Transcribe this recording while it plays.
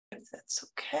that's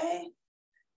okay.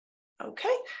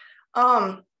 Okay.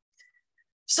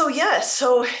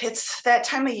 So it's that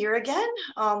time of year again.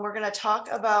 We're going to talk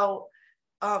about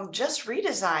just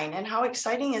redesign, and how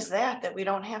exciting is that we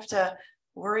don't have to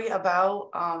worry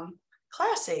about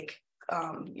classic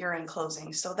year-end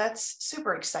closing. So that's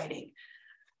super exciting.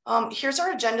 Here's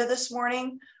our agenda this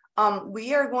morning.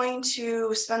 We are going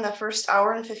to spend the first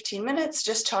hour and 15 minutes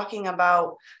just talking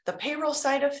about the payroll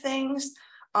side of things.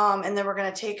 And then we're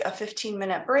going to take a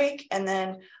 15-minute break. And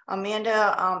then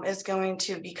Amanda is going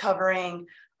to be covering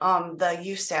the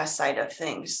USAS side of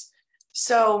things.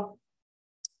 So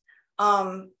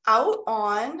out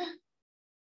on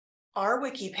our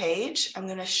wiki page, I'm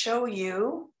going to show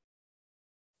you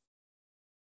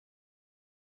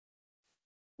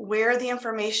where the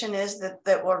information is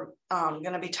that we're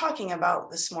going to be talking about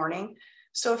this morning.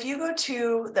 So if you go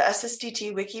to the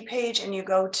SSDT wiki page and you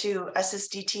go to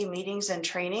SSDT meetings and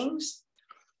trainings,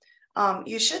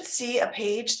 you should see a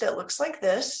page that looks like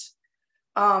this.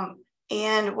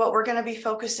 And what we're going to be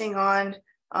focusing on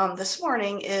this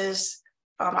morning is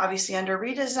obviously under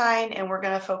redesign, and we're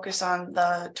going to focus on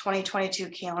the 2022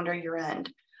 calendar year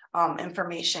end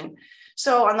information.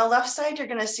 So on the left side, you're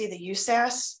going to see the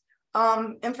USAS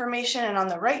information, and on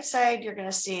the right side, you're going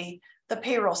to see the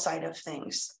payroll side of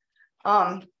things.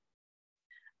 I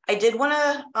did want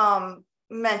to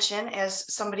mention,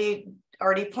 as somebody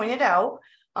already pointed out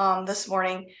this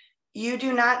morning, you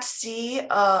do not see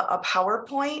a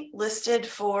PowerPoint listed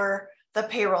for the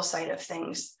payroll side of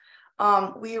things.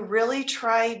 We really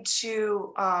tried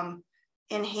to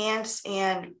enhance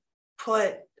and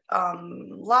put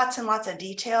lots and lots of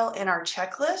detail in our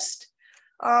checklist.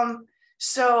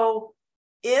 So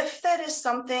if that is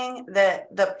something that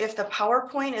if the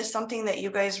PowerPoint is something that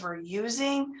you guys were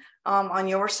using on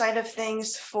your side of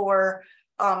things for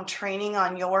training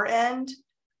on your end,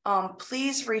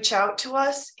 please reach out to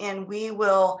us, and we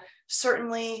will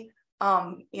certainly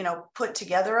put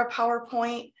together a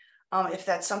PowerPoint if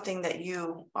that's something that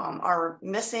you are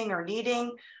missing or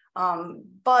needing.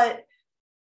 But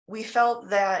we felt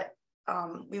that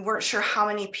we weren't sure how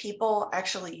many people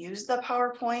actually use the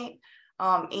PowerPoint.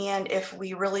 And if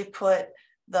we really put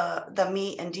the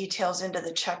meat and details into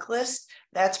the checklist,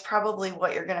 that's probably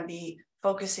what you're going to be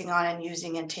focusing on and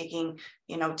using and taking,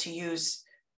 to use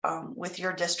with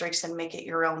your districts and make it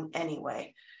your own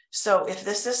anyway. So if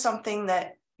this is something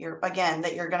that you're going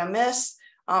to miss,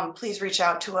 please reach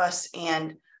out to us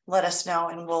and let us know,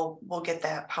 and we'll get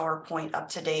that PowerPoint up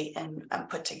to date and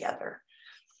put together.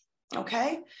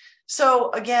 Okay.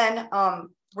 So again,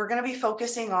 we're going to be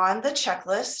focusing on the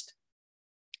checklist.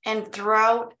 And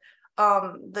throughout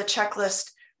the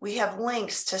checklist, we have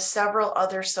links to several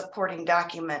other supporting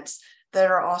documents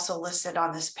that are also listed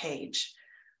on this page.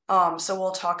 So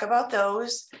we'll talk about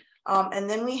those. And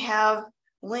then we have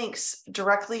links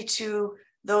directly to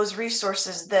those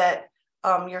resources that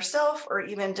yourself or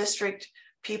even district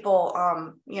people,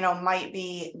 might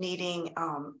be needing.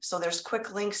 So there's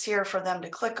quick links here for them to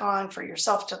click on, for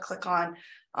yourself to click on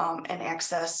and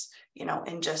access,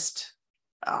 in just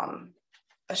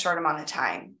a short amount of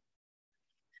time.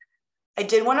 I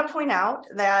did want to point out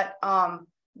that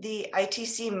the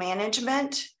ITC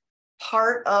management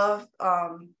part of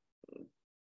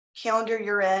calendar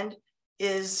year end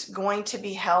is going to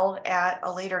be held at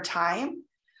a later time.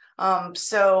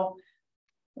 So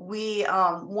we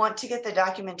want to get the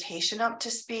documentation up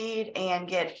to speed and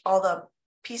get all the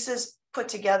pieces put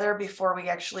together before we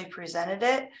actually presented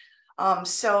it.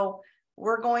 So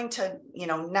we're going to,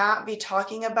 not be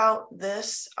talking about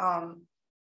this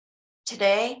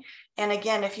today. And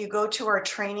again, if you go to our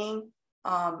training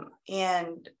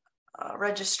and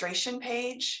registration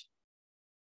page,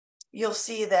 you'll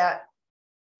see that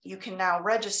you can now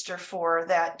register for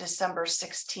that December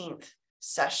 16th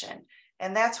session.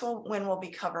 And that's when we'll be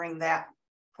covering that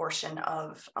portion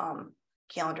of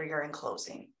calendar year end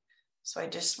closing. So I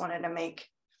just wanted to make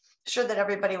sure that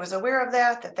everybody was aware of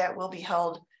that will be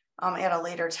held at a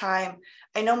later time.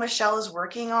 I know Michelle is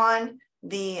working on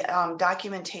the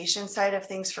documentation side of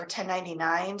things for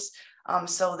 1099s,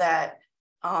 so that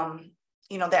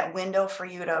that window for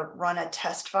you to run a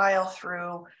test file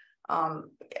through,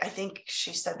 I think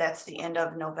she said that's the end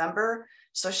of November.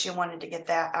 So she wanted to get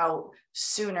that out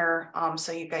sooner,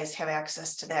 so you guys have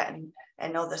access to that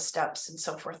and know the steps and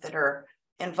so forth that are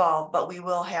involved. But we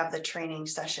will have the training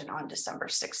session on December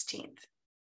 16th.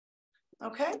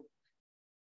 Okay.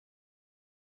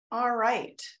 All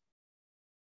right.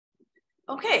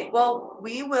 Okay, well,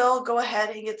 we will go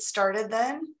ahead and get started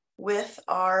then with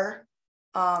our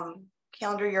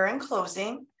calendar year end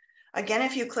closing. Again,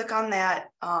 if you click on that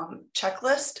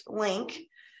checklist link,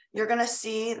 you're going to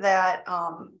see that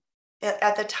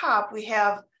at the top,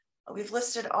 we've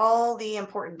listed all the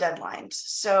important deadlines.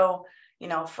 So, you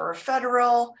know, for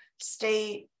federal,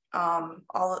 state,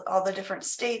 all the different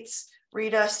states,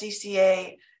 RETA,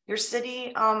 CCA, your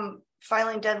city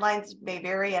filing deadlines may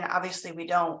vary, and obviously we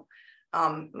don't,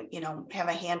 you know, have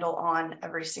a handle on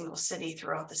every single city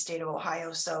throughout the state of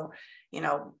Ohio. So, you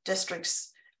know,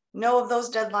 districts know of those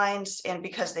deadlines, and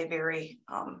because they vary,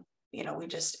 you know, we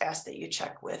just ask that you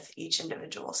check with each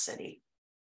individual city.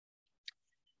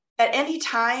 At any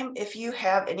time, if you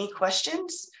have any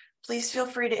questions, please feel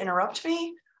free to interrupt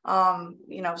me.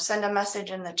 You know, send a message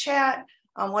in the chat,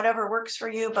 whatever works for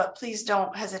you, but please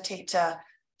don't hesitate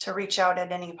to reach out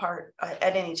at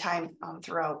any time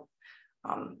throughout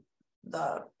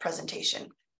the presentation.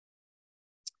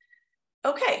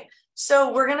 Okay,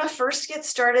 so we're going to first get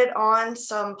started on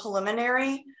some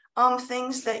preliminary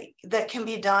things that can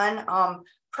be done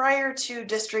prior to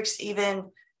districts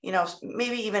even, you know,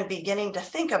 maybe even beginning to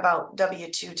think about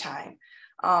W-2 time.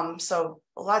 So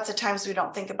lots of times we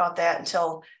don't think about that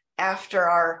until after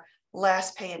our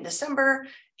last pay in December,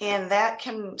 and that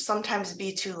can sometimes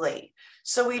be too late.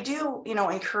 So we do, you know,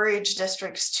 encourage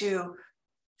districts to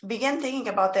begin thinking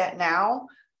about that now.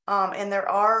 And there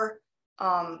are,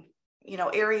 you know,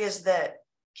 areas that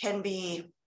can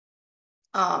be,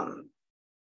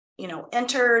 you know,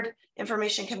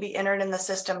 information can be entered in the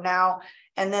system now,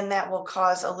 and then that will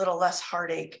cause a little less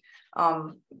heartache,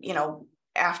 you know,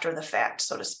 after the fact,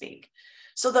 so to speak.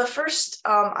 So the first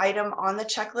item on the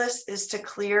checklist is to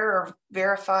clear or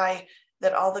verify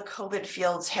that all the COVID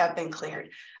fields have been cleared.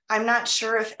 I'm not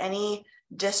sure if any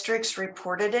districts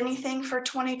reported anything for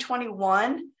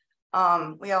 2021.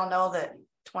 We all know that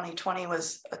 2020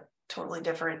 was a totally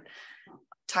different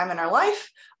time in our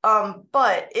life.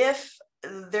 But if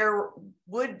there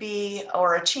would be,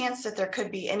 or a chance that there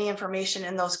could be any information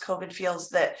in those COVID fields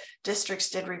that districts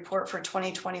did report for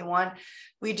 2021,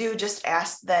 we do just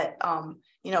ask that,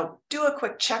 you know, do a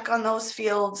quick check on those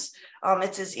fields.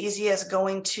 It's as easy as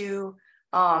going to,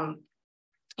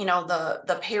 you know,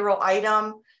 the payroll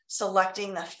item,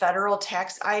 selecting the federal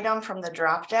tax item from the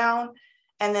drop down.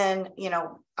 And then, you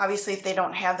know, obviously if they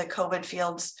don't have the COVID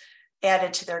fields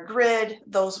added to their grid,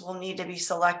 those will need to be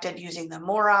selected using the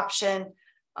more option,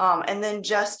 and then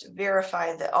just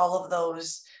verify that all of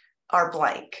those are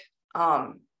blank.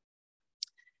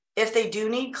 If they do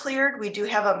need cleared, we do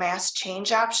have a mass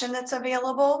change option that's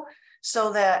available,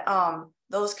 so that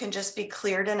those can just be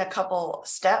cleared in a couple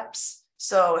steps.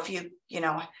 So if you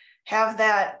know, have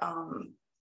that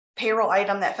payroll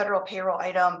item, that federal payroll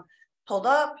item pulled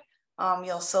up,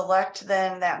 you'll select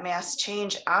then that mass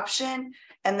change option,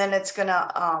 and then it's going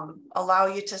to allow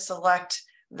you to select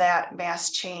that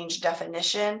mass change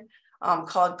definition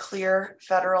called Clear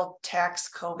Federal Tax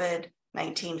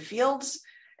COVID-19 Fields.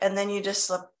 And then you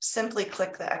just simply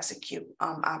click the execute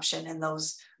option, and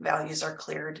those values are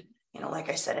cleared, you know, like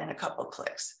I said, in a couple of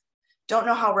clicks. Don't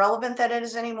know how relevant that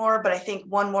is anymore, but I think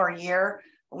one more year,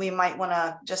 we might want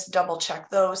to just double check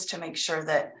those to make sure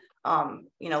that,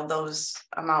 you know, those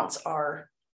amounts are,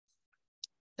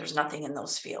 there's nothing in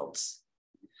those fields.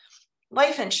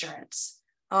 Life insurance.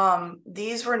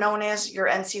 These were known as your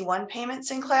NC1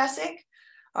 payments in Classic.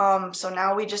 So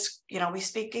now we just, you know, we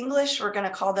speak English, we're going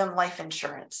to call them life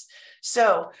insurance.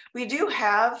 So we do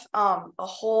have a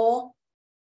whole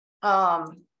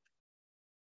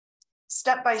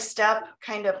step-by-step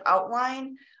kind of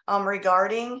outline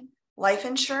regarding life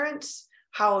insurance,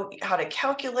 how to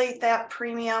calculate that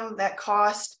premium, that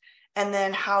cost, and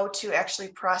then how to actually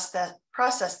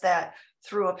process that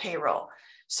through a payroll.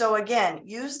 So again,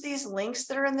 use these links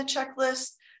that are in the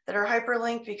checklist that are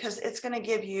hyperlinked, because it's going to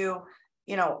give you,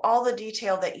 you know, all the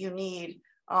detail that you need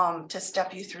to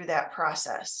step you through that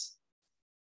process.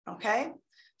 Okay,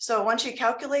 so once you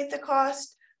calculate the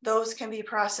cost, those can be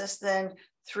processed then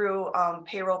through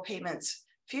payroll payments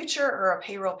future or a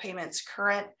payroll payments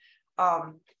current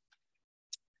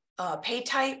pay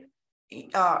type,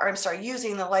 or I'm sorry,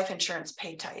 using the life insurance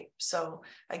pay type. So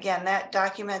again, that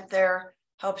document there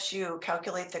helps you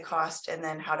calculate the cost and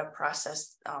then how to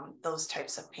process those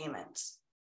types of payments.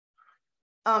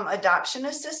 Adoption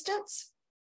assistance.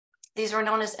 These are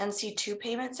known as NC2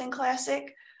 payments in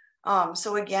Classic.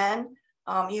 So again,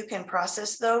 you can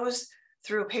process those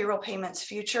through payroll payments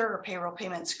future or payroll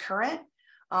payments current.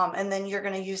 And then you're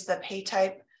going to use the pay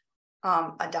type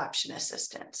adoption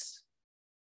assistance.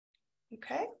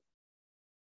 Okay.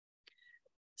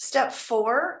 Step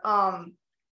 4,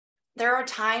 there are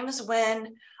times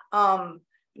when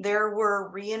there were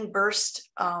reimbursed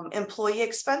employee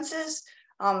expenses.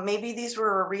 Maybe these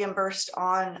were reimbursed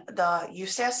on the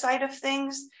USAS side of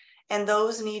things, and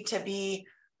those need to be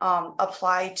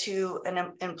applied to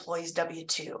an employee's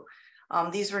W-2.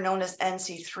 These were known as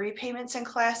NC3 payments in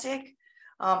Classic.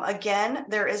 Again,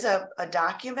 there is a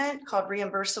document called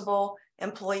Reimbursable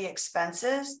Employee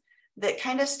Expenses that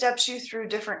kind of steps you through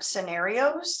different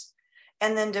scenarios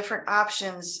and then different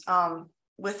options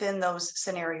within those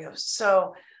scenarios.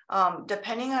 So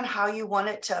depending on how you want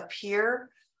it to appear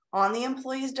on the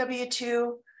employee's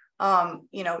W-2,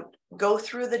 you know, go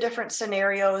through the different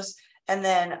scenarios and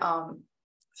then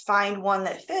find one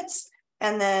that fits,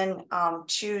 and then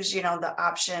choose, you know, the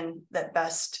option that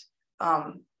best,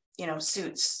 you know,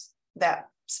 suits that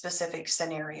specific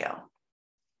scenario.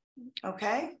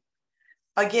 Okay.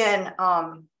 Again,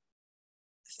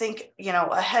 think, you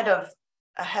know,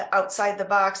 outside the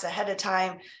box ahead of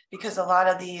time, because a lot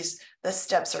of the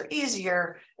steps are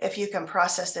easier if you can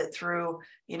process it through,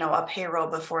 you know, a payroll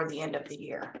before the end of the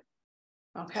year.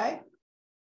 Okay.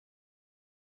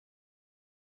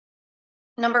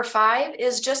 Number 5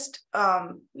 is just,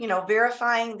 you know,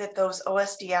 verifying that those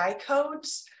OSDI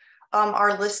codes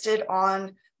are listed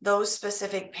on those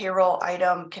specific payroll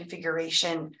item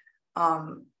configuration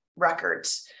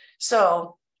records.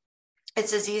 So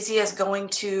it's as easy as going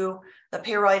to the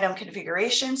payroll item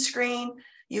configuration screen.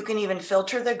 You can even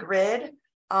filter the grid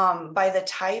by the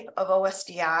type of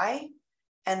OSDI,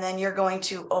 and then you're going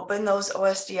to open those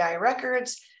OSDI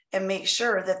records and make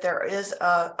sure that there is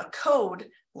a code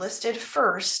listed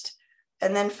first,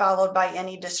 and then followed by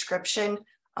any description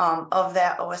of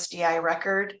that OSDI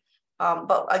record.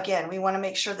 But again, we want to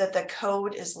make sure that the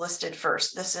code is listed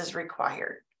first. This is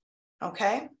required.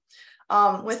 Okay.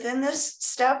 Within this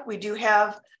step, we do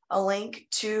have a link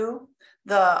to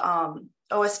the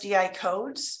OSDI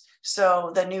codes.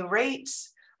 So the new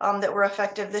rates that were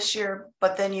effective this year,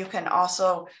 but then you can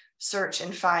also search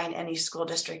and find any school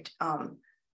district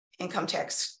income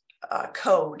tax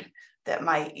code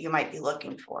that you might be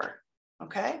looking for.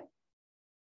 Okay.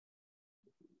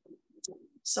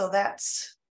 So that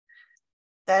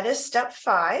is step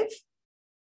 5.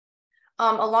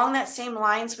 Along that same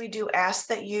lines, we do ask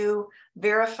that you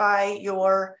verify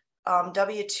your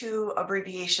W-2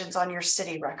 abbreviations on your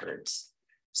city records.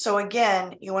 So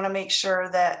again, you want to make sure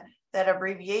that that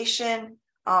abbreviation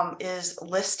is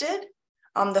listed.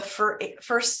 The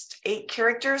first 8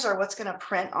 characters are what's going to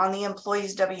print on the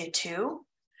employee's W-2.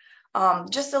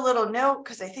 Just a little note,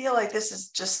 because I feel like this is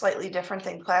just slightly different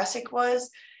than Classic was.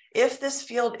 If this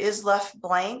field is left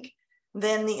blank,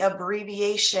 then the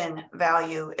abbreviation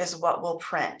value is what will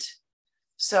print.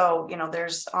 So, you know,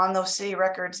 there's on those city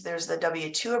records, there's the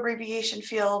W-2 abbreviation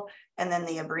field and then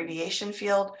the abbreviation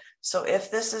field. So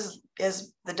if this is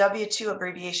the W-2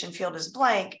 abbreviation field is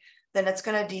blank, then it's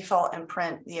going to default and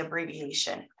print the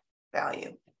abbreviation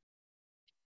value.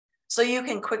 So you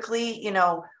can quickly, you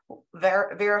know,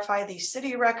 verify these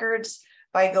city records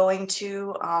by going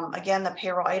to, again, the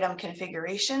payroll item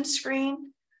configuration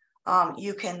screen.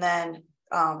 You can then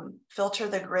filter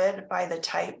the grid by the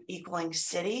type equaling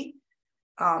city,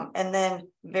 and then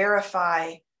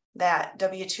verify that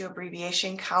W-2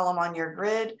 abbreviation column on your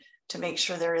grid to make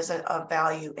sure there is a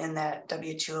value in that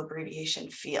W-2 abbreviation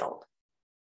field.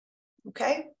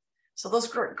 Okay, so those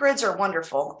grids are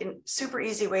wonderful and super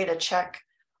easy way to check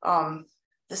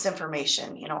this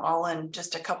information, you know, all in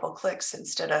just a couple clicks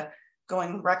instead of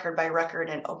going record by record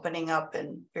and opening up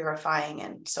and verifying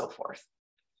and so forth.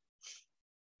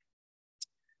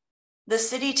 The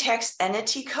city tax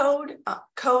entity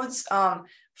codes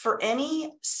for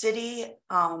any city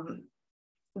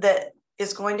that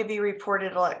is going to be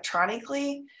reported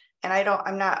electronically, and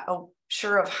I'm not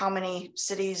sure of how many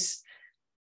cities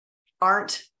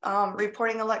aren't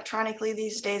reporting electronically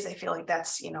these days. I feel like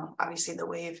that's, you know, obviously the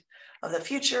wave of the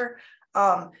future.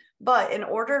 But in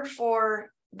order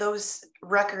for those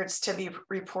records to be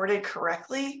reported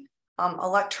correctly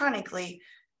electronically,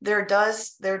 there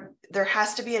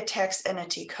has to be a tax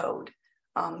entity code.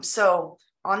 So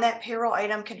on that payroll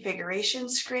item configuration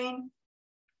screen,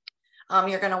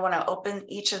 you're going to want to open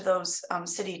each of those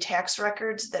city tax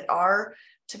records that are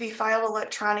to be filed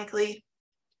electronically,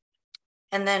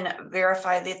 and then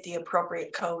verify that the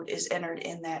appropriate code is entered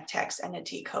in that tax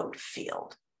entity code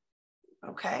field.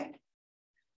 Okay.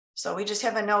 So we just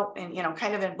have a note, and, you know,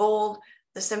 kind of in bold,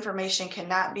 this information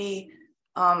cannot be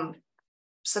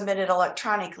submitted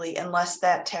electronically unless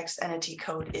that tax entity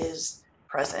code is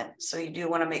present. So you do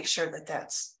want to make sure that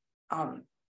that's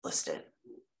listed.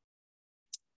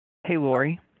 Hey,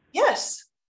 Lori. Yes.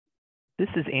 This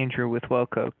is Andrew with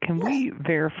Welco. Can we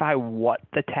verify what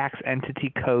the tax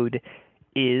entity code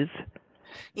is?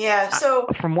 Yeah, so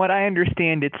from what I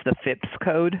understand, it's the FIPS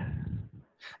code.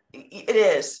 It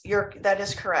is. That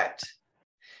is correct.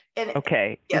 And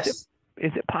Okay. yes.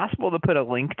 Is it possible to put a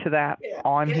link to that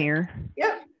on here?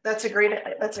 Yep, that's a great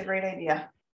idea.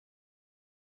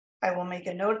 I will make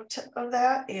a note of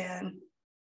that and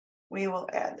we will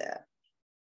add that.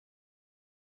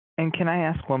 And can I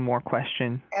ask one more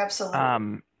question?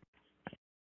 Absolutely.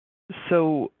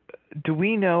 So do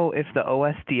we know if the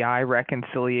OSDI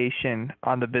reconciliation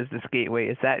on the business gateway,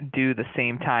 is that due the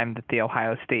same time that the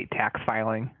Ohio State tax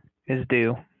filing is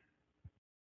due?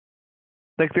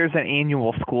 Like there's an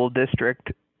annual school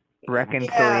district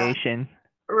reconciliation.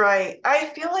 Yeah, right. I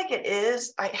feel like it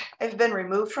is. I've been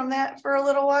removed from that for a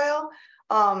little while.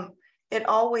 It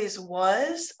always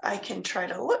was. I can try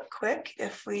to look quick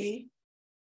if we.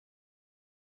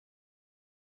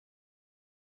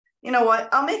 You know what?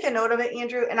 I'll make a note of it,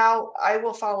 Andrew, and I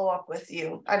will follow up with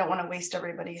you. I don't want to waste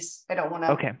everybody's. I don't want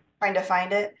to trying to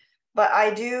find it, but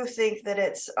I do think that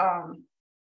it's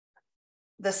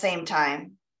the same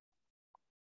time.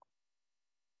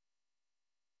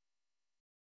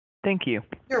 Thank you.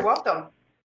 You're welcome.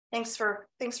 Thanks for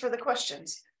the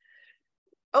questions.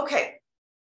 Okay,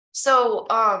 so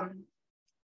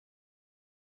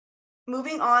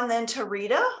moving on then to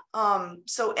RITA.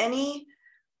 So any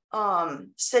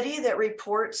city that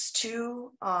reports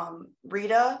to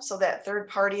RITA, so that third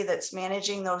party that's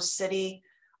managing those city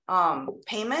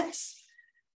payments,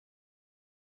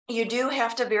 you do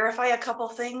have to verify a couple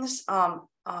things on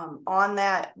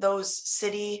those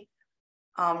city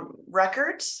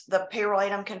records, the payroll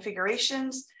item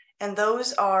configurations, and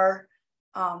those are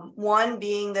one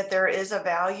being that there is a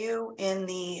value in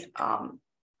the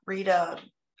RITA,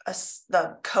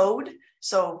 the code.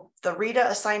 So the RITA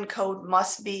assigned code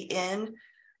must be in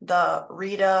the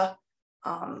RITA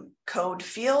code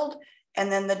field,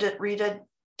 and then the RITA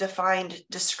defined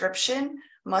description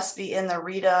must be in the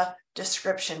RITA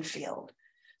description field.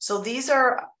 So these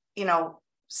are,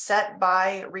 set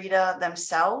by RITA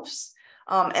themselves.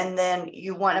 And then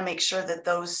you want to make sure that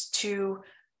those two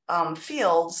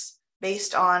fields,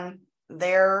 based on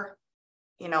their,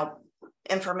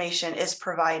 information, is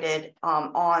provided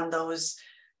on those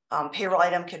payroll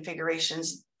item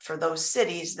configurations for those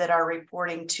cities that are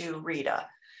reporting to RITA.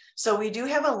 So we do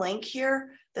have a link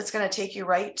here that's going to take you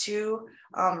right to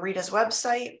RITA's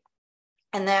website,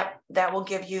 and that will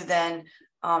give you then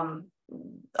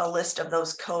a list of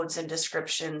those codes and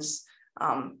descriptions,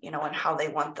 and how they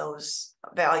want those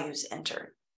values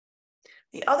entered.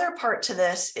 The other part to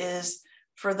this is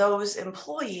for those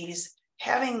employees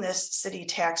having this city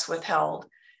tax withheld,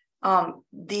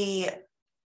 the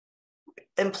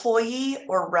employee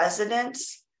or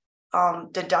residence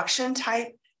deduction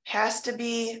type has to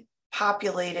be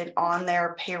populated on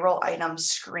their payroll item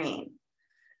screen.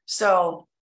 So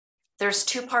there's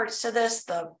two parts to this.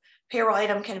 The payroll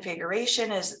item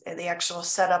configuration is the actual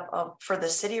setup for the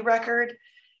city record.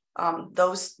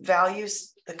 Those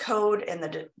values, the code and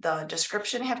the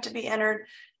description have to be entered.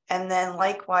 And then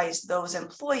likewise, those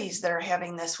employees that are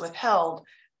having this withheld,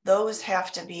 those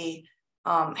have to be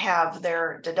have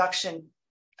their deduction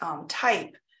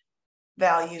type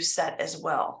value set as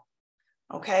well.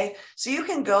 Okay, so you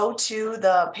can go to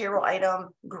the payroll item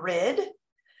grid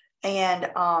and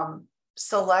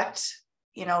select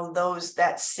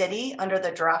that city under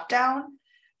the drop down,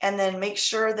 and then make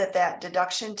sure that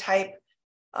deduction type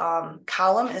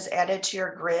column is added to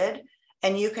your grid,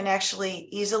 and you can actually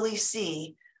easily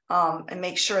see and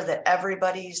make sure that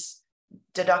everybody's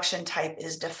deduction type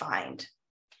is defined.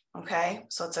 Okay,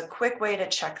 so it's a quick way to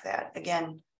check that.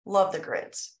 Again, love the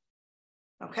grids.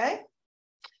 Okay.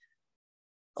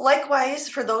 Likewise,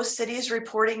 for those cities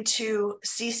reporting to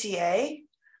CCA,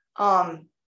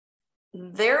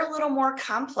 they're a little more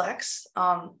complex.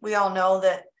 We all know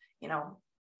that,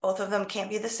 both of them can't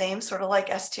be the same, sort of like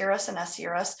STRS and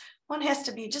SCRS. One has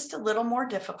to be just a little more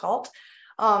difficult.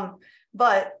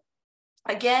 But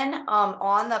again,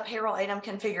 on the payroll item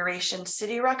configuration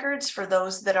city records, for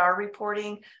those that are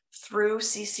reporting through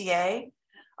CCA,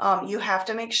 you have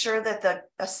to make sure that the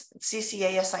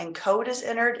CCA assigned code is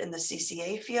entered in the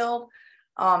CCA field,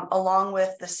 along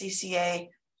with the CCA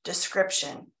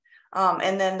description.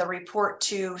 And then the report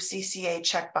to CCA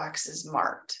checkbox is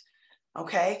marked.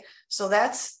 Okay, so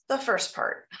that's the first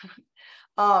part.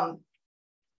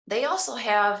 They also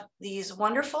have these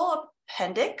wonderful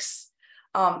appendix,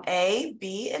 A,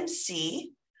 B, and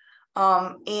C.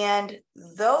 And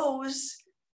those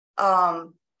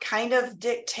kind of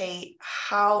dictate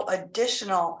how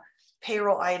additional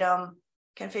payroll item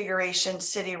configuration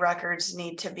city records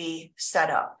need to be set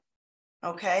up.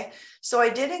 Okay, so I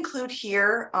did include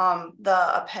here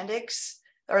the appendix,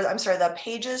 or I'm sorry, the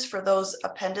pages for those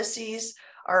appendices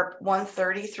are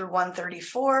 130 through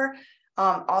 134.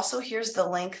 Also, here's the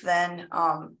link then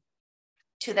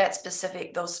to that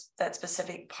specific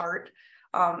part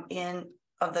on the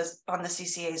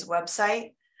CCA's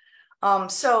website.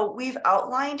 So we've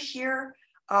outlined here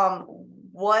how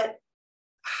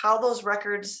those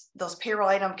records, those payroll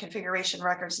item configuration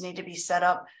records, need to be set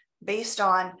up based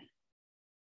on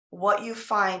what you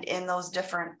find in those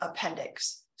different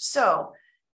appendix. So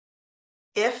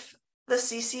if the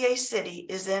CCA city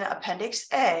is in Appendix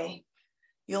A,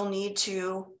 you'll need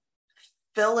to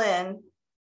fill in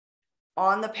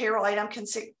on the payroll item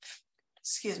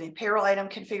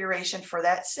configuration for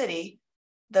that city,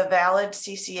 the valid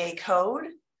CCA code,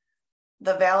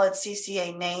 the valid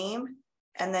CCA name,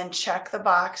 and then check the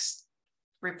box,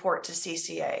 report to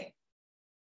CCA.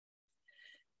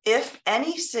 If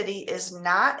any city is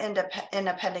not in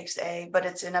Appendix A, but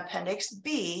it's in Appendix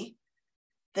B,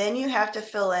 then you have to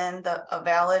fill in a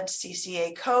valid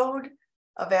CCA code,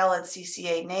 a valid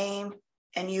CCA name,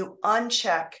 and you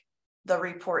uncheck the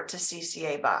report to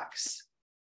CCA box.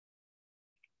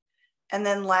 And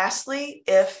then lastly,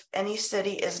 if any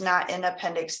city is not in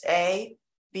Appendix A,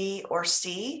 B, or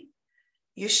C,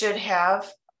 you should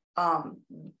leave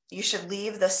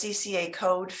the CCA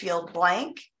code field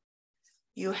blank.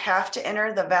 You have to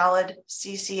enter the valid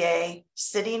CCA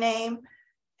city name,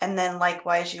 and then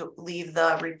likewise, you leave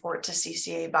the report to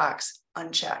CCA box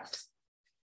unchecked.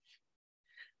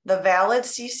 The valid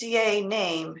CCA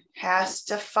name has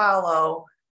to follow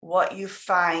what you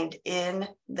find in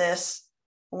this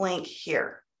link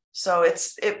here. So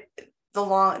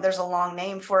there's a long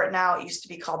name for it now. It used to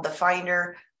be called the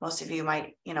Finder. Most of you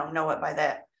might know it by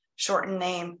that shortened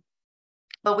name.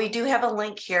 But we do have a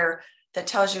link here that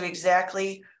tells you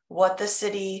exactly what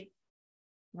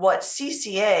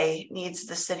CCA needs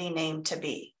the city name to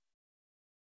be.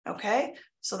 Okay,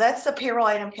 so that's the payroll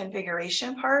item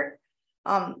configuration part.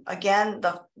 Again,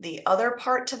 the other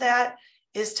part to that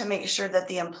is to make sure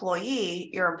that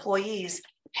your employees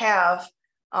have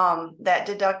that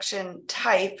deduction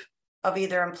type of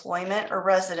either employment or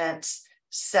residence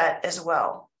set as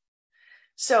well.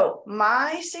 So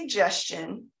my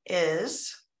suggestion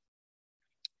is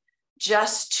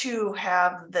just to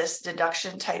have this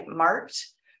deduction type marked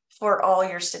for all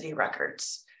your city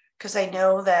records, because I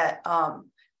know that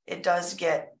it does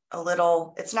get a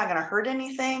little, it's not going to hurt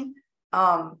anything,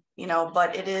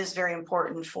 but it is very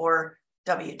important for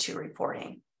W-2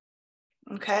 reporting.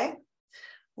 Okay.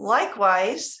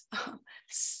 Likewise,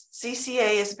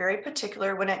 CCA is very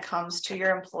particular when it comes to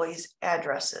your employees'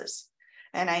 addresses.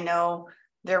 And I know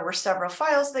there were several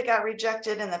files that got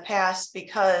rejected in the past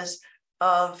because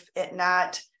of it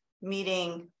not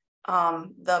meeting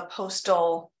the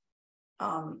postal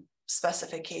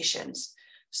specifications.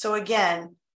 So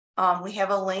again, we have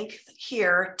a link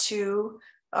here to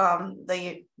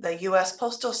the U.S.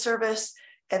 Postal Service,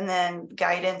 and then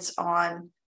guidance on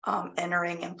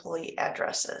entering employee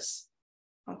addresses.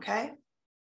 Okay,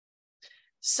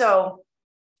 so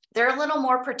they're a little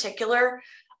more particular.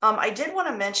 I did want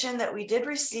to mention that we did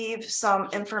receive some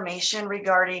information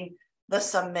regarding the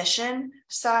submission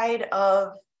side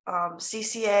of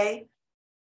CCA.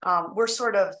 We're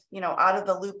sort of, out of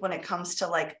the loop when it comes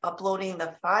to uploading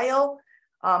the file,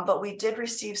 but we did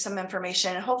receive some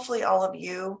information, and hopefully all of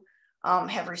you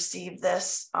have received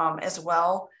this as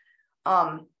well.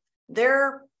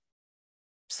 Their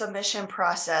submission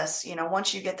process,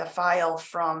 once you get the file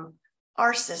from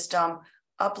our system,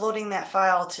 uploading that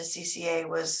file to CCA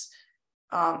was,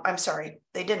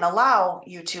 they didn't allow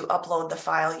you to upload the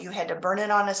file. You had to burn it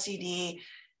on a CD.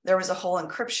 There was a whole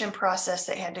encryption process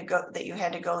that you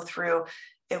had to go through.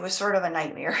 It was sort of a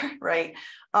nightmare, right?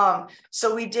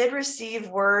 So we did receive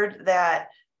word that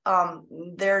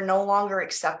they're no longer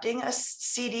accepting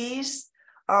CDs,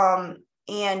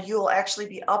 and you'll actually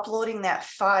be uploading that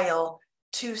file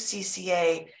to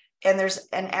CCA, and there's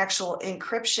an actual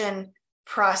encryption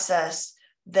process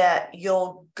that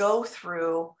you'll go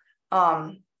through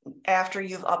after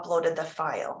you've uploaded the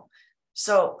file.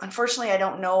 So unfortunately, I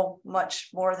don't know much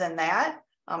more than that.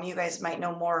 You guys might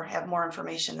know more, have more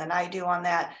information than I do on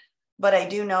that, but I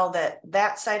do know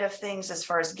that side of things, as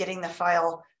far as getting the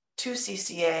file to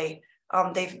CCA,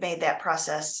 they've made that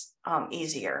process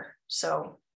easier.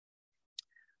 So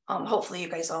hopefully you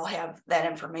guys all have that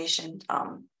information,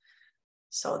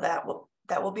 so that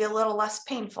will be a little less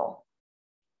painful.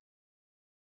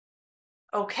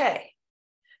 Okay,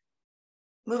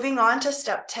 moving on to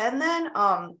step 10 then,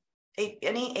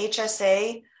 any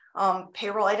HSA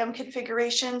payroll item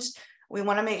configurations, we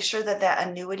want to make sure that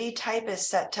annuity type is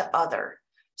set to other.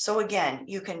 So again,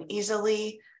 you can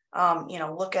easily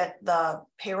look at the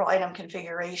payroll item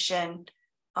configuration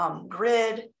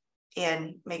grid,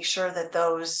 and make sure that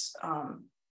those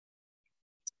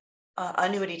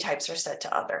annuity types are set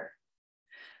to other.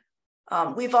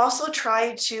 We've also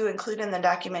tried to include in the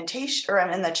documentation or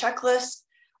in the checklist,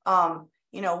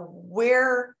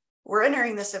 where we're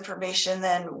entering this information,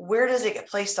 then where does it get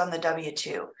placed on the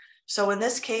W-2? So in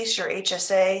this case, your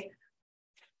HSA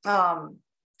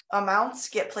amounts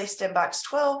get placed in box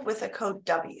 12 with a code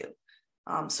W.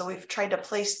 So we've tried to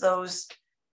place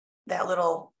that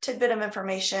little tidbit of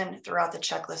information throughout the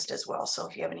checklist as well. So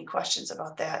if you have any questions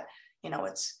about that,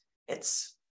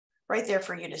 it's right there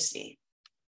for you to see.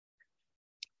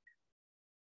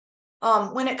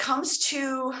 When it comes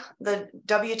to the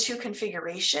W-2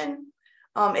 configuration,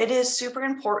 it is super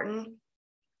important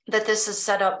that this is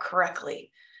set up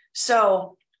correctly.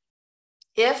 So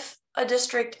if a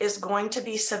district is going to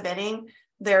be submitting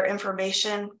their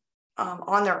information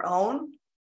on their own,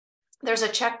 there's a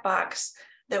checkbox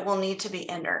that will need to be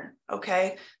entered.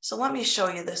 Okay, so let me show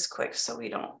you this quick so we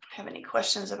don't have any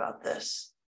questions about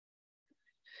this.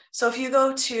 So if you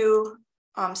go to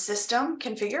System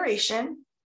Configuration,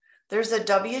 there's a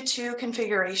W-2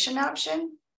 configuration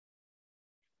option.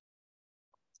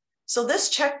 So this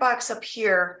checkbox up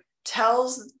here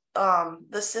tells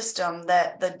the system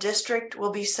that the district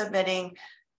will be submitting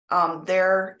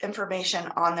their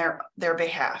information on their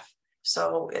behalf.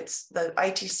 So it's the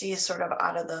ITC is sort of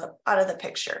out of the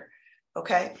picture.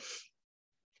 Okay.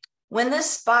 When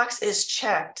this box is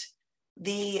checked,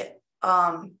 the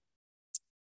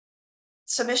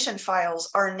submission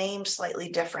files are named slightly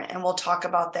different, and we'll talk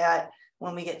about that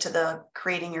when we get to the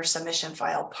creating your submission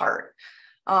file part.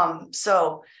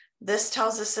 So this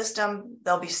tells the system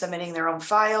they'll be submitting their own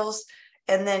files.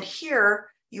 And then here,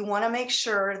 you want to make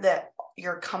sure that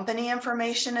your company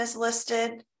information is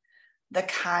listed, the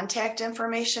contact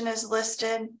information is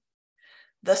listed,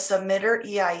 the submitter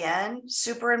EIN,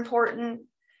 super important,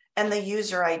 and the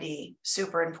user ID,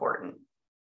 super important.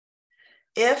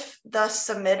 If the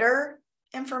submitter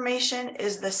information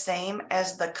is the same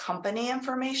as the company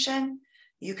information,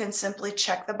 you can simply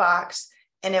check the box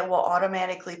and it will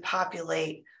automatically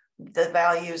populate the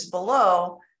values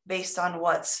below based on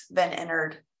what's been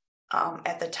entered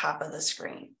at the top of the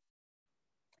screen.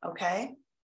 Okay.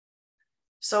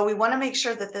 So we want to make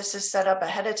sure that this is set up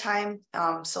ahead of time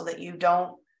so that you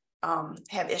don't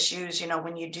have issues,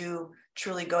 when you do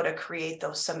truly go to create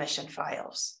those submission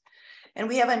files. And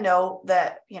we have a note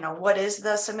that, what is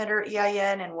the submitter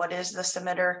EIN and what is the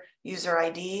submitter user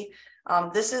ID?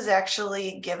 This is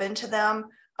actually given to them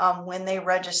when they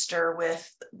register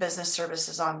with Business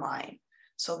Services Online.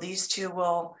 So these two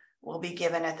will be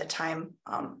given at the time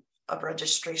of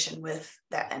registration with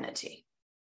that entity.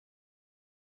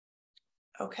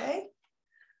 Okay.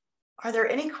 Are there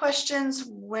any questions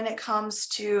when it comes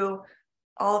to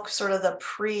all sort of the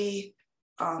pre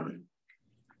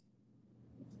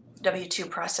W-2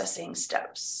 processing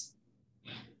steps?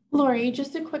 Lori,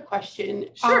 just a quick question.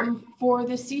 Sure. For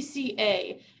the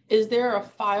CCA, is there a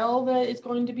file that is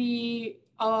going to be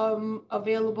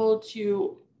available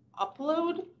to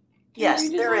upload? Yes,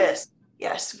 there is.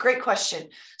 Yes, great question.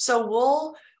 So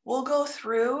we'll go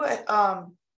through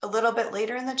a little bit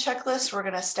later in the checklist. We're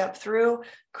going to step through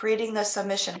creating the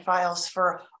submission files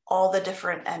for all the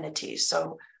different entities.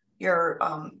 So your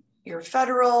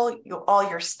federal, all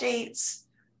your states,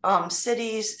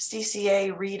 cities,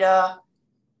 CCA, RETA.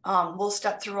 We'll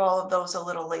step through all of those a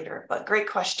little later, but great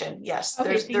question. Yes,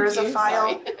 okay, there is a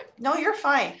file. Sorry. No, you're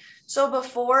fine. So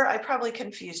before, I probably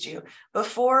confused you.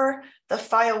 Before, the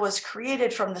file was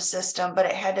created from the system, but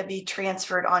it had to be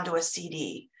transferred onto a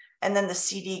CD. And then the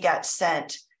CD got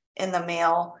sent in the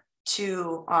mail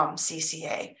to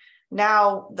CCA.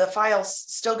 Now the file's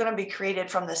still going to be created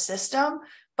from the system,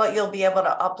 but you'll be able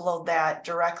to upload that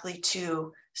directly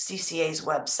to CCA's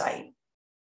website.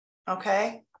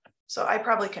 Okay. So I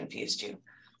probably confused you.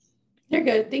 You're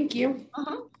good. Thank you.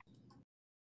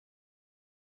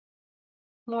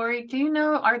 Lori, do you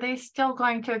know, are they still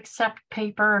going to accept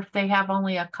paper if they have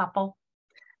only a couple?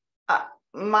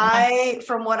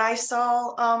 From what I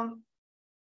saw,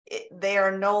 they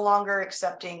are no longer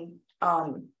accepting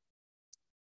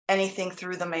anything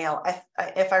through the mail.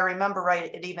 If I remember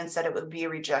right, it even said it would be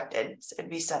rejected.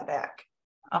 It'd be sent back.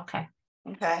 Okay.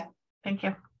 Okay. Thank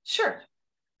you. Sure.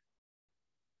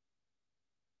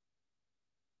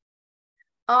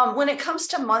 When it comes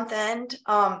to month end,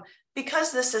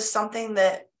 because this is something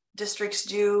that districts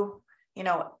do,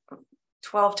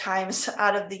 12 times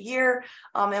out of the year,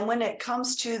 and when it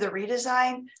comes to the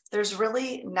redesign, there's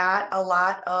really not a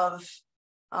lot of,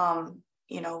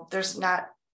 there's not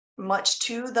much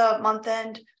to the month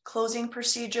end closing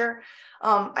procedure.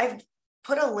 I've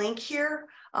put a link here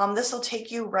This will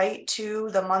take you right to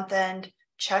the month-end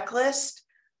checklist.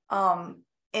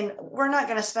 And we're not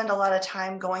going to spend a lot of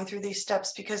time going through these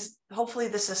steps because hopefully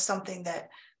this is something that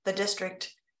the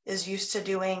district is used to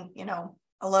doing,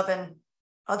 11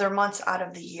 other months out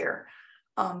of the year.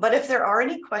 But if there are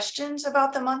any questions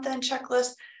about the month-end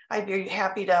checklist, I'd be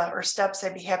happy to, or steps,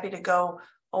 I'd be happy to go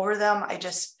over them. I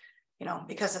just,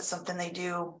 because it's something they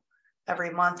do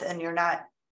every month and you're not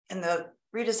in the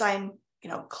redesign,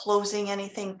 closing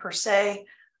anything per se,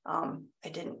 I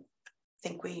didn't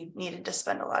think we needed to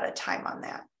spend a lot of time on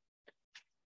that.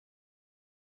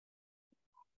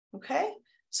 Okay,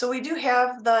 so we do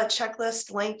have the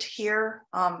checklist linked here.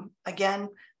 Again,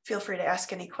 feel free to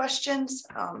ask any questions.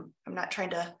 I'm not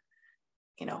trying to,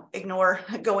 ignore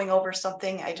going over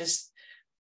something. I just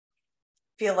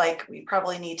feel like we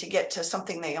probably need to get to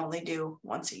something they only do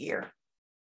once a year.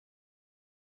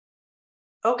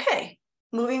 Okay,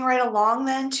 moving right along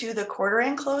then to the quarter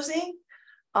end closing.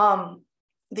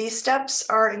 These steps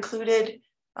are included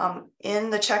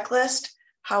in the checklist.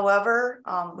 However,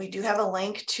 we do have a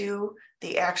link to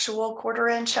the actual quarter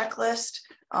end checklist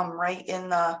right in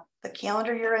the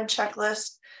calendar year end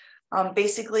checklist.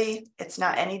 Basically, it's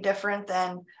not any different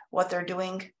than what they're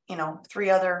doing, 3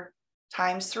 other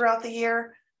times throughout the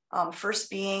year. First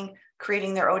being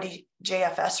creating their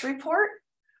ODJFS report.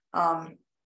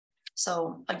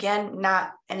 So again,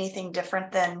 not anything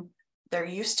different than they're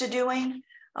used to doing.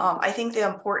 I think the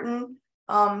important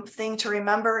thing to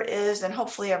remember is, and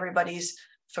hopefully everybody's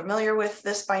familiar with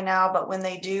this by now, but when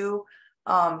they do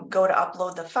go to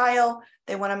upload the file,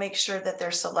 they want to make sure that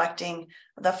they're selecting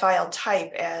the file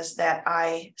type as that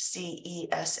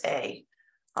ICESA.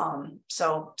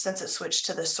 So since it switched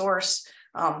to the source,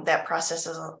 that process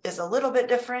is a little bit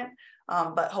different,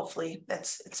 but hopefully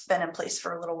it's been in place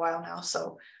for a little while now.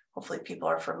 So hopefully people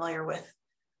are familiar with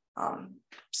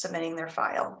submitting their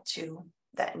file to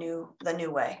the new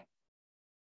way.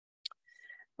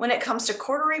 When it comes to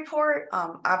quarter report,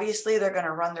 obviously they're going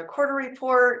to run their quarter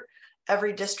report.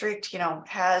 Every district,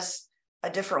 has a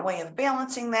different way of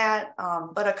balancing that.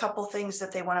 But a couple things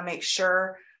that they want to make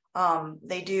sure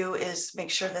they do is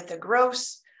make sure that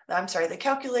the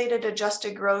calculated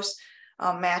adjusted gross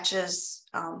matches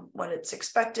what it's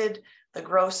expected, the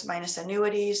gross minus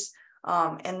annuities.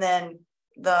 And then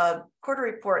the quarter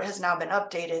report has now been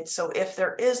updated. So if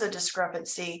there is a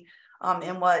discrepancy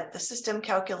in what the system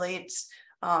calculates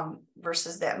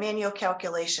versus that manual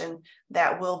calculation,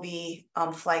 that will be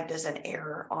flagged as an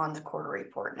error on the quarter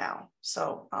report now.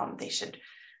 So they should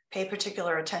pay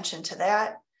particular attention to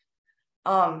that.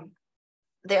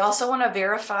 They also want to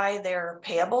verify their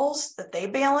payables that they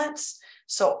balance.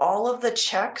 So all of the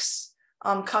checks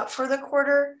cut for the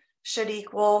quarter should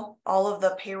equal all of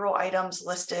the payroll items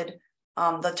listed,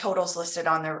 the totals listed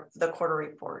on the quarter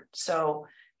report. So,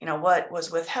 what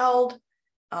was withheld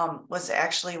was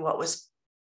actually what was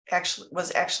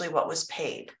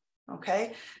paid.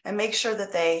 Okay, and make sure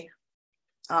that they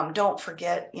don't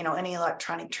forget, any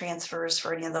electronic transfers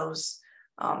for any of those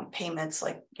payments,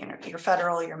 like your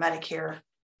federal, your Medicare.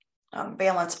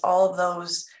 Balance all of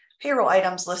those payroll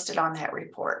items listed on that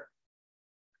report.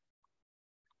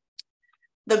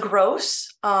 The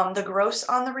gross on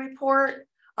the report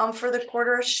for the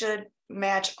quarter should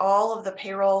match all of the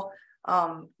payroll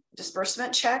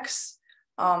disbursement checks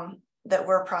that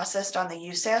were processed on the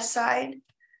USAS side.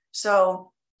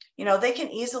 So, they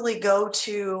can easily go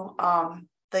to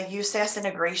the USAS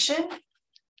integration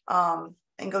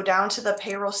and go down to the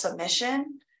payroll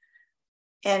submission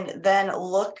and then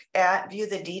view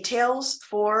the details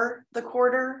for the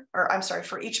quarter, or I'm sorry,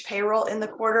 for each payroll in the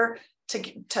quarter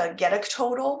to get a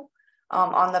total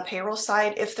on the payroll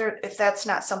side, if that's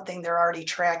not something they're already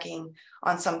tracking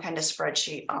on some kind of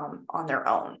spreadsheet on their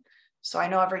own. So I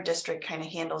know every district kind of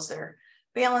handles their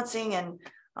balancing and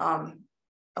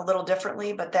a little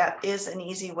differently, but that is an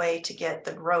easy way to get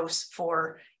the gross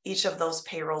for each of those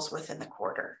payrolls within the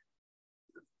quarter.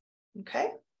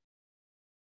 Okay.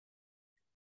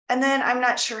 And then I'm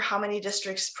not sure how many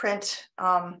districts print,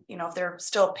 if they're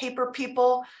still paper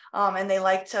people and they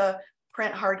like to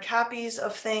print hard copies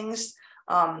of things,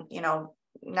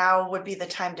 now would be the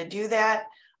time to do that.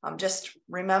 Just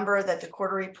remember that the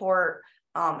quarter report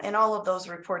and all of those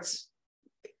reports,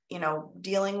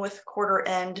 dealing with quarter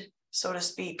end, so to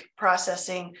speak,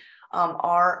 processing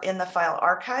are in the file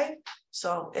archive.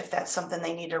 So if that's something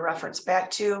they need to reference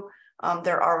back to,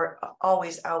 they're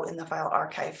always out in the file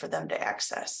archive for them to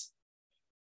access.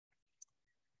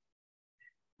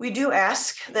 We do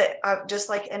ask that, just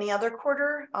like any other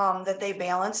quarter, that they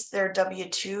balance their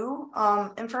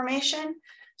W-2 information.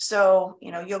 So,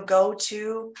 you'll go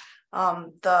to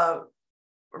the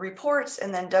reports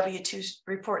and then W-2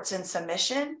 reports in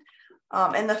submission.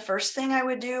 And the first thing I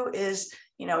would do is,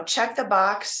 check the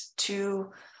box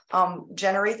to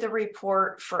generate the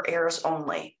report for errors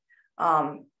only.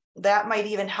 That might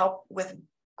even help with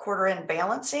quarter end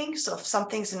balancing. So if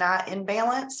something's not in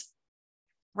balance,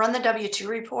 run the W-2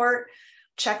 report,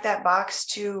 check that box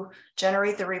to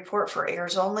generate the report for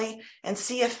errors only, and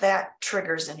see if that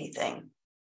triggers anything.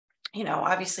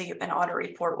 Obviously an audit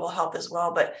report will help as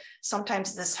well, but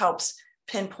sometimes this helps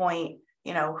pinpoint,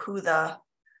 who the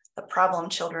problem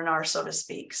children are, so to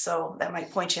speak. So that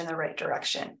might point you in the right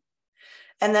direction.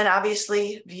 And then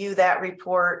obviously view that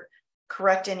report,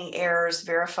 correct any errors,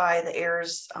 verify the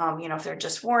errors. If they're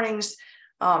just warnings,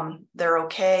 they're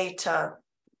okay to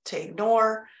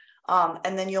ignore.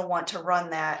 And then you'll want to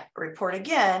run that report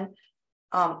again,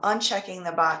 unchecking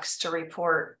the box to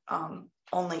report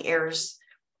only errors,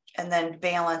 and then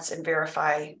balance and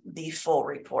verify the full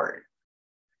report.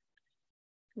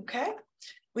 Okay.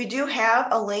 We do have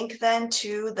a link then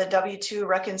to the W-2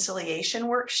 reconciliation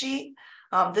worksheet.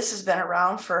 This has been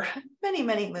around for many,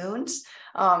 many moons.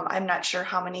 I'm not sure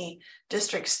how many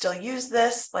districts still use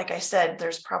this. Like I said,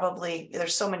 there's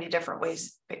so many different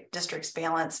ways districts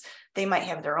balance. They might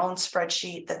have their own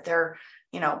spreadsheet that they're,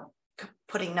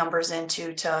 putting numbers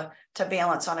into to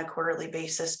balance on a quarterly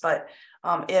basis. But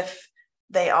if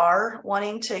they are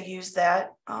wanting to use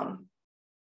that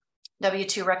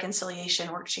W-2 reconciliation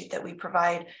worksheet that we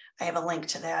provide, I have a link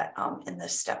to that in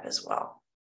this step as well.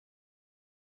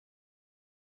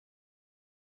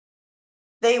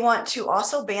 They want to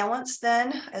also balance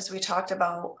then, as we talked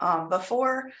about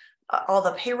before, all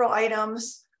the payroll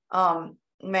items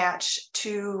match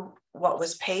to what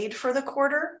was paid for the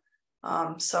quarter.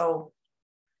 So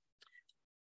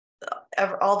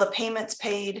all the payments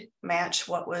paid match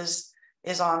what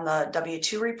is on the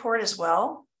W-2 report as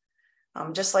well,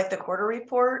 just like the quarter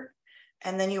report.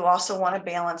 And then you also want to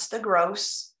balance the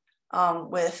gross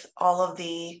with all of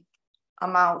the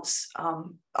amounts,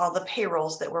 all the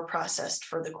payrolls that were processed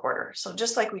for the quarter. So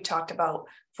just like we talked about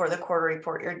for the quarter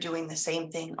report, you're doing the same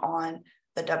thing on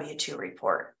the W-2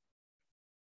 report.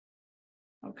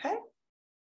 Okay.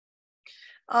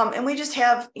 And we just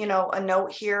have, a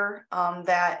note here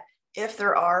that if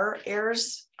there are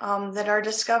errors that are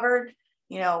discovered,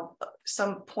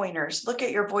 some pointers, look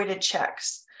at your voided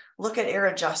checks, look at error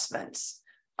adjustments,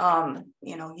 going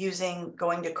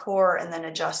to core and then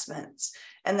adjustments.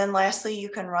 And then lastly, you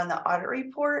can run the audit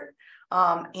report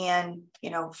and,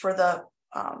 for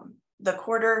the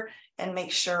quarter, and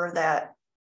make sure that,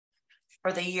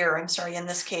 or the year, I'm sorry, in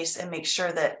this case, and make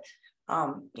sure that,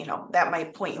 that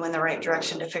might point you in the right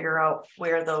direction to figure out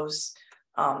where those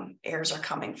errors are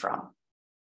coming from.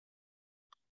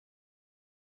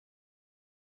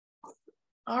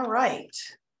 All right.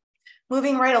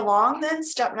 Moving right along then,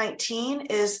 step 19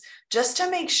 is just to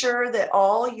make sure that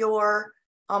all your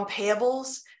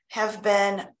payables have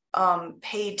been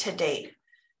paid to date.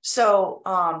 So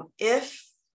if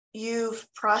you've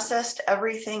processed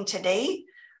everything to date,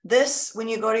 when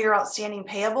you go to your outstanding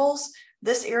payables,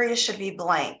 this area should be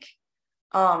blank.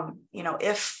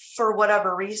 If for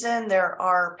whatever reason there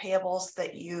are payables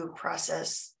that you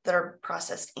process that are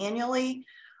processed annually,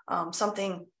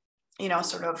 something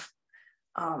sort of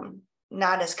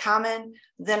not as common,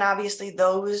 then obviously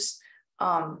those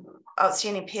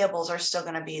outstanding payables are still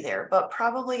going to be there. But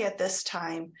probably at this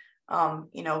time,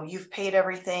 you've paid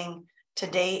everything to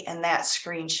date and that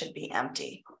screen should be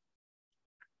empty.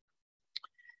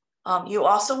 You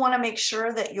also want to make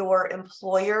sure that your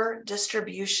employer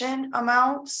distribution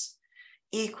amounts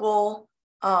equal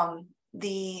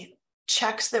the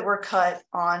checks that were cut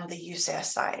on the USAS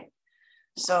side.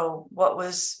 So what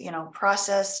was,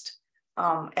 processed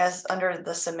as under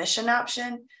the submission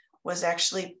option was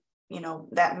actually,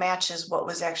 that matches what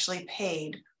was actually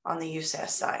paid on the USAS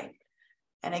side.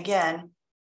 And again,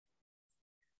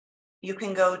 you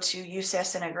can go to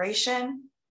USAS integration,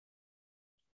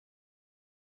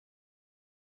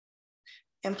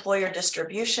 employer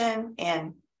distribution,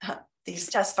 and these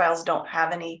test files don't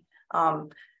have any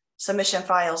submission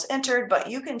files entered, but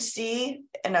you can see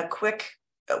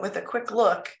with a quick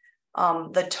look,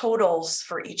 the totals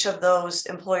for each of those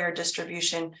employer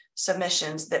distribution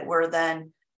submissions that were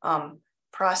then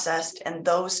processed, and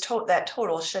that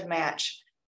total should match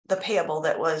the payable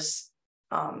that was,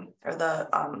 or the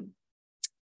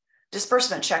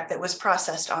disbursement check that was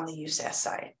processed on the USAS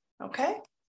side. Okay.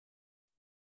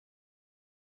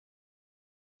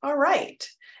 All right.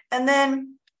 And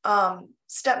then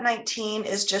step 19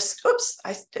 is just, oops,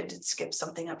 I did skip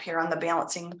something up here on the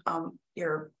balancing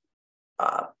your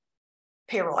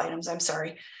payroll items, I'm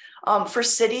sorry. For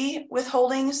city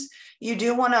withholdings, you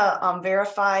do want to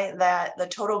verify that the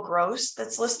total gross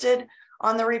that's listed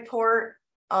on the report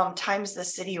times the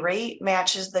city rate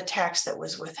matches the tax that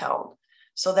was withheld.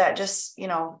 So that just,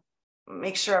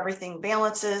 make sure everything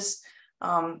balances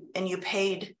and you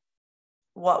paid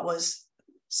what was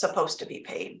supposed to be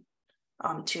paid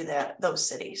to those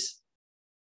cities.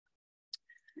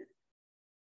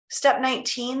 Step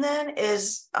 19 then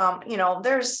is,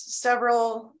 there's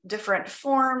several different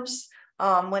forms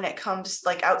when it comes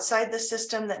like outside the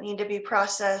system that need to be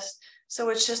processed. So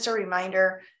it's just a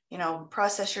reminder,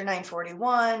 process your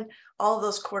 941, all of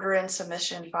those quarter end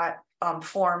submission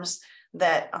forms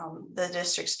that the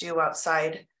districts do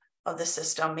outside of the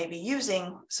system, maybe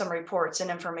using some reports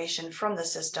and information from the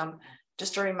system.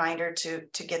 Just a reminder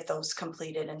to get those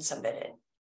completed and submitted.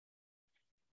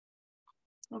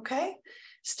 Okay.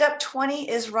 Step 20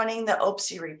 is running the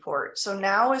OPSI report. So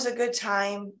now is a good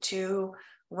time to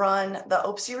run the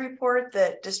OPSI report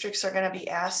that districts are going to be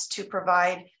asked to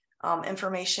provide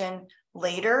information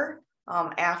later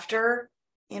after,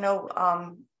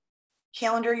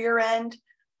 calendar year end.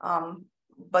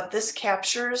 But this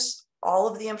captures all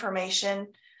of the information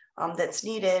that's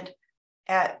needed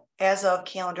as of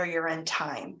calendar year end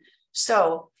time.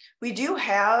 So we do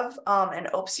have an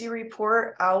OPSI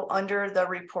report out under the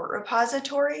report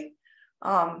repository.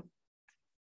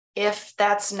 If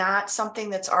that's not something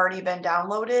that's already been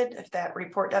downloaded, if that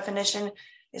report definition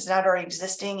is not already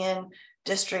existing in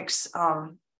districts,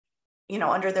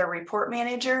 under their report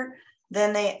manager,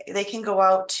 then they can go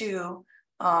out to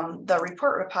the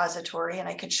report repository, and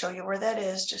I can show you where that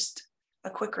is. Just a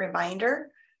quick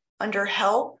reminder. Under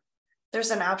help,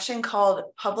 there's an option called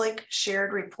Public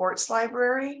Shared Reports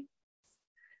Library.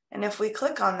 And if we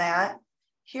click on that,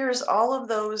 here's all of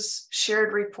those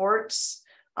shared reports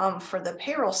for the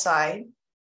payroll side.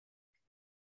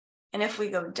 And if we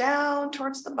go down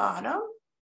towards the bottom,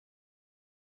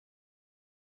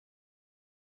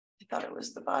 I thought it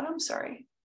was the bottom, sorry.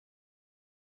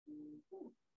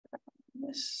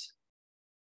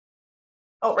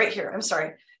 Right here, I'm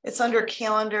sorry. It's under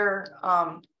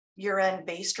calendar year-end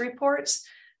based reports.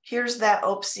 Here's that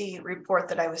OPSI report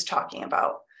that I was talking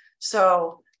about.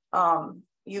 So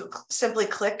you simply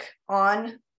click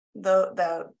on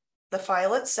the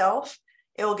file itself.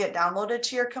 It will get downloaded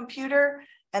to your computer,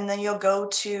 and then you'll go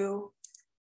to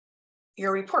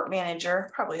your report manager.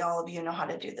 Probably all of you know how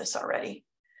to do this already.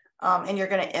 And you're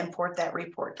going to import that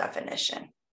report definition.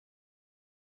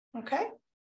 Okay.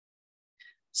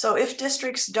 So if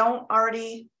districts don't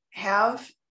already have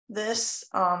this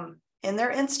in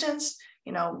their instance,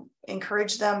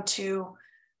 encourage them to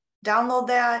download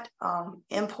that,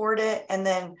 import it, and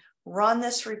then run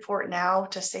this report now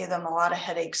to save them a lot of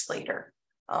headaches later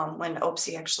when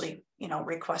OPSI actually,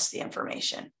 requests the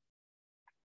information.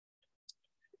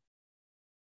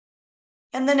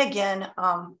 And then again,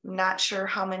 not sure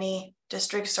how many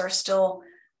districts are still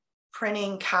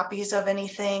printing copies of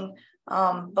anything,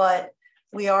 but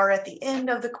we are at the end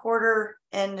of the quarter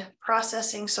end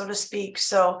processing, so to speak.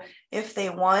 So if they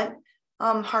want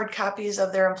hard copies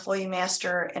of their employee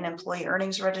master and employee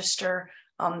earnings register,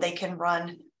 they can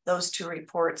run those two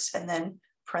reports and then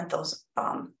print those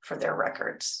for their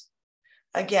records.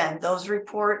 Again, those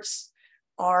reports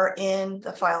are in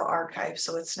the file archive,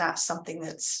 so it's not something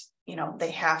that's,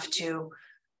 they have to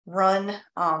run.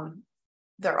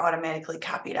 They're automatically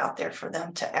copied out there for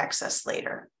them to access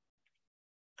later.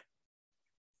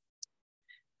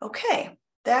 Okay,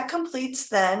 that completes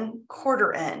then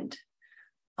quarter end.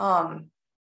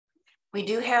 We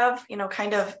do have,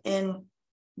 kind of in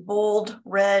bold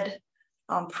red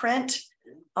print,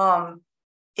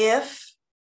 if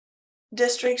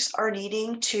districts are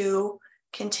needing to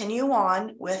continue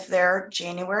on with their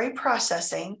January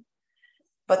processing,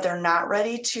 but they're not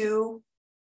ready to,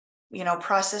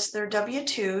 process their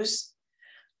W-2s,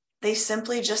 they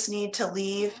simply just need to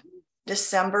leave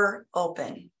December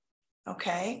open.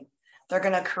 Okay, they're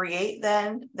going to create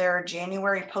then their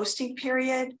January posting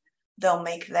period. They'll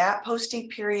make that posting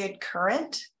period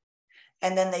current,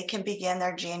 and then they can begin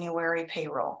their January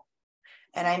payroll.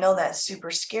 And I know that's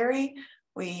super scary.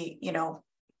 You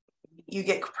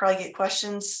probably get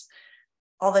questions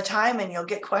all the time, and you'll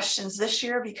get questions this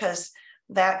year because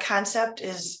that concept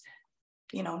is,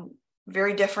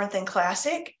 very different than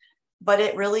classic, but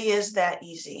it really is that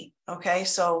easy. Okay,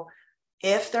 so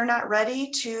if they're not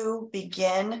ready to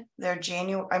begin their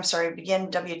begin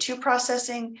W-2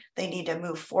 processing, they need to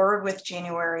move forward with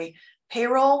January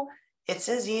payroll. It's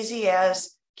as easy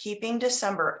as keeping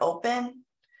December open,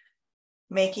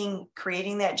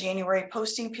 creating that January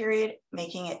posting period,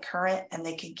 making it current, and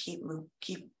they can keep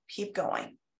keep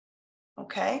going.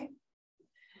 Okay.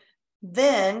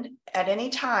 Then at any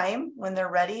time when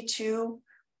they're ready to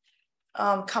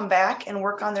come back and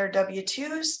work on their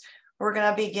W-2s, we're going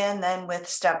to begin then with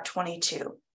step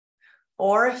 22.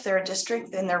 Or if they're a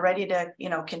district and they're ready to,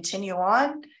 continue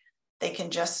on, they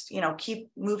can just, keep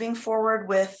moving forward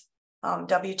with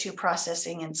W-2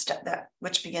 processing and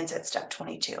which begins at step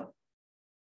 22.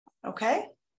 Okay.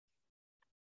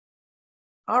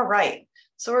 All right.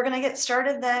 So we're going to get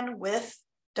started then with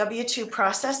W-2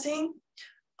 processing.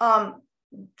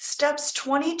 Steps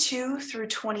 22 through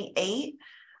 28.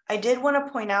 I did want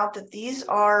to point out that these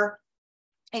are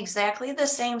exactly the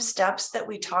same steps that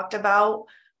we talked about.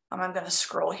 I'm going to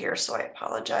scroll here, so I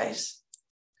apologize.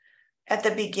 At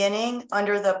the beginning,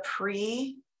 under the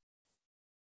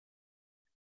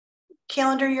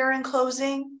pre-calendar year-end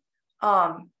closing,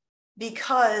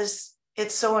 because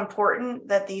it's so important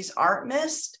that these aren't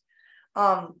missed,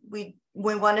 we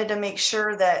wanted to make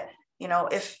sure that,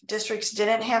 if districts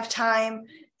didn't have time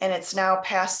and it's now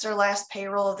past their last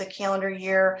payroll of the calendar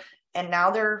year, and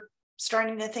now they're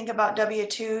starting to think about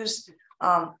W-2s,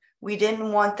 we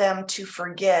didn't want them to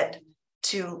forget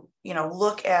to,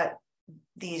 look at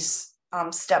these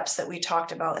steps that we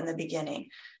talked about in the beginning.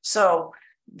 So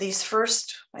these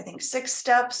first, I think, 6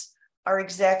 steps are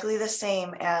exactly the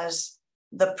same as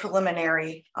the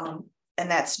preliminary, and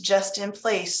that's just in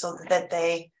place so that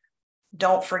they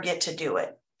don't forget to do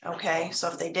it. Okay, so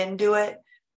if they didn't do it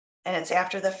and it's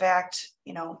after the fact,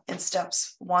 in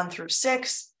steps 1 through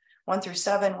 6, 1 through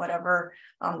 7, whatever,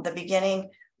 the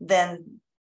beginning, then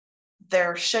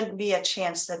there shouldn't be a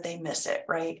chance that they miss it,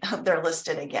 right? They're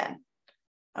listed again.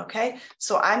 Okay,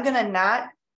 so I'm going to not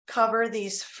cover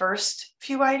these first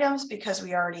few items because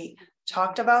we already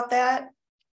talked about that.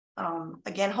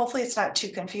 Again, hopefully it's not too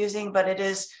confusing, but it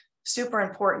is super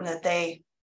important that they,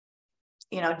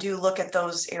 do look at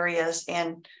those areas.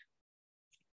 And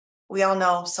we all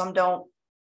know some don't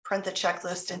print the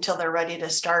checklist until they're ready to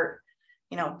start,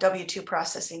 W-2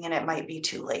 processing, and it might be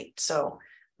too late. So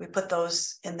we put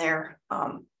those in there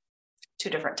 2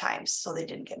 different times so they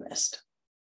didn't get missed.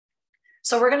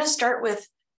 So we're going to start with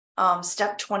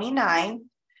step 29,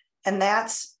 and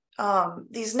that's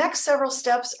these next several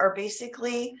steps are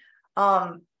basically,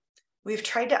 we've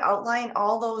tried to outline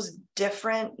all those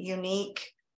different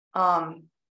unique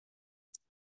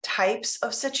types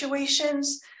of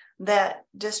situations that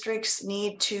districts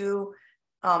need to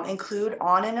include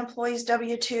on an employee's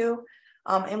W-2,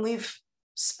 and we've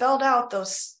spelled out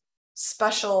those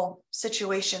special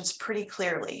situations pretty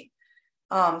clearly.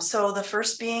 So the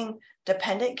first being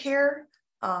dependent care.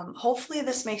 Hopefully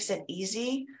this makes it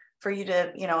easy for you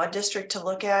to, a district to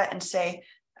look at and say,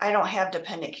 I don't have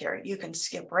dependent care. You can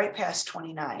skip right past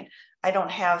 29. I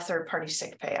don't have third-party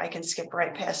sick pay. I can skip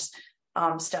right past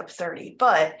step 30.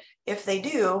 But if they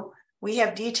do, we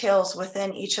have details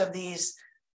within each of these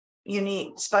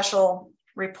unique special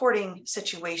reporting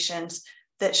situations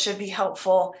that should be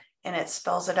helpful, and it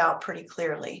spells it out pretty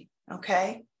clearly.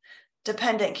 Okay,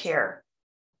 dependent care.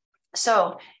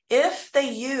 So if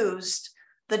they used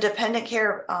the dependent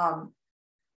care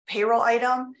payroll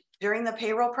item during the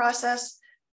payroll process,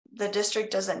 the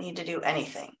district doesn't need to do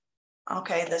anything.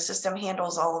 Okay, the system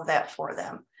handles all of that for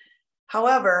them.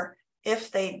 However,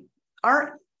 if they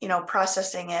aren't,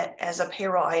 processing it as a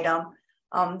payroll item,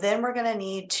 then we're going to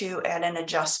need to add an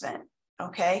adjustment.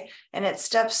 Okay, and it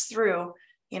steps through,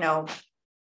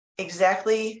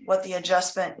 exactly what the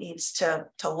adjustment needs to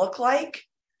look like,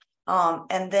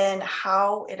 and then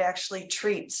how it actually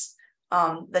treats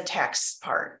the tax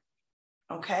part.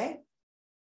 Okay,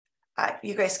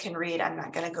 you guys can read. I'm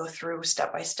not going to go through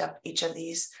step by step each of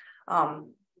these.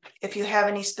 If you have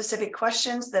any specific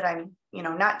questions that I'm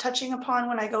not touching upon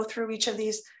when I go through each of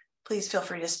these, please feel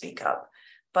free to speak up.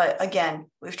 But again,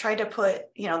 we've tried to put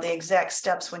the exact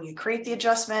steps when you create the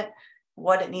adjustment,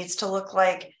 what it needs to look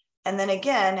like, and then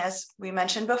again, as we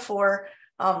mentioned before,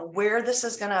 where this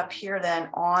is going to appear then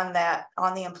on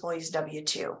the employee's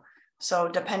W-2. So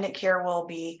dependent care will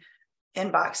be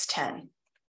in box 10.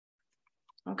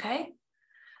 Okay.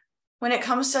 When it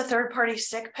comes to third-party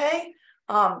sick pay,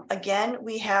 again,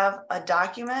 we have a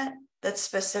document that's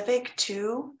specific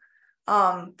to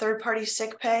third-party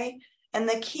sick pay, and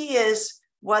the key is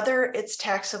whether it's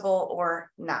taxable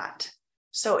or not.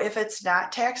 So if it's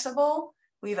not taxable,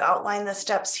 we've outlined the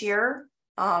steps here,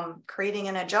 creating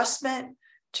an adjustment,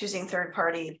 choosing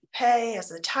third-party pay as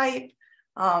the type,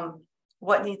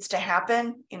 what needs to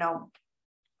happen,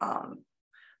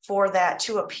 for that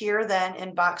to appear then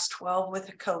in box 12 with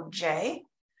the code J.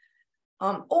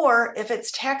 Or if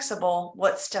it's taxable,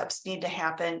 what steps need to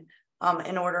happen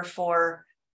in order for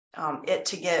it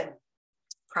to get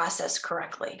processed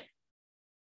correctly.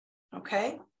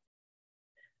 Okay.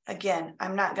 Again,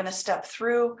 I'm not going to step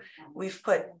through. We've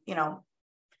put,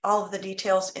 all of the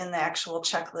details in the actual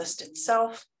checklist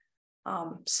itself.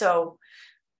 So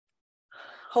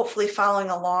hopefully following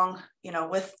along,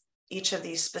 with each of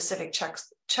these specific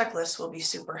checklists will be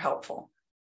super helpful.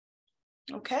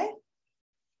 Okay.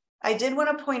 I did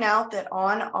want to point out that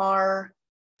on our,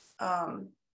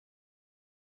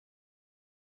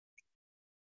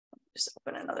 just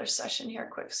open another session here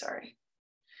quick, sorry.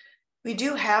 We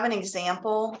do have an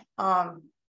example.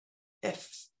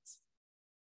 If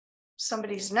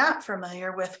somebody's not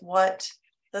familiar with what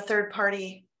the third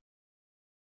party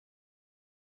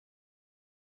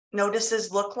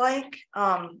notices look like,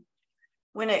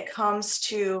 when it comes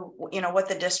to, what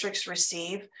the districts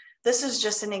receive, this is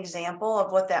just an example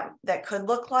of what that could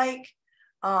look like,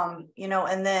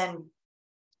 and then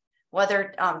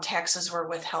whether taxes were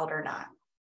withheld or not.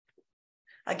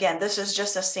 Again, this is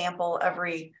just a sample.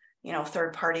 Every,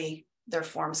 third party, their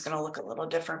form is going to look a little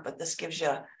different, but this gives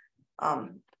you,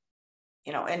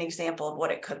 an example of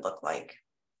what it could look like.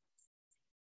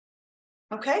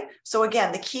 Okay, so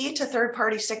again, the key to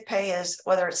third-party sick pay is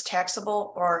whether it's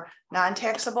taxable or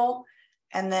non-taxable,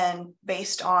 and then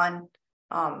based on,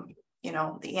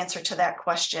 the answer to that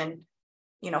question,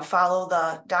 follow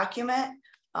the document,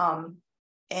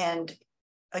 and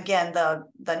again,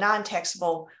 the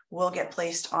non-taxable will get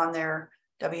placed on their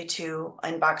W-2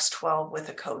 in box 12 with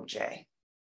a code J.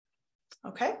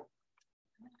 Okay,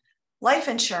 life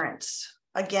insurance.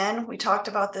 Again, we talked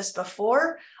about this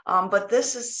before, but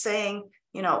this is saying,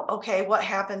 okay, what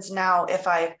happens now if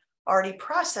I've already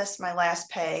processed my last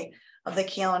pay of the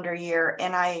calendar year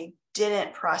and I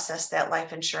didn't process that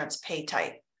life insurance pay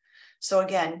type? So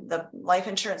again, the life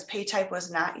insurance pay type was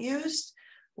not used.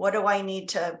 How do I need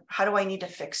to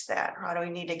fix that? Or how do I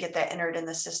need to get that entered in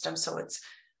the system so it's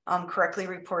correctly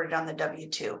reported on the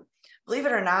W-2? Believe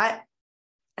it or not,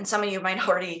 and some of you might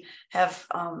already have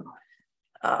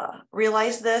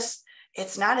realized this,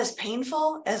 it's not as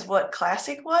painful as what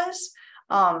Classic was.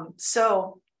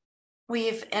 So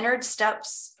we've entered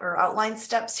steps or outlined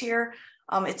steps here.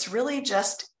 It's really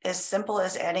just as simple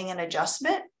as adding an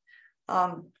adjustment,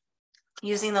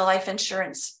 using the life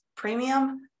insurance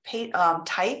premium pay,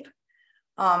 type,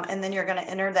 and then you're going to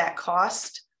enter that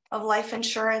cost of life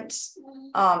insurance,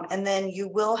 and then you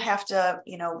will have to,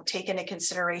 take into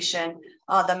consideration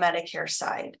the Medicare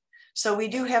side. So we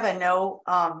do have a note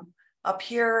up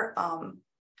here.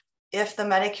 If the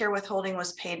Medicare withholding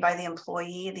was paid by the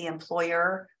employee, the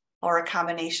employer, or a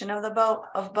combination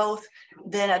of both,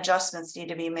 then adjustments need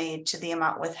to be made to the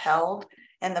amount withheld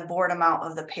and the board amount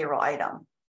of the payroll item.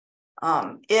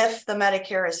 If the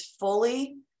Medicare is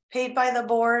fully paid by the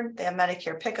board, they have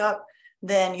Medicare pickup,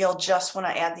 then you'll just want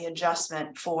to add the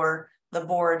adjustment for the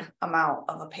board amount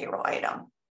of a payroll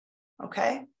item.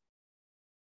 Okay.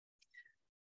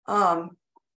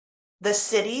 The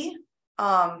city,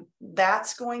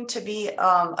 that's going to be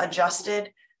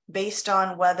adjusted based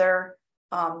on whether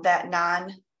that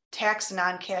non-tax,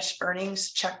 non-cash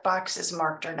earnings checkbox is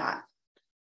marked or not.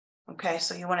 Okay,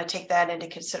 so you want to take that into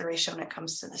consideration when it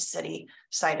comes to the city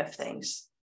side of things.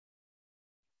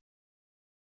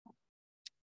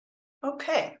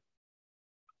 Okay.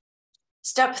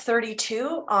 Step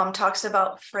 32 talks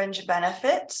about fringe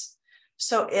benefits.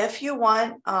 So if you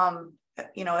want,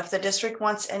 if the district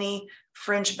wants any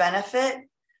fringe benefit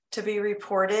to be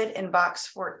reported in box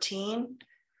 14,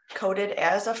 coded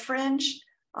as a fringe,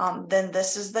 then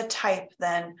this is the type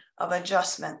then of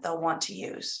adjustment they'll want to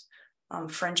use,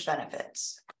 fringe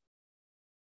benefits.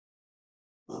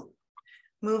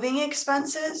 Moving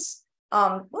expenses.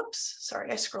 Whoops,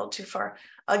 sorry, I scrolled too far.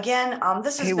 Again,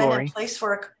 this has been Lori, in place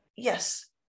for, yes.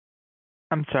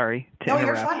 I'm sorry to No,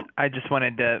 interrupt. you're fine. I just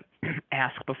wanted to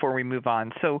ask before we move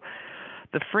on. So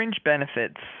the fringe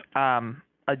benefits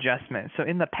adjustment. So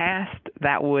in the past,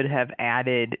 that would have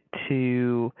added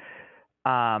to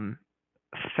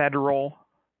federal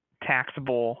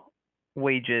taxable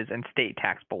wages and state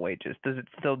taxable wages. Does it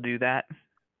still do that?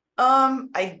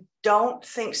 I don't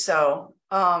think so.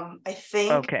 I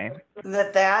think Okay.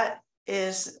 that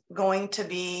is going to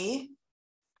be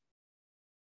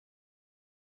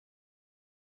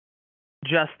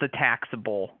Just the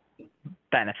taxable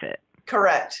benefit.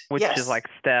 correct. Which yes. is like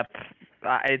step,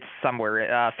 it's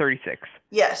somewhere 36.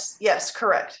 Yes,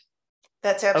 correct.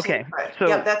 That's absolutely okay. correct. So,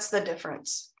 yep, that's the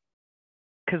difference.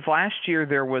 Because last year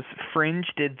there was fringe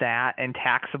did that and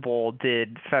taxable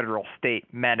did federal, state,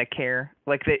 Medicare.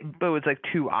 But it was like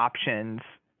two options,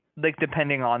 like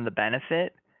depending on the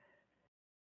benefit.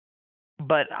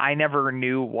 But I never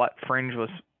knew what fringe was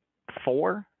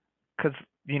for, because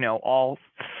all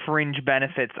fringe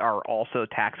benefits are also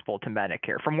taxable to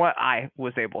Medicare, from what I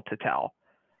was able to tell.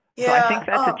 Yeah. So I think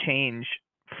that's a change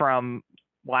from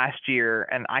last year,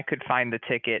 and I could find the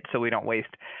ticket so we don't waste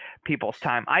people's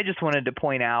time. I just wanted to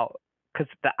point out, because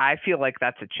I feel like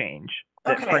that's a change,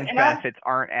 that fringe benefits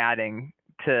aren't adding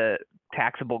to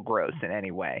taxable gross in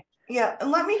any way. Yeah,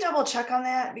 and let me double check on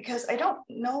that, because I don't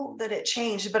know that it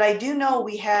changed, but I do know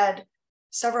we had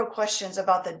several questions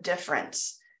about the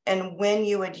difference and when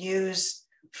you would use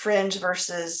fringe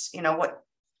versus, what.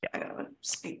 I'm gonna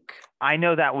speak. I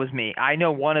know that was me. I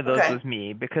know one of those was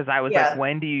me, because I was like,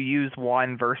 when do you use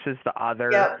one versus the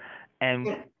other? Yep.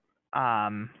 And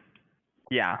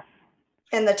yeah.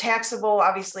 And the taxable,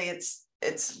 obviously it's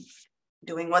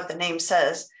doing what the name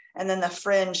says, and then the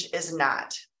fringe is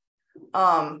not.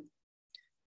 I'm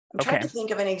trying to think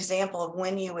of an example of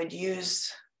when you would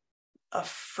use a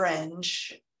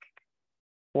fringe.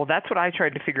 Well, that's what I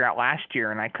tried to figure out last year,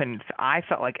 and I couldn't. I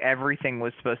felt like everything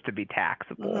was supposed to be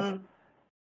taxable.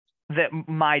 That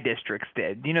my districts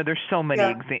did. There's so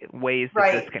many ways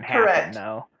that this can happen,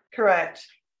 though. Correct.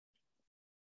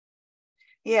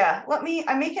 Yeah,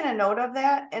 I'm making a note of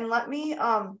that, and let me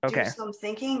do some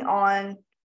thinking on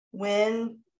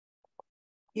when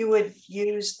you would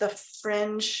use the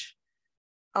fringe.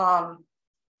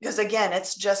 Because again,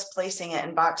 it's just placing it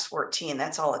in box 14.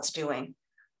 That's all it's doing.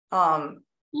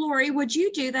 Lori, would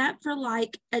you do that for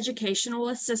like educational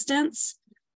assistance?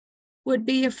 Would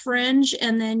be a fringe,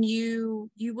 and then you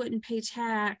wouldn't pay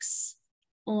tax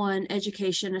on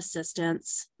education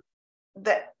assistance.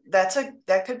 That's a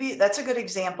good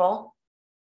example.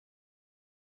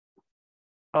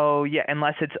 Oh yeah,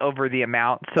 unless it's over the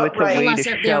amount. So it's a way unless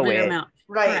to show it. Amount.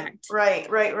 Right. Correct.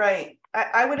 Right.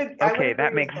 I would. Okay,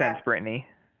 that makes sense, Brittany.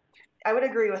 I would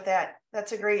agree with that.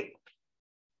 That's a great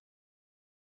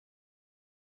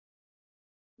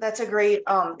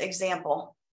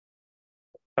example.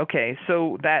 Okay,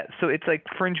 so it's like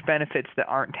fringe benefits that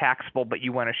aren't taxable, but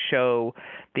you want to show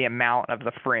the amount of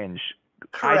the fringe.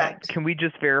 Correct. Can we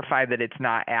just verify that it's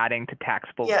not adding to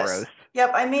taxable gross?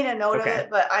 Yep, I made a note of it,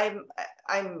 but I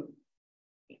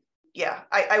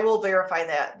will verify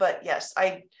that. But yes,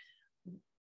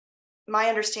 my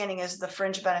understanding is the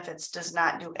fringe benefits does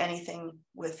not do anything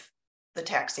with the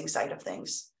taxing side of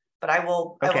things. But I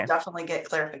will definitely get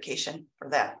clarification for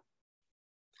that.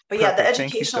 But yeah, the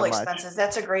educational expenses,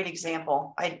 that's a great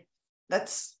example. That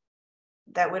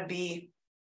would be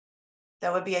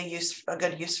a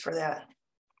good use for that.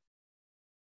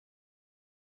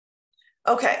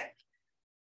 Okay.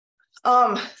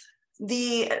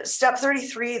 The step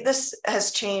 33, this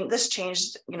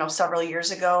changed, several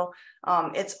years ago.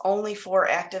 It's only for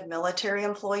active military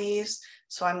employees.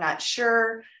 So I'm not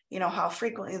sure, how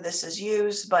frequently this is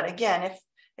used, but again,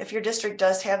 if your district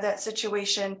does have that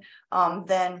situation,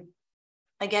 then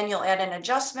again, you'll add an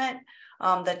adjustment.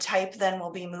 The type then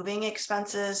will be moving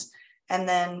expenses, and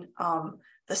then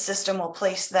the system will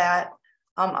place that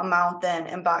amount then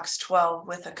in box 12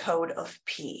 with a code of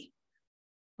P.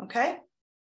 Okay.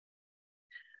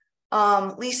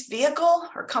 Leased vehicle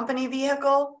or company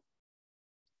vehicle.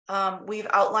 We've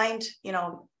outlined,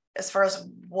 as far as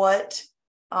what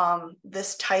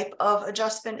this type of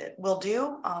adjustment will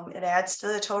do. It adds to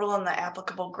the total and the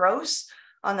applicable gross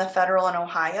on the federal and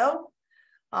Ohio.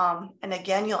 And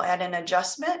again, you'll add an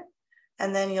adjustment,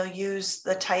 and then you'll use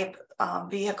the type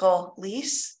vehicle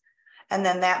lease, and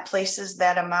then that places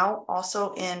that amount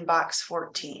also in box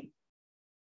 14.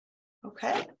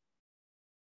 Okay.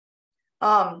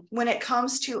 When it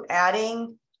comes to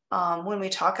adding, when we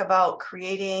talk about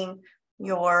creating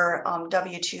your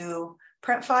W-2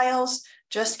 print files,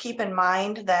 just keep in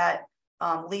mind that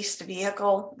leased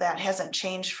vehicle, that hasn't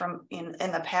changed from in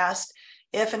the past.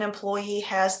 If an employee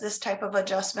has this type of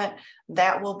adjustment,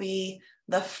 that will be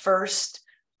the first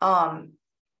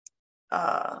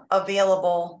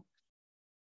available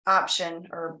option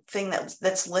or thing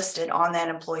that's listed on that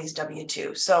employee's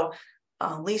W-2. So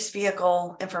lease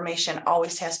vehicle information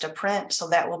always has to print. So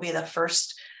that will be the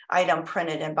first item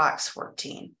printed in box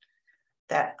 14.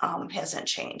 That hasn't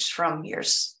changed from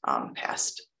years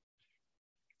past.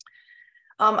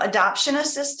 Adoption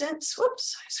assistance.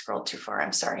 Whoops, I scrolled too far.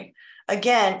 I'm sorry.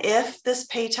 Again, if this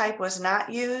pay type was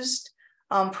not used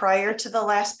prior to the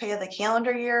last pay of the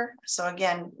calendar year, so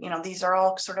again, these are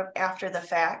all sort of after the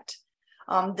fact,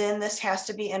 then this has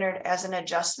to be entered as an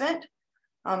adjustment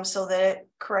so that it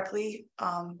correctly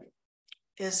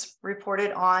is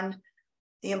reported on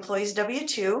the employee's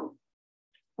W-2.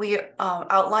 We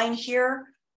outline here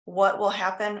what will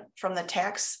happen from the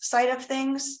tax side of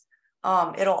things.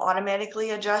 It'll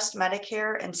automatically adjust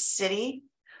Medicare and city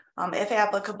if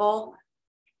applicable.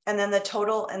 and then the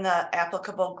total and the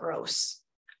applicable gross.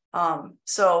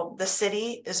 So the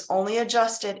city is only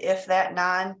adjusted if that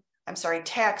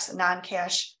tax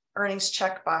non-cash earnings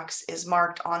checkbox is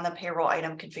marked on the payroll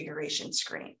item configuration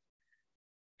screen.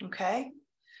 Okay,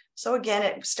 so again,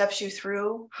 it steps you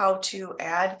through how to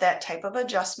add that type of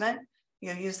adjustment.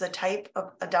 You'll use the type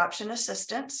of adoption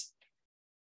assistance,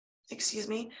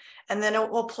 and then it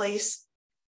will place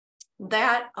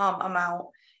that amount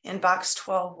in box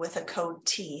 12 with a code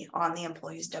T on the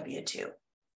employee's W-2.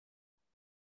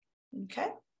 Okay.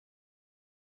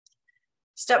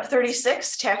 Step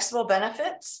 36, taxable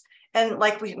benefits. And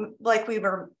like we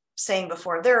were saying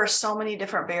before, there are so many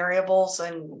different variables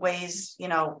and ways,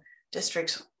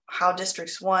 how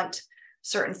districts want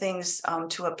certain things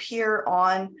to appear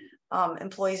on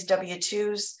employees'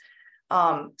 W-2s.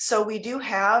 So we do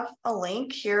have a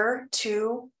link here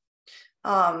to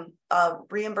a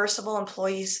reimbursable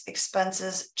employees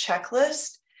expenses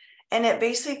checklist, and it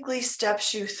basically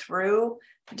steps you through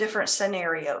different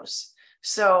scenarios.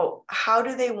 So how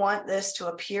do they want this to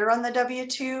appear on the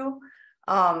W-2,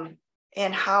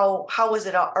 and how was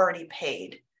it already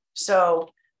paid? So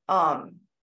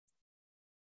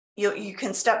you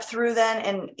can step through then,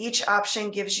 and each option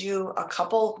gives you a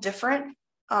couple different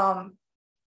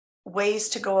ways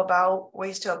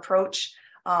to approach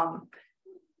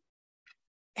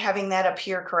having that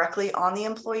appear correctly on the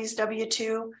employee's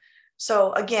W-2.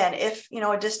 So again, if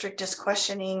a district is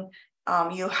questioning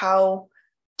you how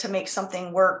to make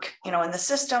something work in the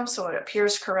system so it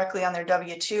appears correctly on their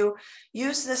W-2,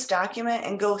 use this document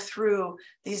and go through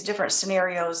these different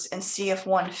scenarios and see if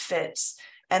one fits.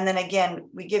 And then again,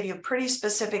 we give you pretty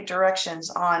specific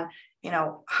directions on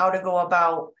how to go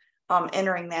about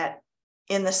entering that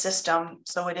in the system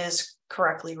so it is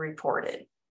correctly reported.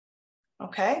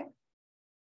 Okay,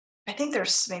 I think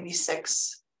there's maybe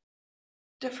 6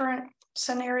 different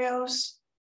scenarios.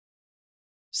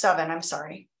 7, I'm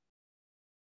sorry.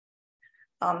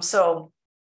 So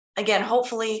again,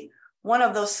 hopefully one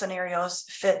of those scenarios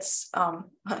fits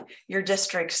your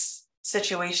district's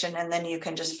situation, and then you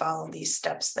can just follow these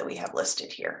steps that we have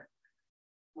listed here.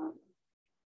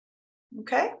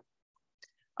 Okay.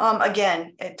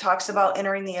 Again, it talks about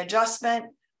entering the adjustment,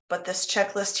 but this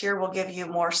checklist here will give you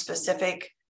more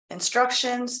specific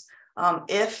instructions.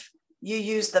 If you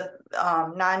use the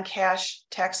non-cash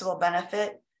taxable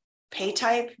benefit pay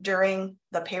type during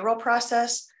the payroll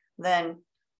process, then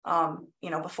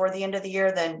before the end of the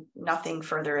year, then nothing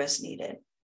further is needed.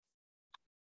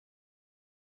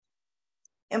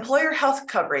 Employer health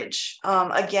coverage.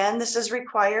 Again, this is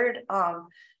required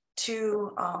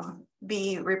to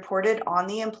be reported on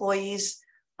the employee's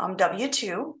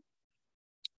W-2.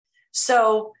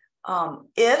 So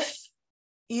if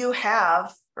you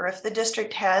have, or if the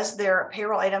district has their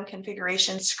payroll item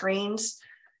configuration screens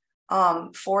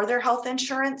for their health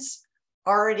insurance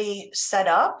already set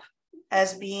up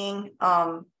as being,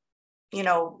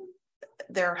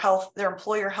 their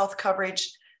employer health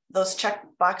coverage, those check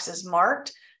boxes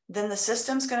marked, then the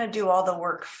system's going to do all the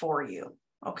work for you.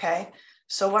 Okay.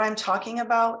 So what I'm talking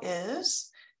about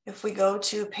is if we go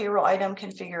to payroll item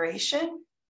configuration,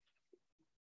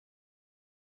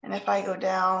 and if I go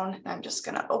down, I'm just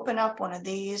going to open up one of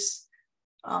these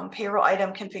payroll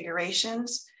item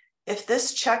configurations. If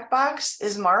this checkbox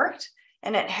is marked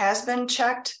and it has been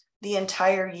checked the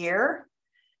entire year,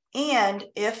 and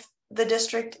if the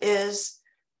district is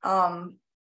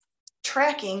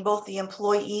tracking both the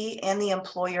employee and the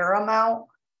employer amount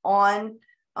on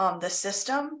the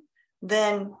system,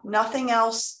 then nothing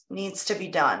else needs to be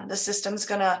done. The system's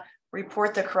going to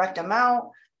report the correct amount.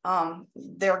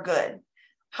 They're good.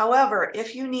 However,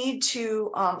 if you need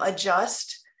to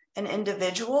adjust an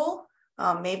individual,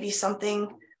 maybe something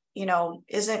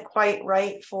isn't quite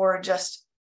right for just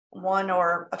one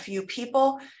or a few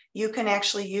people, you can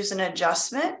actually use an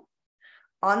adjustment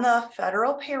on the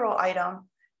federal payroll item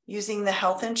using the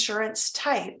health insurance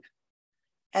type,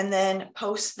 and then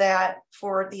post that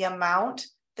for the amount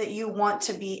that you want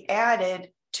to be added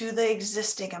to the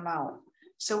existing amount.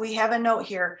 So we have a note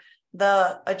here,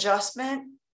 the adjustment,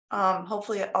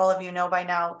 hopefully all of you know by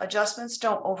now, adjustments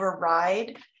don't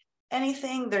override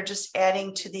anything, they're just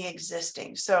adding to the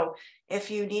existing. So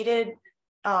if you needed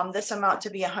this amount to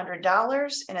be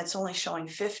 $100 and it's only showing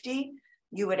 50,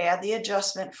 you would add the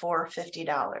adjustment for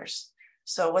 $50.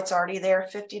 So what's already there,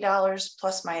 $50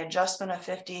 plus my adjustment of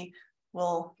 50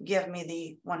 will give me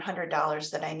the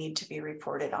 $100 that I need to be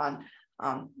reported on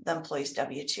the employee's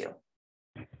W-2.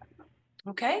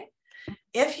 Okay.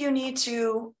 If you need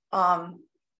to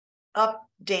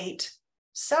update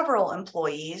several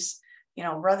employees,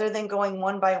 rather than going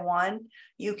one by one,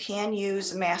 you can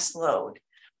use mass load.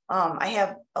 I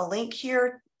have a link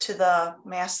here to the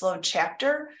mass load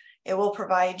chapter. It will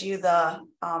provide you the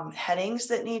headings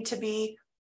that need to be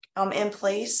in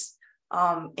place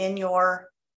in your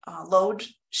load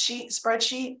sheet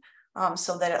spreadsheet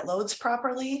so that it loads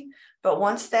properly. But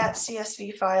once that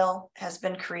CSV file has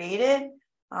been created,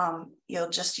 you'll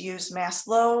just use mass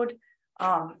load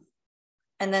and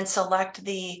then select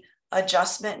the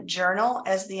adjustment journal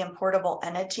as the importable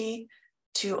entity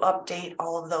to update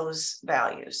all of those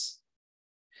values.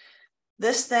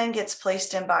 This then gets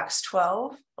placed in box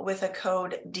 12 with a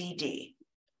code DD.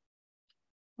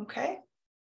 Okay.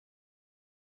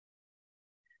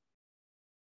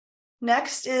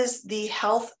 Next is the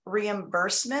health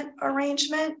reimbursement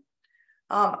arrangement.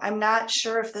 I'm not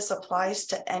sure if this applies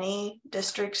to any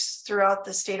districts throughout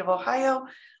the state of Ohio,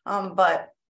 but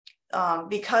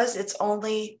because it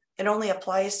only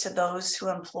applies to those who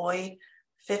employ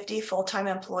 50 full-time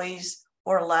employees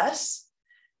or less,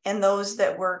 and those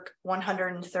that work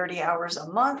 130 hours a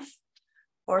month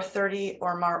or 30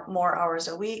 or more hours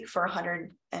a week for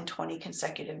 120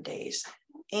 consecutive days.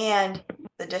 And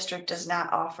the district does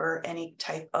not offer any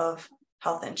type of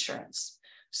health insurance.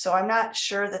 So I'm not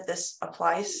sure that this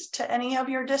applies to any of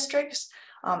your districts.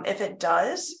 If it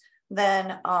does,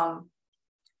 then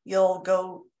you'll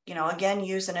go, again,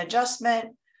 use an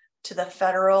adjustment to the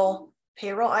federal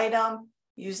payroll item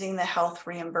using the health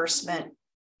reimbursement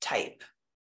type.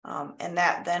 And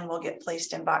that then will get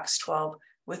placed in box 12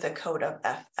 with a code of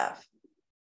FF.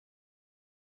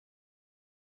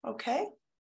 Okay.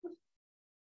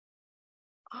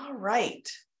 All right.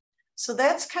 So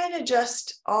that's kind of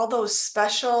just all those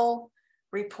special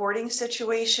reporting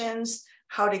situations,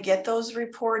 how to get those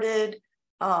reported.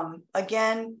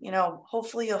 Again,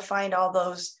 hopefully you'll find all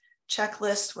those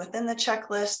checklists within the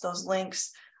checklist, those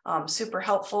links, super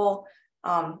helpful.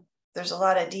 There's a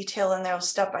lot of detail in there,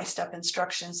 step-by-step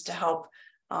instructions to help,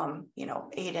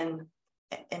 aid in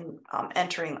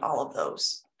entering all of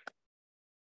those.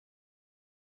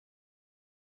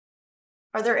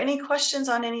 Are there any questions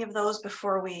on any of those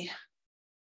before we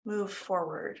move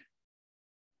forward?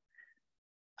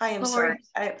 I am sorry,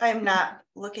 I'm not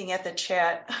looking at the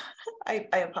chat. I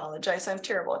apologize, I'm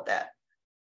terrible at that.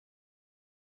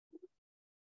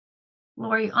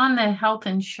 Lori, on the health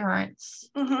insurance,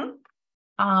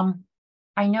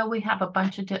 I know we have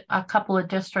a couple of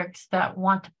districts that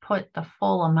want to put the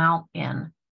full amount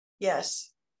in. Yes.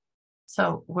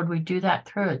 So would we do that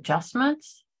through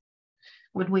adjustments?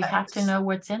 Would we have to know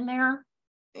what's in there?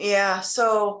 Yeah,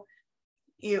 so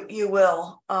you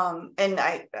will. And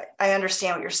I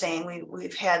understand what you're saying.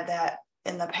 We've had that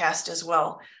in the past as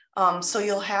well. So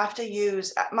you'll have to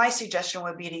use, my suggestion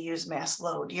would be to use mass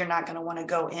load. You're not going to want to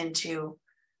go into,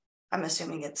 I'm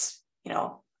assuming it's,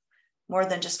 more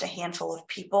than just a handful of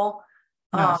people.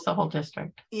 No, it's the whole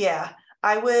district. Yeah,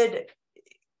 I would,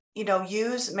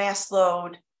 use mass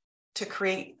load to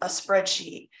create a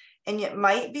spreadsheet. And it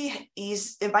might be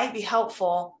easy, it might be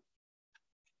helpful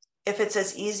if it's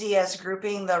as easy as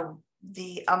grouping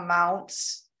the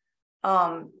amounts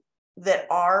that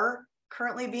are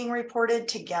currently being reported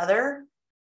together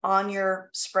on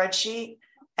your spreadsheet,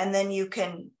 and then you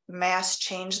can mass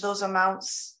change those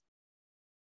amounts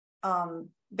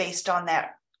based on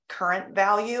that current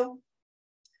value.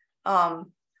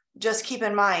 Just keep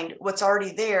in mind what's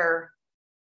already there.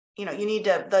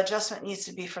 The adjustment needs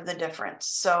to be for the difference.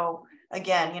 So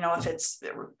again,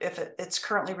 if it's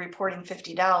currently reporting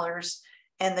 $50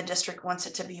 and the district wants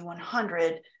it to be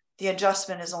 100, the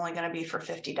adjustment is only going to be for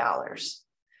 $50.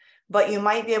 But you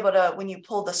might be able to, when you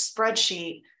pull the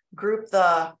spreadsheet, group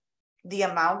the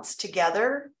amounts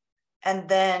together, and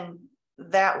then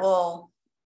that will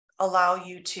allow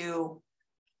you to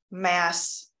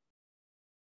mass,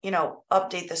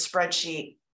 update the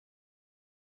spreadsheet,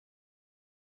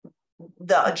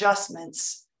 the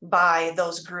adjustments by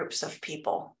those groups of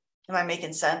people. Am I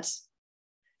making sense?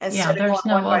 Yeah, there's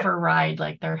no override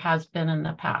like there has been in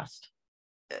the past.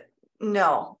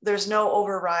 No, there's no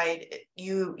override.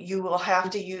 You will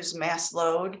have to use mass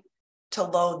load to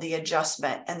load the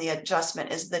adjustment, and the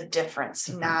adjustment is the difference,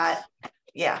 not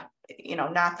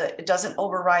it doesn't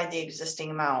override the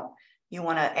existing amount. You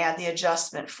want to add the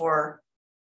adjustment for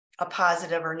a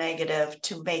positive or negative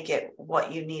to make it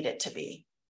what you need it to be.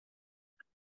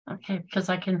 Okay, because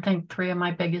I can think 3 of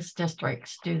my biggest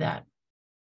districts do that.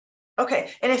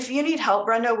 Okay, and if you need help,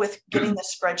 Brenda, with getting the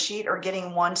spreadsheet or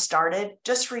getting one started,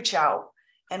 just reach out,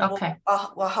 and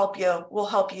we'll help you. We'll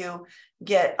help you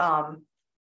get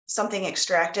something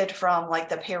extracted from like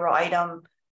the payroll item,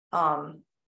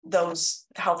 those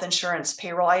health insurance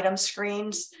payroll item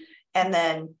screens, and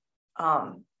then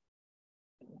I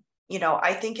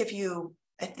think if you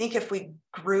I think if we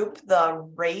group the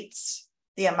rates,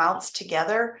 the amounts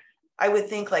together, I would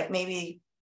think like maybe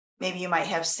you might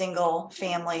have single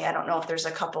family. I don't know if there's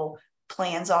a couple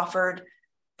plans offered,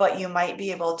 but you might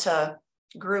be able to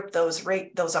group those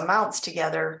amounts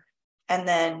together and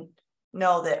then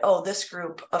know that, oh, this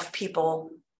group of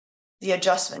people, the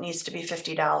adjustment needs to be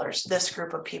 $50. This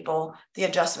group of people, the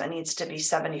adjustment needs to be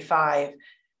 $75.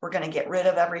 We're going to get rid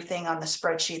of everything on the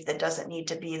spreadsheet that doesn't need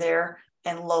to be there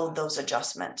and load those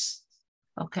adjustments.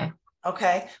 Okay.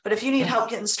 Okay. But if you need Yes. help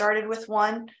getting started with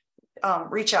one,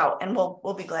 reach out and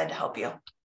we'll be glad to help you.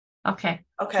 Okay.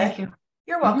 Okay. Thank you.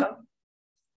 You're welcome.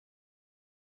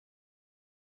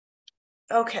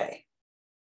 Okay.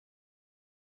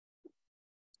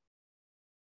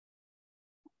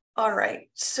 All right.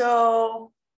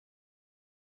 So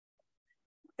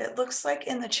it looks like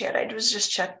in the chat, I was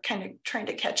just kind of trying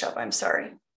to catch up. I'm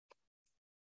sorry.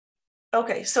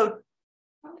 Okay. So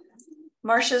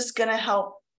Marcia's going to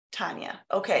help Tanya.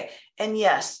 Okay. And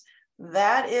yes,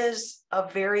 that is a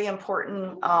very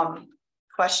important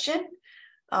question.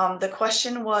 The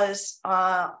question was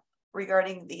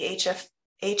regarding the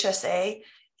HSA.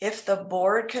 If the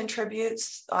board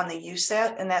contributes on the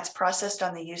USAS and that's processed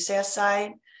on the USAS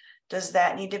side, does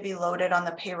that need to be loaded on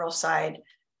the payroll side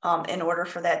in order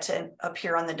for that to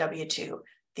appear on the W-2?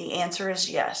 The answer is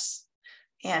yes.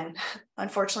 And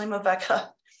unfortunately, Maveka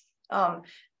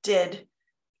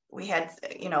we had,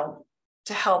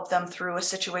 to help them through a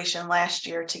situation last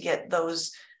year to get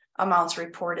those amounts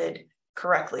reported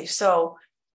correctly. So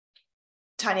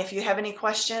Tanya, if you have any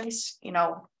questions,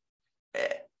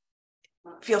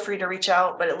 feel free to reach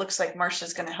out, but it looks like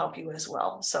Marcia's going to help you as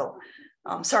well. So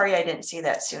sorry, I didn't see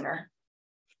that sooner.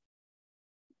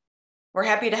 We're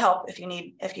happy to help if you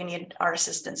need our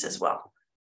assistance as well.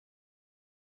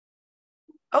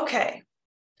 Okay.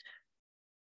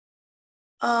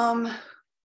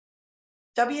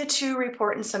 W-2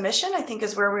 report and submission, I think,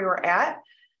 is where we were at.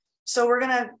 So we're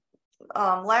going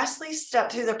to lastly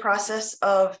step through the process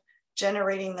of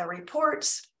generating the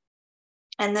reports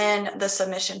and then the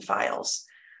submission files.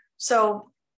 So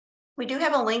we do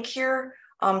have a link here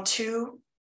to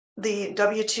the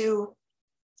W-2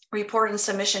 report and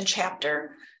submission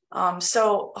chapter.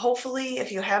 So hopefully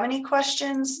if you have any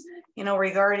questions,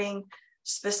 regarding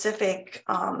specifics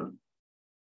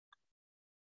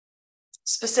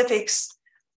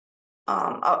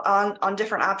on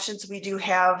different options, we do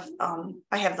have,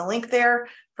 I have the link there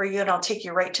for you and I'll take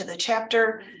you right to the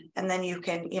chapter. And then you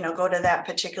can, go to that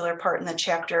particular part in the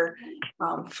chapter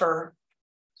for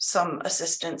some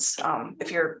assistance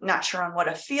if you're not sure on what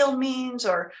a field means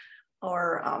or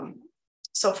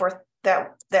so forth.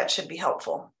 That should be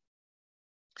helpful.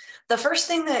 The first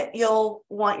thing that you'll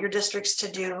want your districts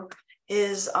to do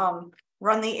is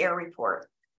run the AIR report.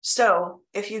 So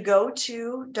if you go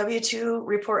to W-2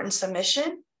 report and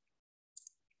submission,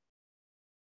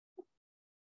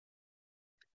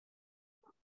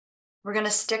 we're going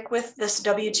to stick with this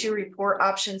W-2 report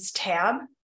options tab.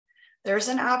 There's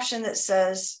an option that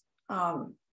says,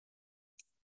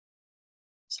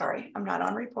 sorry, I'm not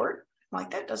on report. I'm like,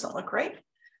 that doesn't look right.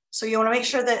 So you want to make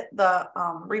sure that the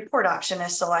report option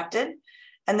is selected.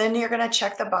 And then you're going to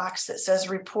check the box that says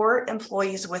report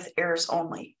employees with errors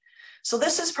only. So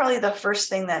this is probably the first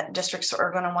thing that districts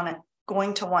are going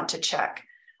to want to check.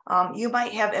 You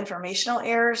might have informational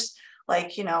errors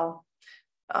like,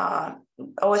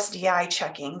 OSDI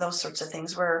checking, those sorts of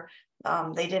things where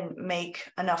they didn't make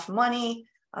enough money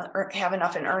or have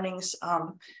enough in earnings.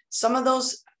 Some of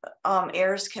those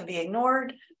errors can be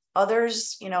ignored.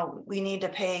 Others, we need to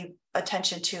pay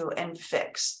attention to and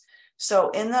fix.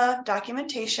 So in the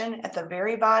documentation at the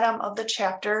very bottom of the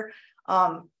chapter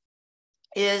are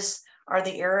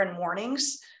the error and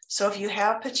warnings. So if you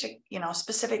have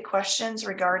specific questions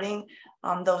regarding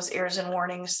those errors and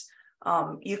warnings,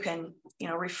 you can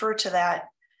refer to that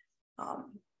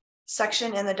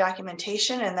section in the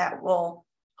documentation, and that will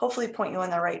hopefully point you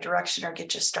in the right direction or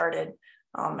get you started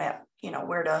at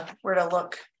where to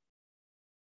look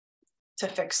to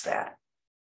fix that.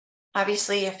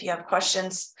 Obviously, if you have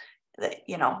questions that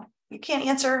you can't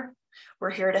answer, we're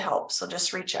here to help. So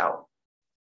just reach out.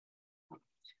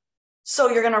 So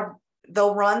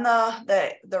they'll run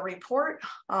the report,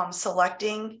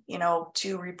 selecting,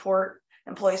 to report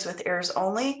employees with errors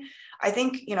only. I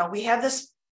think, we have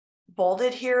this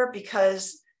bolded here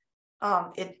because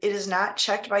it is not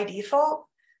checked by default.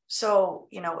 So,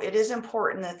 it is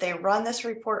important that they run this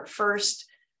report first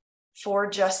for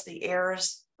just the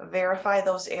errors, verify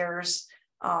those errors,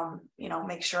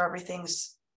 make sure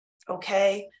everything's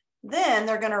okay. Then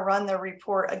they're going to run the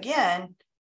report again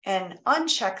and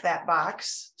uncheck that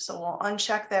box. So we'll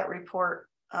uncheck that report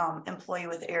employee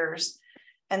with errors.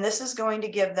 And this is going to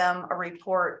give them a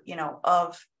report,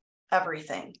 of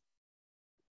everything.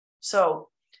 So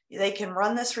they can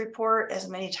run this report as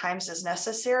many times as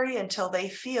necessary until they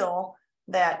feel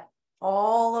that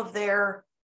all of their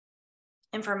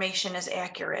information is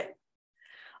accurate.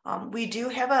 We do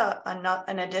have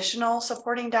an additional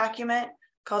supporting document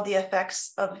called the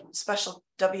effects of special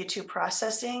W-2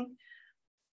 processing.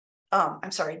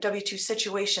 W-2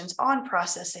 situations on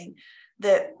processing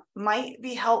that might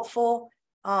be helpful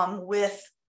with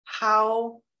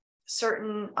how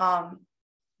certain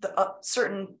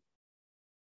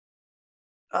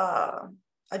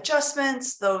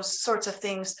adjustments, those sorts of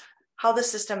things, how the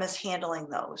system is handling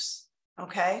those.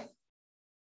 Okay.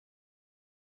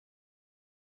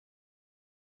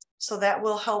 So that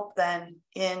will help then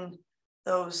in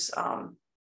those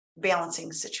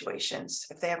balancing situations.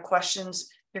 If they have questions,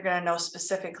 you're going to know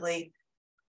specifically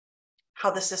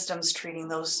how the system's treating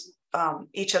those,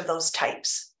 each of those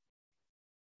types.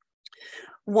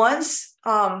 Once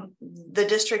the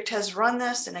district has run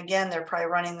this, and again, they're probably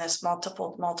running this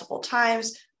multiple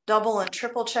times, double and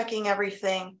triple checking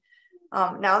everything.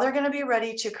 Now they're going to be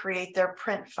ready to create their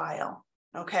print file.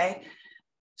 Okay.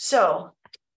 So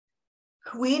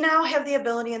we now have the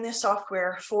ability in this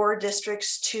software for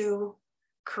districts to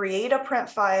create a print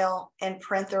file and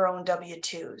print their own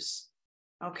W-2s.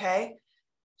 Okay.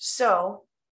 So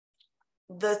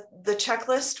the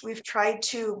checklist, we've tried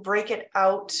to break it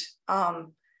out,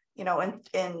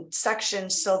 in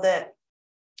sections so that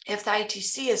if the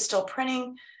ITC is still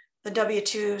printing the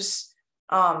W-2s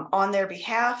on their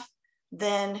behalf,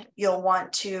 then you'll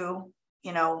want to,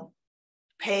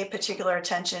 pay particular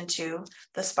attention to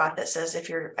the spot that says if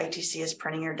your ITC is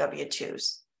printing your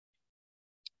W-2s.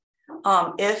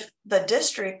 If the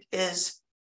district is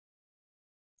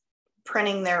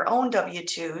printing their own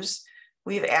W-2s,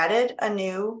 we've added a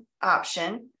new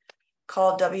option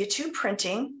called W-2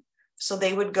 printing. So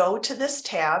they would go to this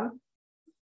tab.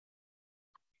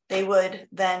 They would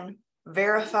then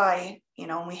verify,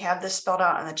 we have this spelled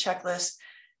out on the checklist.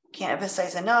 Can't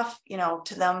emphasize enough,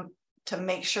 to them to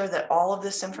make sure that all of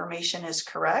this information is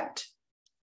correct.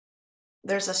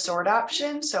 There's a sort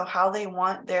option. So how they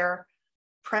want their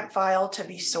print file to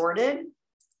be sorted.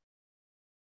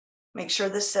 Make sure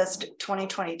this says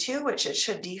 2022, which it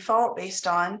should default based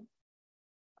on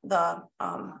the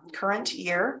current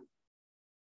year.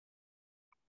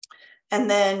 And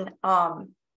then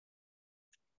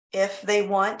if they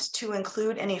want to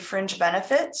include any fringe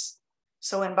benefits,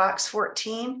 so in box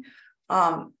 14,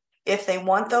 if they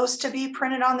want those to be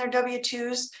printed on their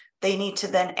W-2s, they need to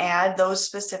then add those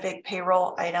specific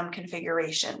payroll item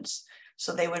configurations.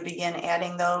 So they would begin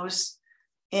adding those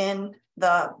in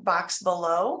the box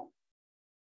below.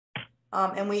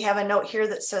 And we have a note here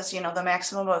that says, the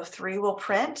maximum of 3 will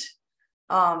print.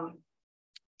 And,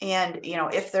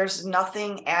 if there's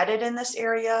nothing added in this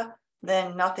area,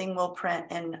 then nothing will print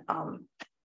and,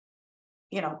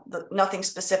 nothing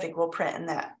specific will print in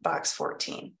that box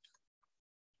 14.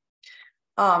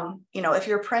 If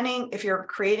you're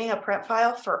creating a print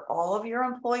file for all of your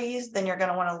employees, then you're going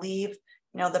to want to leave,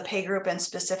 the pay group and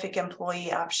specific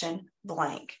employee option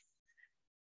blank.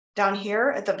 Down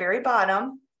here at the very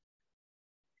bottom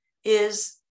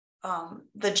is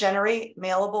the generate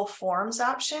mailable forms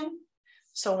option.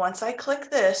 So once I click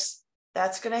this,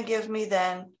 that's going to give me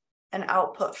then an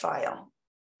output file.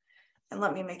 And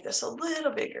let me make this a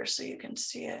little bigger so you can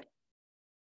see it.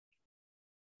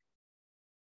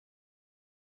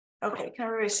 Okay, can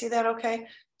everybody see that okay?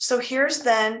 So here's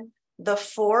then the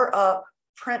 4-up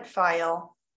print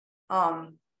file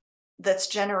that's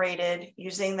generated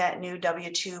using that new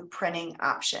W-2 printing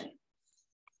option.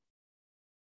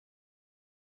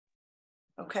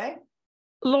 Okay.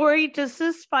 Lori, does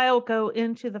this file go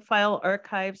into the file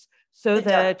archives so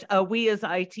that we as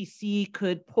ITC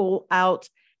could pull out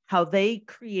how they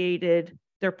created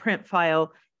their print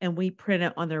file and we print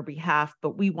it on their behalf,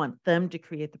 but we want them to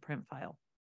create the print file?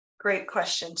 Great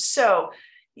question. So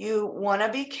you want to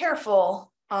be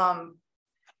careful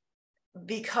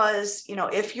because,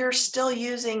 if you're still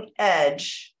using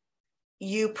Edge,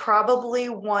 you probably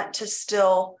want to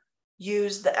still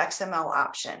use the XML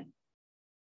option.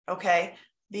 Okay.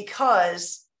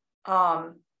 Because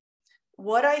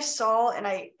what I saw, and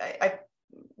I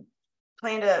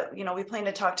plan to, we plan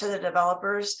to talk to the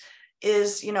developers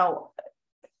is,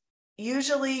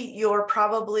 usually you're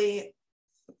probably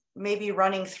maybe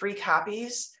running 3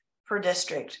 copies per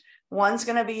district. One's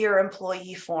going to be your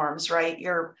employee forms, right?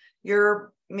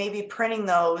 You're maybe printing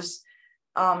those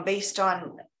based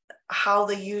on how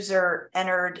the user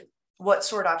entered what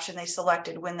sort option they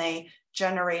selected when they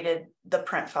generated the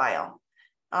print file.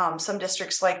 Some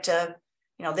districts like to,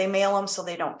 they mail them so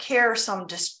they don't care. Some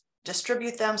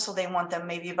distribute them so they want them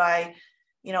maybe by,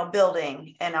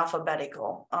 building and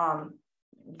alphabetical,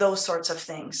 those sorts of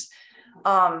things.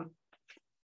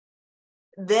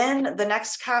 Then the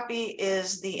next copy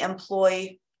is the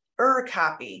employer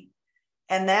copy,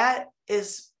 and that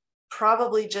is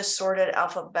probably just sorted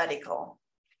alphabetical.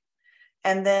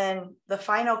 And then the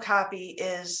final copy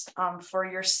is for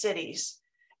your cities,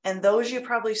 and those you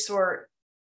probably sort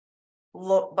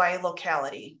by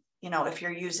locality, if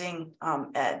you're using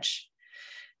Edge.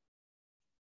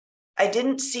 I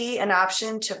didn't see an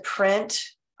option to print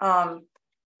by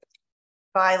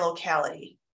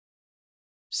locality.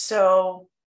 So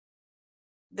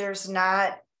there's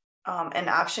not an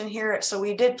option here. So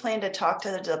we did plan to talk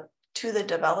to the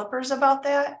developers about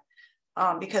that,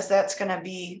 because that's going to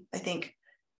be, I think,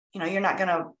 you're not going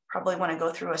to probably want to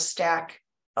go through a stack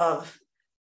of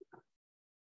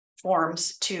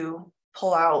forms to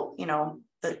pull out,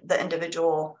 the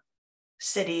individual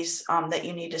cities that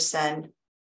you need to send.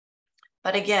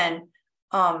 But again,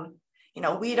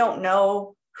 we don't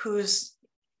know who's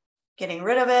getting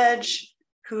rid of Edge,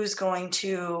 who's going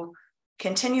to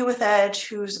continue with Edge,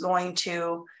 who's going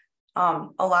to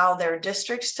allow their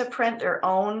districts to print their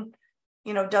own,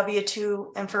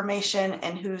 W-2 information,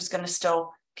 and who's going to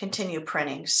still continue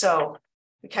printing. So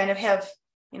we kind of have,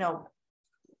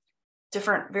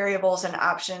 different variables and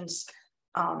options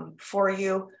for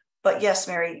you. But yes,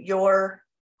 Mary, your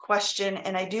question,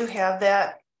 and I do have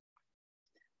that.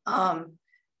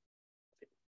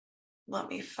 Let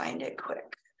me find it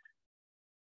quick.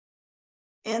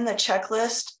 In the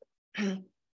checklist,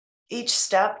 each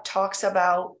step talks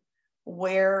about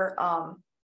where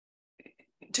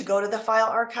to go to the file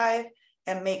archive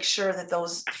and make sure that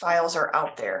those files are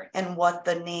out there and what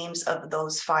the names of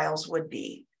those files would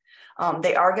be.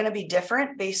 They are going to be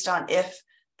different based on if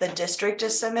the district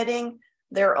is submitting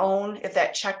their own, if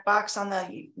that checkbox on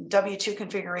the W-2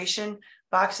 configuration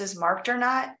box is marked or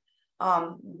not.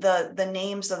 The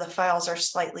names of the files are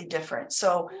slightly different.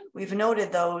 So we've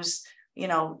noted those,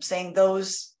 saying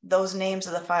those names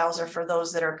of the files are for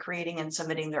those that are creating and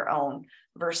submitting their own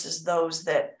versus those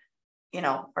that,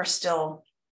 are still,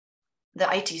 the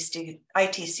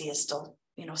ITC is still,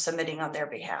 submitting on their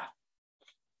behalf.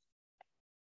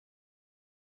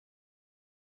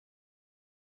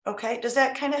 Okay, does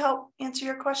that kind of help answer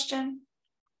your question?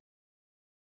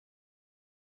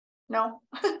 No?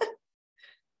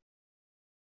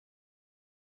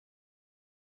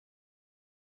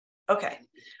 Okay,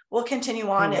 we'll continue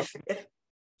on. If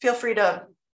feel free to,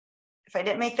 if I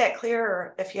didn't make that clear,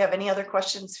 or if you have any other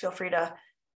questions, feel free to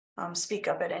speak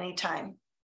up at any time.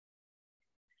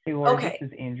 Hey, Laura, okay.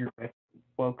 This is Andrew with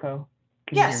WOCO.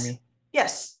 Can you hear me?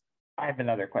 Yes. I have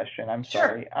another question. I'm sure.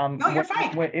 sorry. No, you're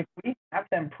fine. If we have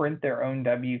them print their own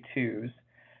W-2s,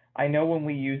 I know when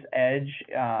we use Edge,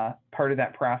 part of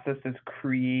that process is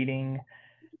creating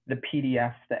the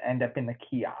PDFs that end up in the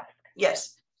kiosk.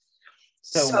 Yes.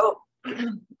 So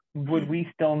would we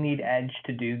still need Edge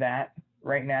to do that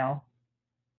right now?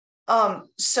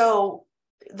 So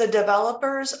the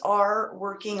developers are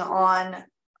working on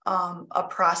a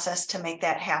process to make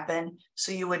that happen.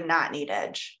 So you would not need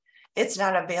Edge. It's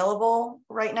not available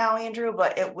right now, Andrew,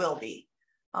 but it will be.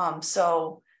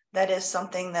 So that is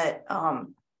something that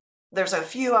there's a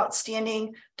few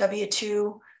outstanding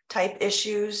W-2 type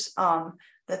issues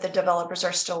that the developers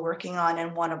are still working on.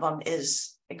 And one of them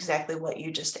is exactly what you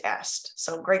just asked.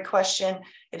 So great question.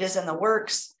 It is in the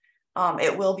works.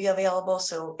 It will be available.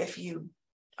 So if you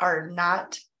are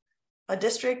not a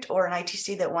district or an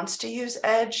ITC that wants to use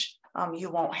Edge, you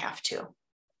won't have to.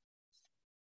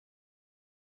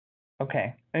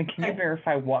 Okay. And can you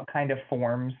verify what kind of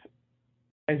forms?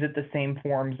 Is it the same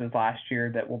forms as last year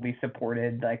that will be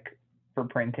supported, like for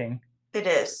printing? It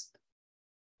is.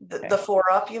 The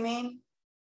 4-up, you mean?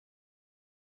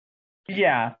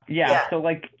 Yeah. So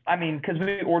like, I mean, because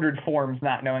we ordered forms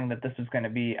not knowing that this was going to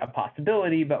be a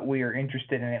possibility, but we are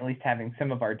interested in at least having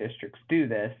some of our districts do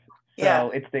this.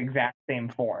 So it's the exact same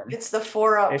form. It's the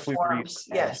 4-up forms.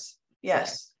 Yes. Okay.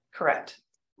 Correct.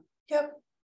 Yep.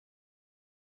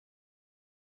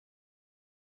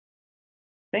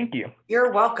 Thank you.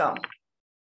 You're welcome.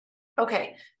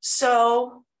 Okay,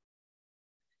 so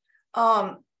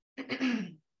sorry,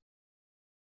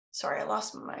 I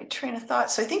lost my train of thought.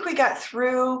 So I think we got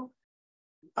through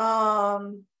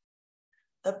the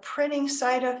printing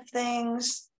side of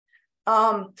things.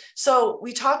 So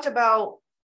we talked about,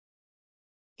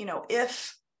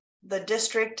 if the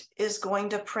district is going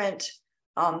to print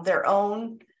their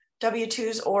own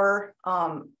W-2s, or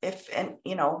if, and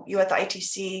you at the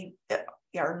ITC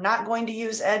are not going to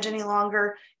use Edge any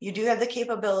longer, you do have the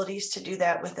capabilities to do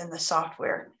that within the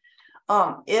software.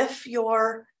 If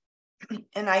you're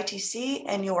an ITC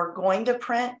and you're going to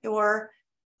print your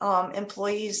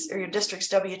employees or your district's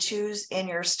W-2s and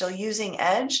you're still using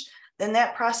Edge, then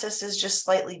that process is just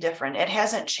slightly different. It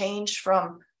hasn't changed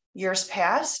from years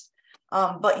past,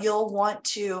 but you'll want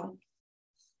to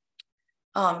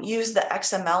use the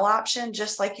XML option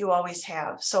just like you always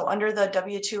have. So under the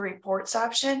W-2 reports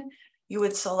option, you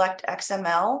would select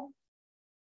XML.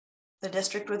 The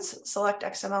district would select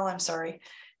XML, I'm sorry.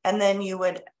 And then you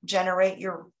would generate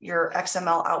your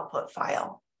XML output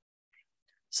file.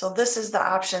 So this is the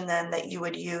option then that you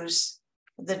would use,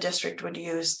 the district would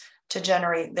use to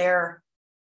generate their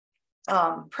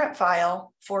print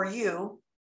file for you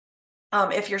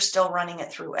if you're still running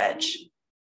it through Edge.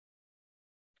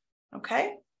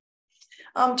 Okay.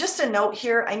 Just a note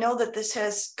here, I know that this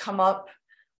has come up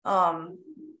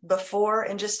before,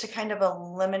 and just to kind of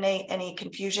eliminate any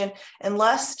confusion,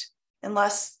 unless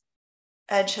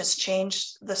Edge has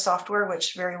changed the software,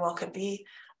 which very well could be,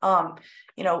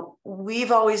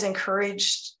 we've always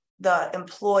encouraged the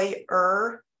employee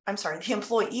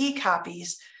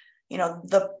copies,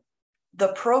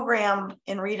 the program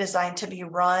in redesign to be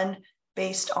run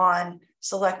based on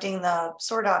selecting the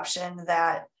sort option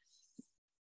that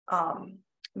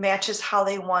matches how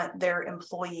they want their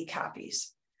employee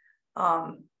copies.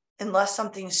 Unless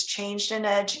something's changed in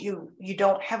Edge, you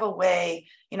don't have a way,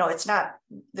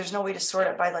 there's no way to sort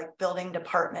it by like building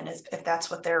department if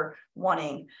that's what they're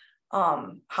wanting,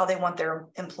 how they want their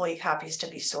employee copies to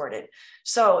be sorted.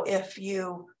 So if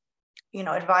you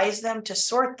advise them to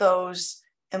sort those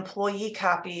employee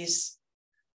copies,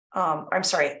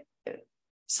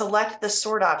 select the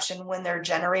sort option when they're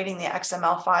generating the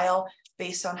XML file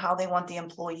based on how they want the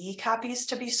employee copies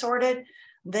to be sorted,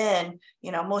 then,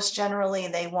 most generally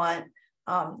they want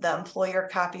the employer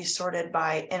copies sorted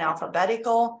by in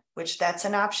alphabetical, which that's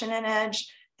an option in Edge,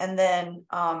 and then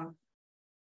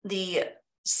the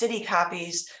city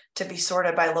copies to be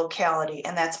sorted by locality,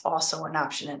 and that's also an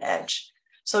option in Edge.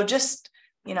 So just,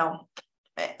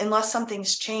 unless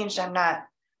something's changed, I'm not,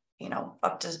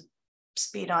 up to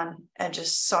speed on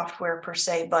Edge's software per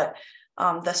se, but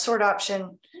the sort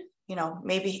option,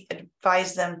 maybe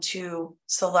advise them to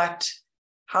select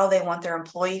how they want their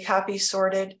employee copies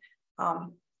sorted.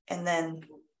 And then,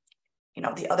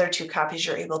 the other two copies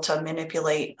you're able to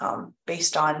manipulate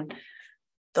based on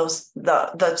those,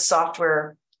 the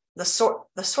software, the sort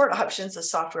options the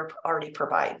software already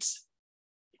provides.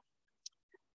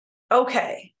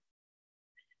 Okay.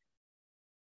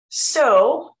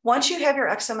 So once you have your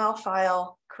XML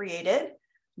file created,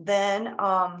 then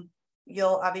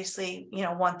you'll obviously,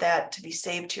 want that to be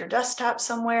saved to your desktop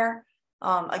somewhere.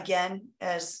 Again,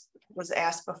 as was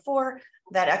asked before,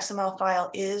 that XML file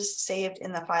is saved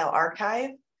in the file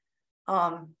archive.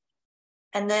 And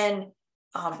then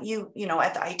you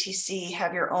at the ITC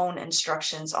have your own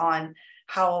instructions on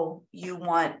how you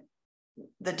want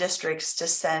the districts to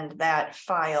send that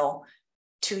file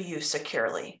to you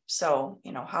securely. So,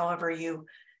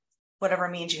 whatever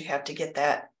means you have to get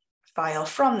that file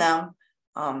from them,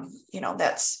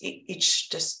 that's each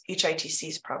ITC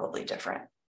is probably different.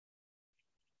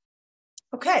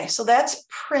 Okay, so that's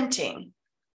printing.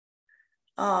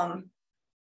 When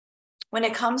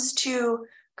it comes to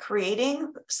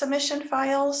creating submission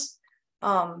files,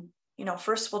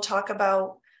 first we'll talk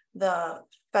about the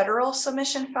federal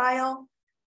submission file.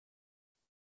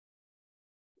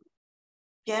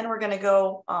 Again, we're going to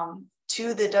go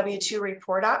to the W-2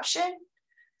 report option.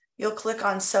 You'll click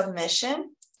on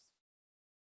submission.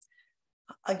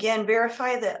 Again,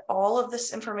 verify that all of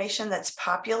this information that's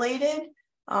populated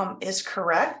is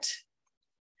correct.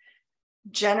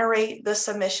 Generate the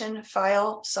submission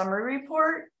file summary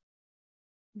report.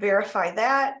 Verify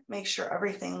that, make sure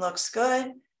everything looks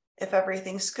good. If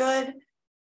everything's good,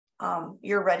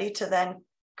 you're ready to then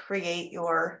create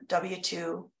your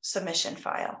W-2 submission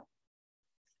file.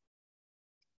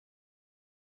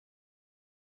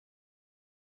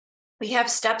 We have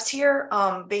steps here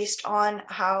based on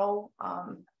how,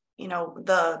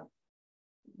 the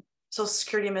Social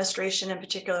Security Administration, in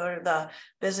particular, the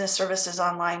Business Services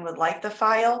Online, would like the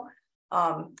file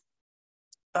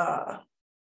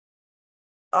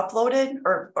uploaded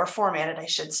or formatted, I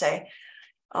should say.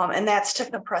 And that's to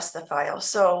compress the file.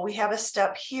 So we have a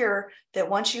step here that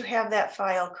once you have that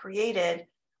file created,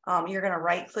 you're going to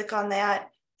right click on that,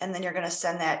 and then you're going to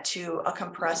send that to a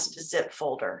compressed zip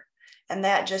folder. And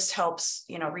that just helps,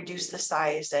 reduce the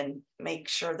size and make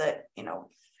sure that,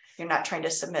 you're not trying to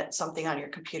submit something on your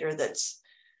computer that's,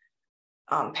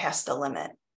 past the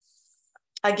limit.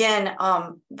 Again,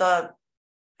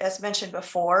 as mentioned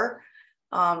before,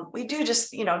 we do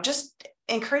just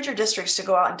encourage your districts to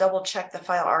go out and double check the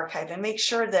file archive and make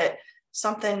sure that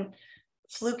something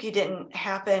fluky didn't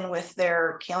happen with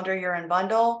their calendar year-end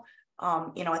bundle.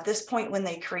 At this point, when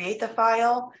they create the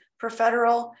file for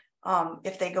federal,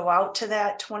 if they go out to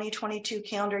that 2022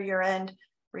 calendar year-end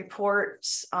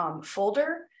reports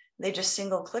folder, they just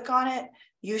single click on it.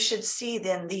 You should see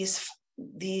then these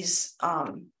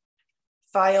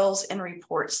files and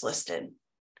reports listed.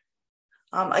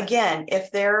 Again,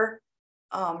 if they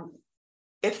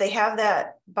have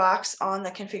that box on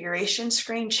the configuration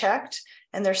screen checked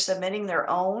and they're submitting their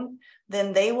own,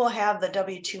 then they will have the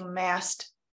W2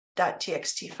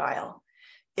 masked.txt file.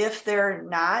 If they're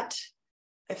not,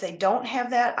 if they don't have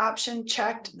that option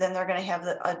checked, then they're going to have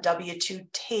a W2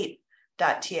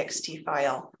 tape.txt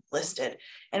file listed.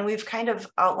 And we've kind of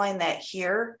outlined that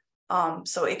here.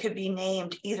 So it could be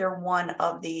named either one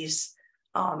of these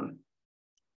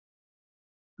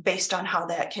based on how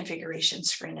that configuration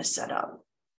screen is set up.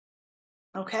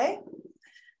 Okay,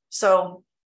 so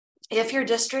if your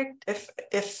district,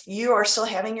 if you are still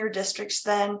having your districts,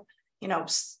 then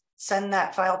send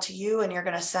that file to you and you're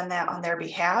going to send that on their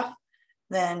behalf,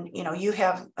 then you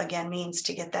have again means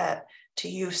to get that to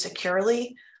you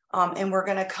securely. And we're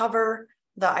going to cover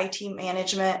the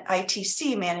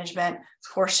ITC management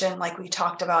portion like we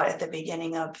talked about at the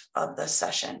beginning of the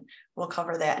session. We'll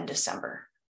cover that in December.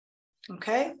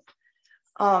 Okay.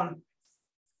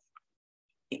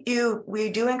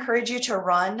 We do encourage you to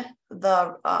run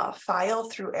the file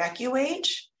through AccuAge.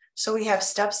 So we have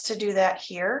steps to do that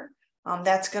here.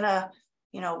 That's gonna,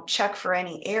 check for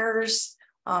any errors,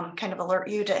 kind of alert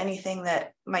you to anything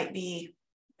that might be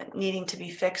needing to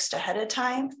be fixed ahead of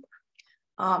time.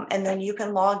 And then you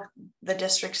can the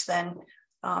districts then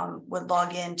would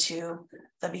log into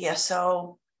the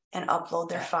BSO and upload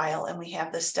their file. And we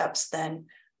have the steps then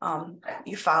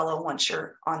you follow once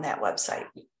you're on that website.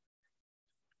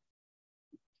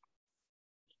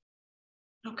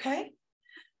 Okay.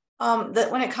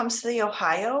 That when it comes to the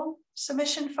Ohio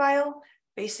submission file,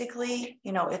 basically,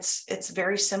 it's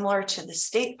very similar to the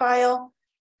state file.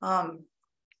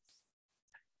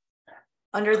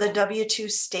 Under the W2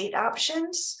 state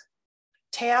options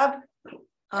tab,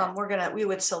 we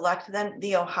would select then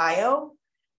the Ohio,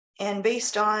 and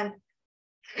based on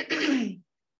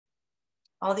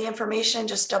all the information,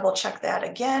 just double check that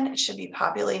again. It should be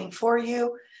populating for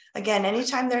you. Again,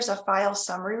 anytime there's a file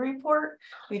summary report,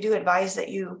 we do advise that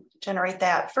you generate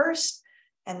that first,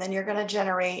 and then you're going to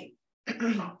generate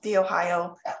the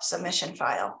Ohio submission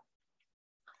file.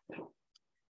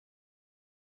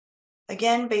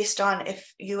 Again, based on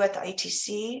if you at the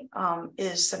ITC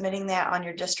is submitting that on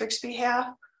your district's behalf,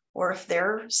 or if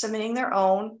they're submitting their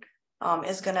own,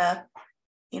 is going to,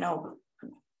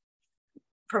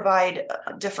 provide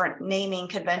different naming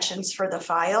conventions for the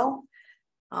file.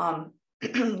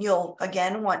 You'll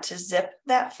again want to zip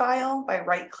that file by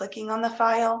right-clicking on the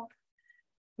file.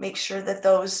 Make sure that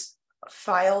those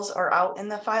files are out in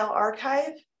the file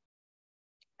archive,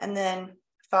 and then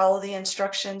follow the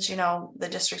instructions. The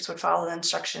districts would follow the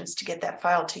instructions to get that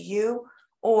file to you,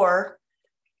 or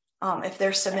if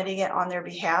they're submitting it on their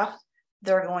behalf,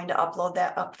 they're going to upload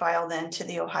that file then to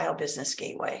the Ohio Business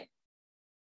Gateway.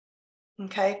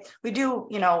 Okay, we do,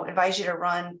 advise you to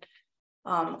run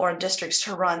or districts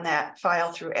to run that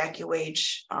file through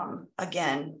AccuAge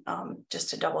again, just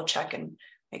to double check and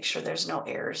make sure there's no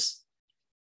errors.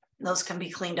 Those can be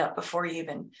cleaned up before you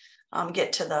even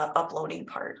get to the uploading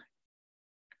part.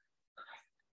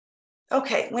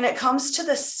 Okay, when it comes to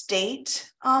the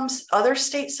state, other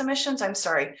state submissions, I'm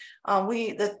sorry,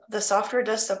 the software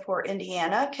does support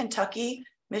Indiana, Kentucky,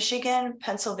 Michigan,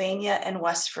 Pennsylvania, and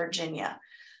West Virginia.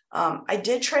 I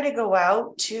did try to go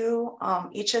out to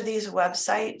each of these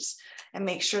websites and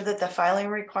make sure that the filing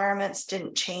requirements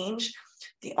didn't change.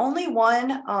 The only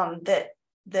one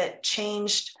that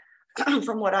changed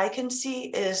from what I can see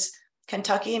is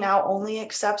Kentucky now only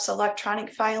accepts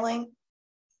electronic filing.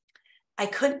 I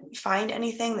couldn't find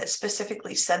anything that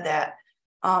specifically said that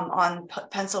on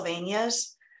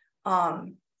Pennsylvania's.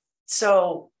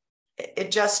 So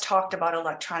it just talked about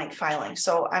electronic filing.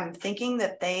 So I'm thinking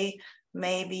that they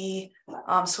may be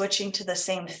switching to the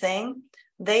same thing.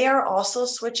 They are also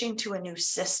switching to a new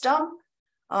system.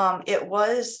 It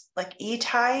was like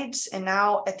eTides, and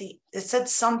now it said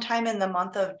sometime in the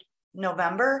month of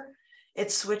November,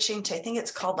 it's switching to, I think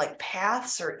it's called like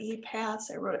Paths or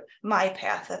ePaths. I wrote it,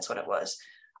 MyPath, that's what it was.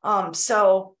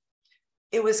 So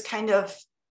it was kind of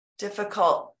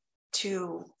difficult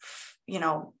to,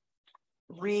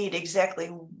 read exactly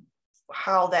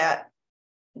how that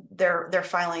their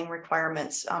filing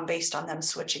requirements based on them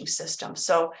switching systems.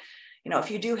 So, you know,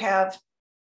 if you do have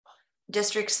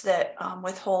districts that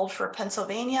withhold for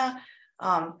Pennsylvania,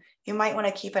 you might want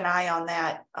to keep an eye on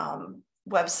that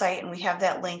website, and we have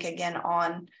that link again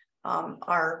on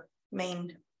our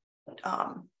main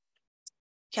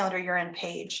calendar year-end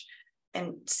page,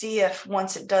 and see if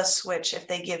once it does switch, if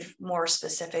they give more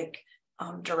specific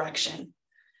direction.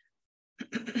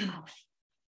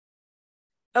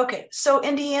 Okay, so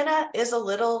Indiana is a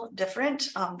little different.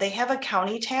 They have a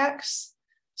county tax.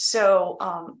 So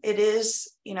it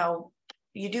is, you know,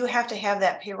 you do have to have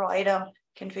that payroll item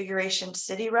configuration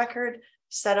city record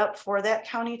set up for that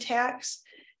county tax.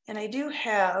 And I do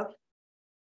have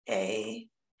a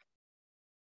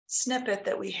snippet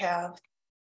that we have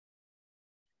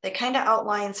that kind of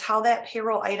outlines how that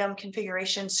payroll item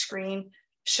configuration screen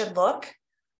should look.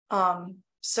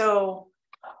 So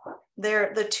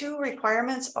the two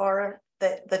requirements are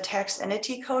that the tax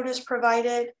entity code is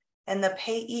provided and the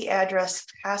payee address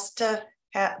has to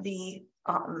have the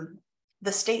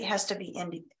state has to be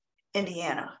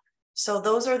Indiana. So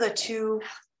those are the two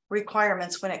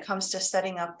requirements when it comes to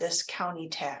setting up this county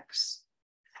tax.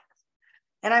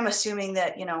 And I'm assuming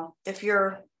that, you know, if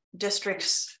your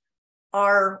districts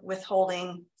are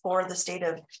withholding for the state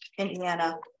of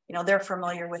Indiana, you know, they're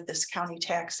familiar with this county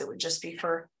tax. It would just be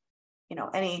for, you know,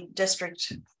 any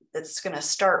district that's going to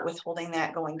start withholding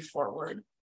that going forward.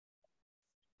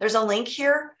 There's a link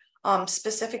here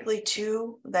specifically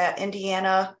to that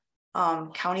Indiana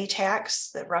county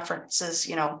tax that references,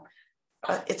 you know,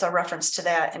 it's a reference to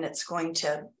that, and it's going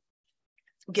to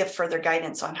give further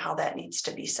guidance on how that needs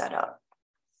to be set up.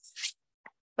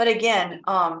 But again,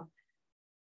 I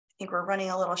think we're running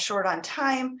a little short on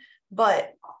time,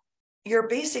 but you're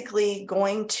basically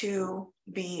going to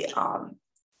be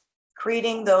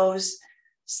creating those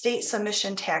state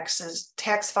submission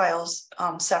tax files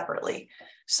separately.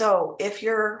 So if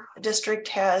your district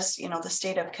has, you know, the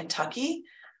state of Kentucky,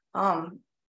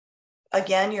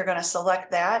 again, you're going to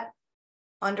select that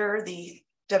under the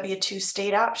W-2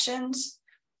 state options,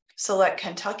 select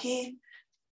Kentucky,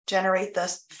 generate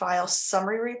the file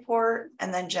summary report,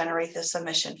 and then generate the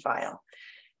submission file.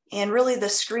 And really the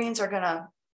screens are going to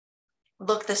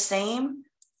look the same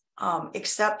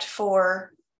except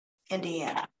for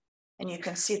Indiana. And you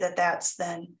can see that that's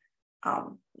then,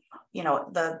 you know,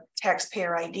 the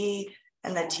taxpayer ID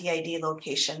and the TID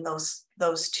location,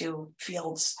 those two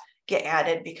fields get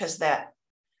added because that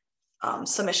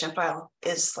submission file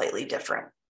is slightly different.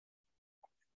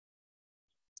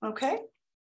 Okay.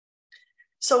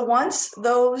 So once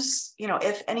those, you know,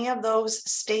 if any of those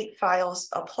state files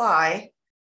apply,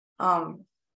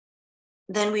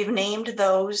 then we've named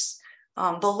those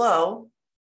below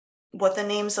what the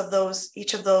names of those,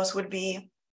 each of those would be.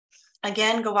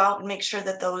 Again, go out and make sure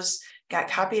that those got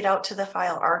copied out to the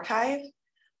file archive.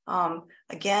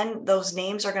 Again, those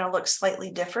names are going to look slightly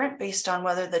different based on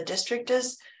whether the district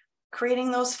is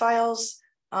creating those files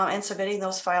and submitting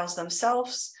those files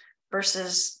themselves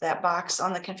versus that box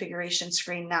on the configuration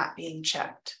screen not being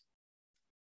checked.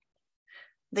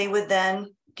 They would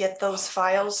then get those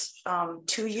files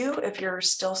to you if you're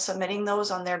still submitting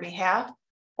those on their behalf,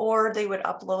 or they would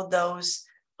upload those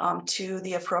to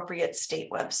the appropriate state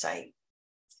website.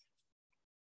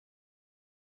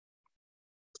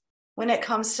 When it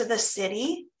comes to the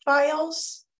city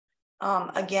files,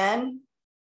 again,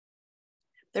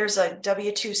 there's a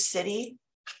W-2 city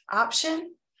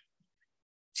option.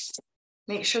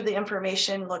 Make sure the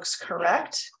information looks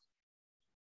correct.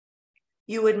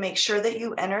 You would make sure that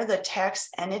you enter the tax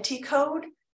entity code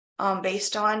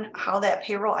based on how that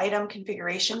payroll item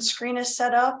configuration screen is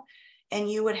set up.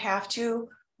 And you would have to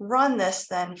run this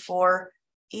then for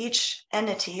each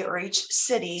entity or each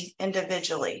city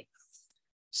individually.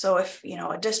 So if, you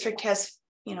know, a district has,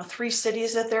 you know, 3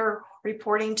 cities that they're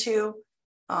reporting to,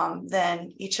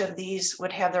 then each of these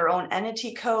would have their own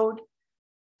entity code.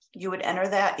 You would enter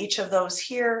that, each of those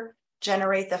here,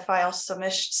 generate the file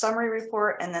summary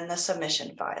report, and then the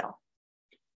submission file.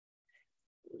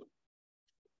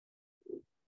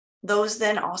 Those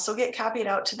then also get copied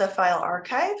out to the file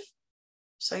archive.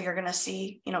 So you're going to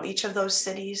see, you know, each of those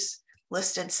cities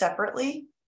listed separately.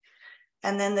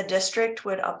 And then the district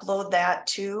would upload that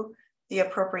to the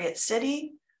appropriate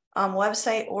city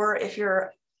website, or if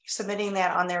you're submitting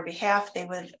that on their behalf, they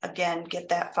would again get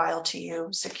that file to you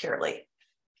securely.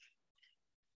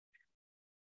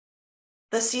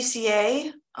 The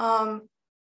CCA and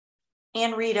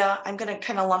RITA, I'm going to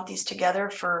kind of lump these together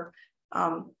for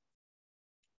to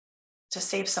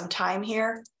save some time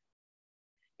here.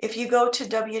 If you go to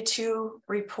W-2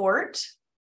 report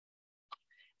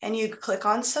and you click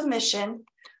on submission,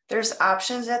 there's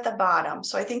options at the bottom.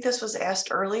 So I think this was asked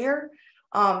earlier.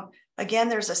 Again,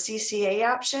 there's a CCA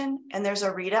option and there's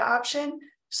a RETA option.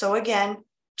 So again,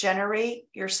 generate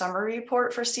your summary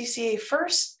report for CCA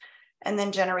first, and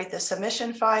then generate the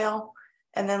submission file.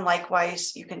 And then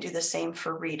likewise, you can do the same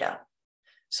for RETA.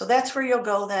 So that's where you'll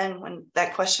go then when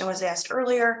that question was asked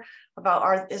earlier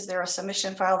about is there a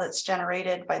submission file that's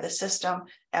generated by the system?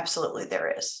 Absolutely,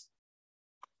 there is.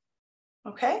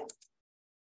 Okay.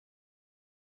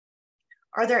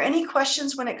 Are there any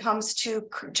questions when it comes to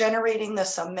generating the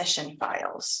submission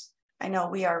files? I know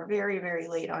we are very, very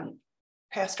late on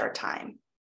past our time.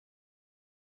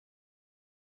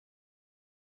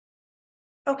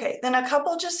 Okay, then a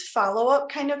couple just follow-up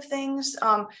kind of things.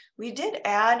 We did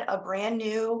add a brand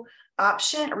new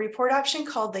option, a report option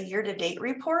called the year-to-date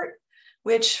report,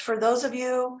 which for those of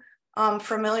you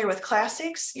familiar with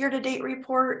Classics year-to-date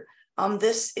report,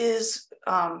 this is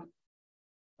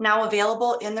now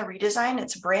available in the redesign.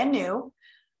 It's brand new.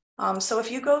 So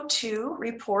if you go to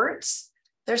reports,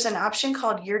 there's an option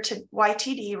called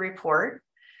YTD report,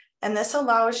 and this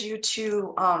allows you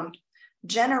to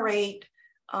generate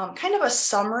kind of a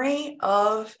summary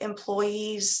of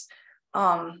employees'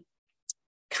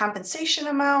 compensation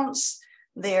amounts,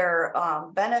 their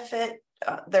benefit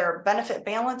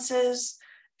balances,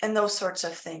 and those sorts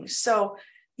of things. So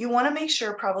you want to make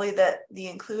sure probably that the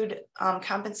include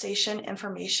compensation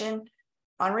information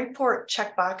on report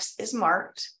checkbox is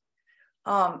marked.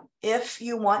 If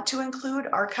you want to include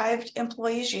archived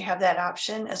employees, you have that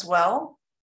option as well.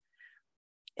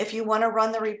 If you want to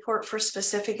run the report for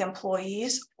specific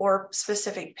employees or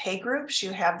specific pay groups,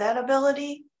 you have that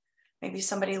ability. Maybe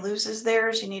somebody loses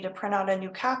theirs, you need to print out a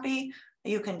new copy,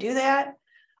 you can do that.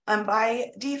 And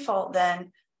by default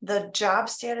then, the job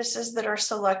statuses that are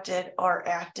selected are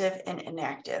active and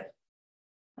inactive.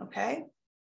 Okay.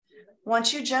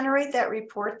 Once you generate that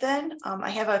report then, I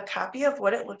have a copy of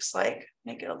what it looks like.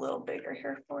 Make it a little bigger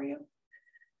here for you.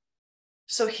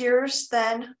 So here's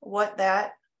then what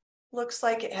that looks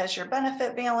like. It has your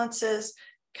benefit balances,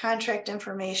 contract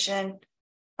information,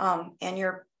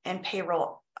 and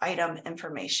payroll item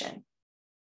information.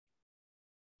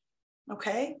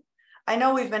 Okay. I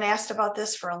know we've been asked about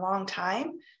this for a long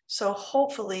time, so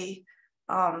hopefully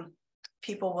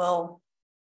people will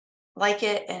like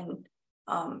it. And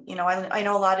you know, I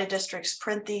know a lot of districts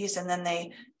print these and then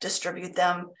they distribute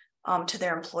them to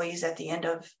their employees at the end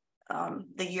of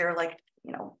the year, like,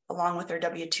 you know, along with their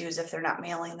W-2s if they're not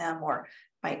mailing them, or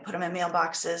might put them in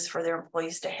mailboxes for their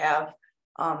employees to have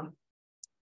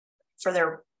for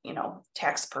their, you know,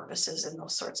 tax purposes and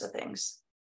those sorts of things.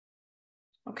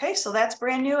 Okay, so that's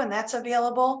brand new and that's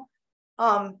available.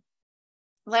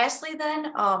 Lastly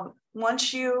then,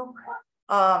 once you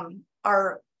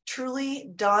are truly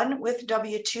done with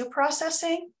W-2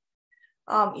 processing,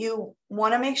 you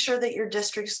want to make sure that your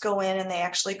districts go in and they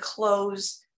actually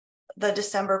close the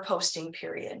December posting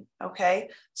period. Okay,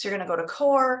 so you're going to go to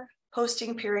core,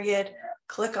 posting period,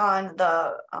 click on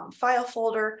the file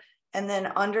folder, and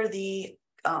then under the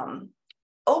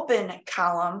open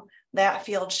column, that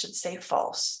field should say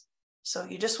false. So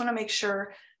you just want to make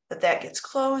sure that that gets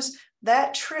closed.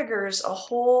 That triggers a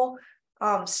whole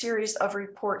series of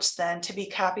reports then to be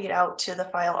copied out to the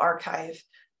file archive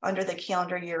under the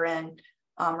calendar year-end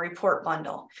report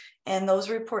bundle. And those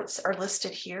reports are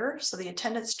listed here. So the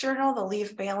attendance journal, the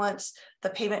leave balance, the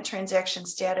payment transaction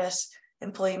status,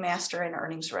 employee master, and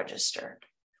earnings register.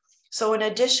 So in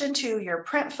addition to your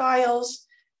print files,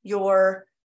 your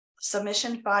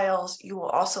submission files, you will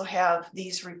also have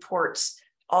these reports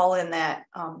all in that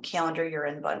calendar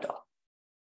year-end bundle.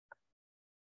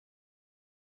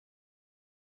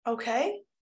 Okay.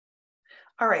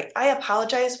 All right. I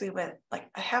apologize. We went like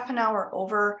a half an hour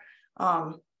over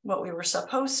what we were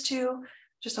supposed to.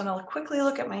 Just want to quickly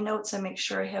look at my notes and make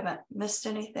sure I haven't missed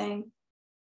anything.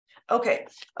 Okay.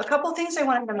 A couple things I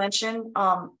wanted to mention,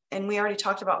 and we already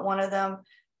talked about one of them.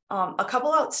 A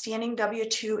couple outstanding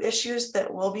W-2 issues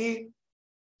that will be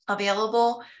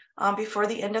available before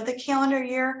the end of the calendar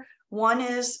year. One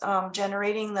is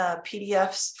generating the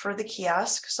PDFs for the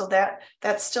kiosk, so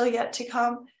that's still yet to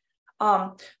come.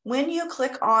 When you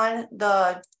click on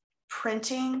the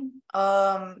printing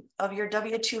of your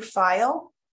W-2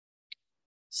 file,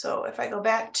 so if I go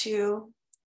back to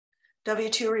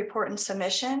W-2 report and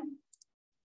submission,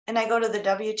 and I go to the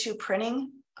W-2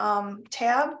 printing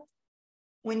tab,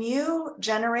 when you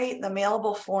generate the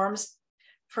mailable forms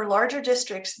for larger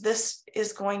districts, this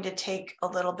is going to take a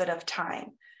little bit of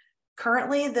time.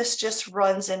 Currently, this just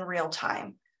runs in real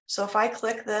time. So if I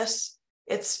click this,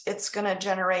 it's going to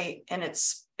generate, and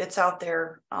it's out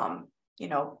there, you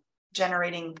know,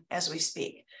 generating as we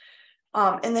speak.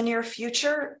 In the near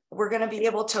future, we're going to be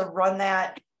able to run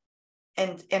that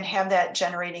and have that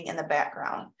generating in the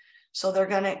background. So the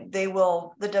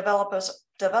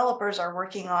developers are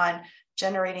working on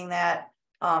generating that,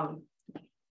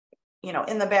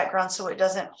 in the background, so it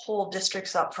doesn't hold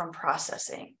districts up from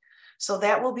processing. So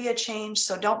that will be a change.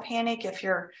 So don't panic if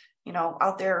you're,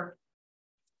 out there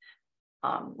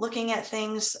looking at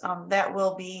things. That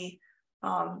will be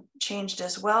changed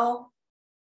as well.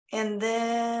 And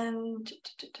then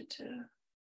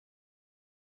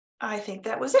I think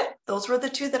that was it. Those were the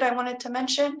two that I wanted to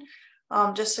mention,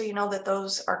 just so you know that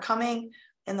those are coming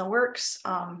in the works.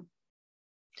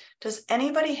 Does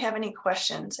anybody have any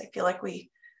questions? I feel like we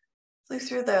flew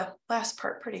through the last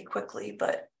part pretty quickly,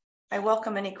 but I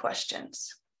welcome any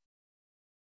questions.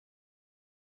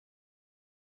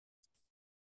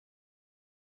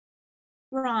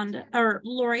 Rhonda or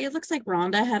Lori, it looks like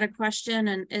Rhonda had a question,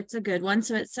 and it's a good one.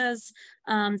 So it says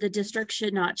the district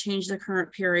should not change the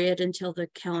current period until the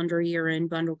calendar year-end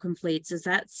bundle completes. Is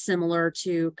that similar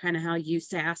to kind of how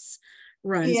USAS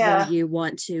runs, where you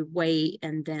want to wait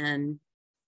and then,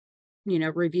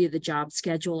 review the job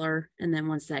scheduler, and then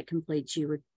once that completes, you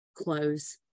would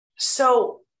close?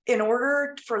 So in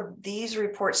order for these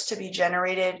reports to be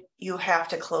generated, you have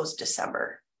to close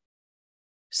December.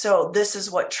 So this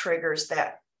is what triggers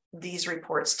these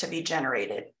reports to be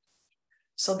generated.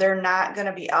 So they're not going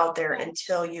to be out there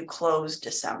until you close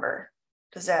December.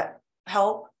 Does that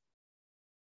help?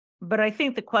 But I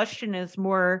think the question is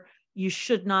more, you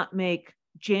should not make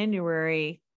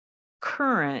January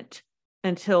current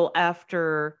until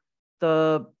after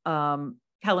the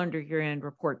calendar year-end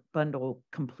report bundle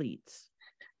completes.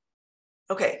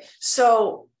 Okay,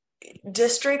 so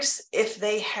districts, if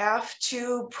they have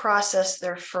to process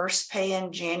their first pay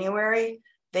in January,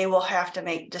 they will have to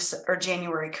make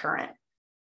January current.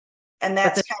 And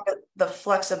that's kind of the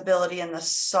flexibility in the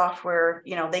software.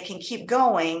 They can keep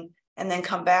going and then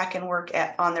come back and work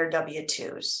on their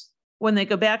W-2s. When they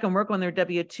go back and work on their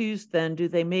W-2s, then do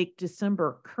they make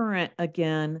December current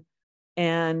again?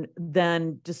 And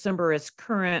then December is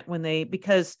current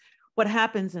because what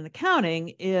happens in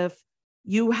accounting, if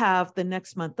you have the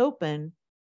next month open,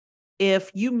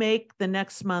 if you make the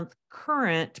next month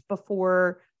current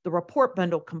before the report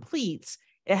bundle completes,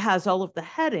 it has all of the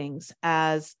headings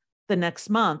as the next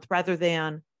month rather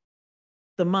than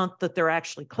the month that they're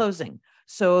actually closing.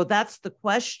 So that's the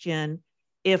question.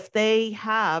 If they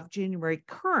have January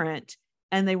current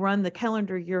and they run the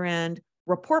calendar year-end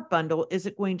report bundle, is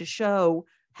it going to show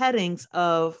headings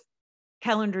of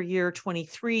calendar year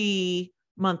 23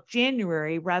 month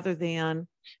January rather than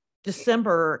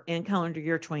December and calendar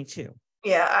year 22?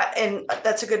 Yeah, and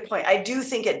that's a good point. I do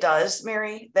think it does,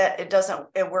 Mary, that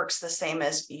it works the same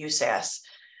as USAS.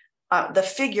 The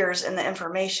figures and the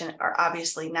information are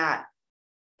obviously not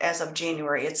as of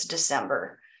January, it's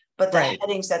December, but the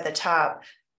headings at the top,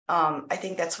 I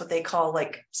think that's what they call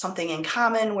like something in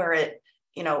common, where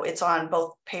it's on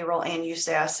both payroll and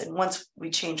USAS. And once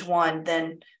we change one,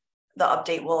 then the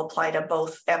update will apply to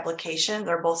both applications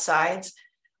or both sides.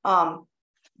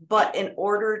 But in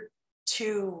order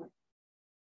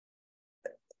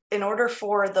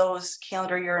for those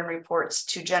calendar year-end reports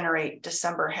to generate,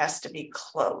 December has to be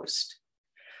closed.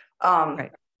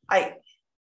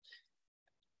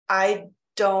 I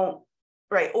don't,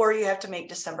 or you have to make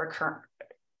December current.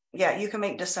 Yeah, you can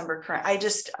make December current. I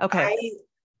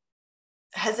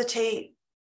hesitate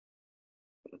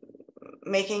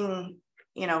making,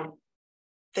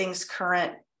 things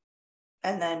current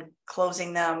and then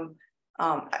closing them.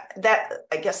 That,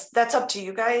 I guess that's up to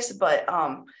you guys, but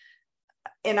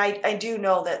and I do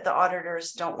know that the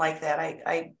auditors don't like that.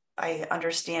 I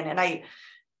understand, and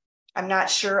I'm not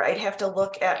sure. I'd have to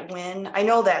look at when. I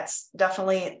know that's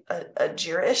definitely a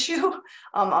JIRA issue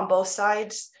on both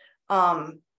sides,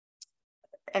 and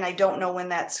I don't know when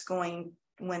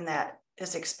that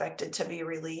is expected to be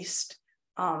released,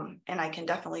 and I can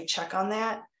definitely check on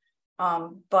that.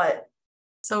 But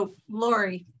so,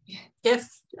 Lori, if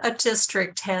a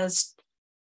district has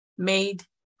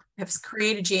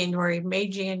created January,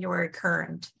 made January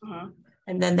current,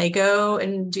 and then they go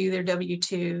and do their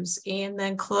W-2s and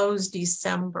then close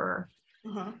December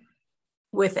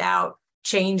without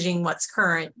changing what's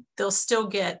current, they'll still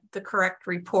get the correct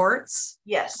reports.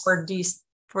 Yes. For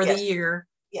the year.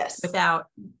 Yes. Without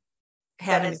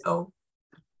having to go.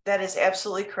 That is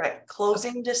absolutely correct.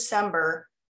 Closing December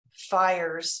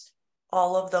fires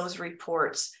all of those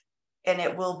reports, and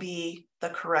it will be the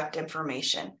correct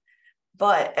information.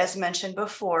 But as mentioned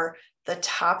before, the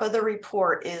top of the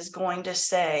report is going to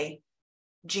say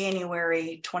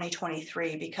January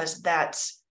 2023, because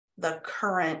that's the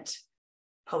current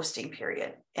posting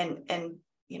period. And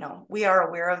you know, we are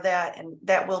aware of that, and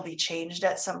that will be changed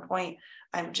at some point.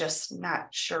 I'm just not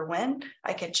sure when.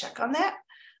 I can check on that.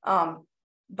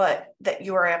 But that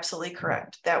you are absolutely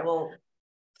correct. That will,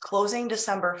 closing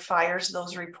December fires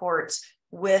those reports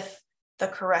with the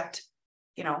correct,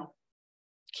 you know,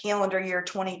 calendar year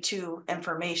 22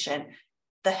 information.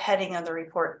 The heading of the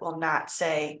report will not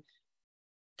say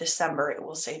December, it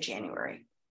will say January.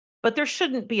 But there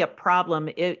shouldn't be a problem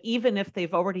even if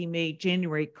they've already made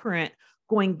January current,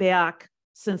 going back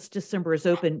since December is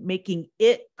open, making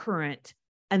it current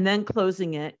and then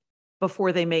closing it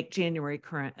before they make January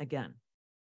current again.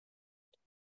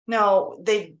 No,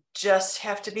 they just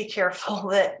have to be careful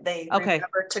that they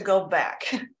remember to go back.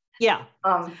 Yeah.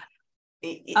 I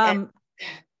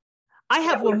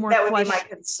have one more question. That would be my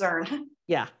concern.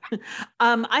 Yeah.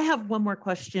 I have one more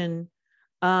question.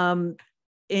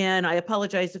 And I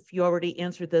apologize if you already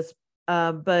answered this,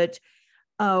 but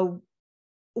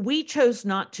we chose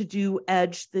not to do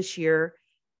Edge this year.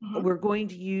 Mm-hmm. We're going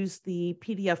to use the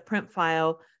PDF print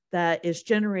file that is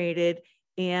generated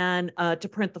and to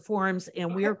print the forms,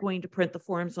 and we are going to print the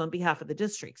forms on behalf of the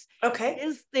districts. Okay.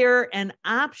 Is there an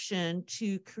option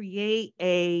to create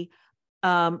a,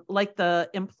 like the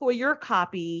employer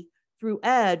copy through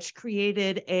Edge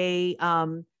created a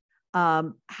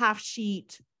half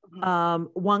sheet,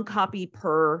 one copy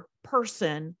per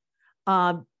person?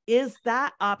 Is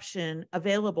that option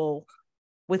available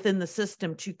within the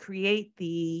system to create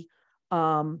the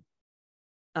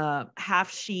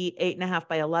half sheet 8.5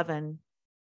 by 11?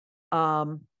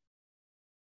 One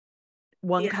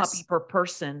copy per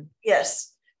person.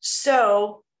 Yes.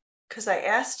 So, because I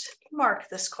asked Mark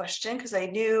this question, because I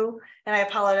knew, and I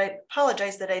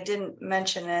apologize that I didn't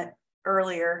mention it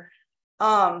earlier.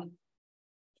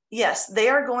 Yes,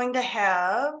 they're going to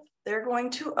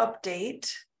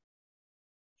update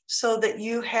so that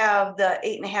you have the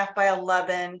 8.5 by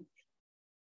 11.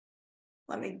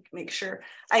 Let me make sure.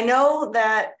 I know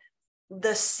that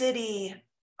the city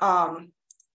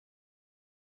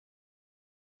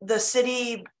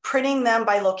printing them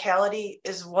by locality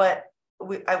is what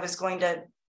I was going to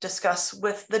discuss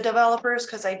with the developers,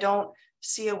 because I don't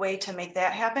see a way to make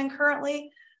that happen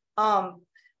currently.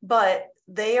 But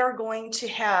they are going to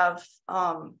have,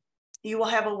 you will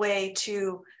have a way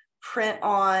to print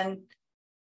on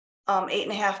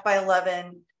 8.5 by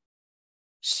 11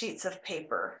 sheets of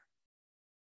paper.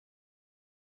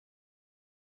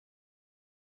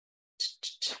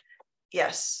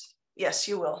 Yes,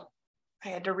 you will. I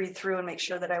had to read through and make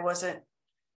sure that I wasn't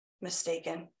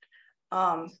mistaken.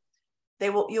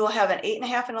 You will have an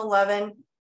 8.5 and 11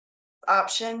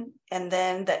 option, and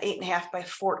then the 8.5 by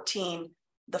 14,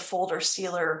 the folder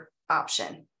sealer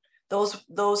option.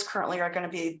 Those currently are going to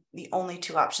be the only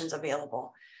two options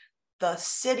available. The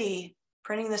city,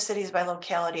 printing the cities by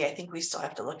locality, I think we still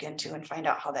have to look into and find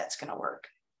out how that's going to work.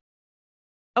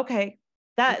 Okay.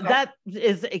 That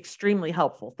is extremely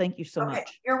helpful. Thank you so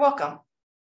much. You're welcome.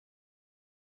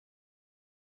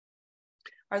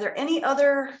 Are there any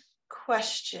other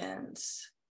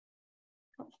questions?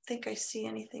 I don't think I see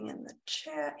anything in the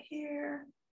chat here.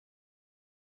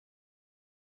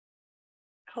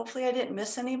 Hopefully I didn't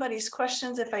miss anybody's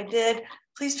questions. If I did,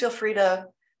 please feel free to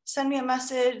send me a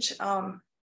message. I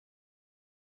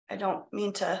don't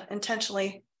mean to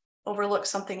intentionally overlook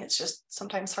something. It's just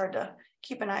sometimes hard to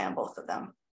keep an eye on both of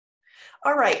them.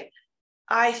 All right.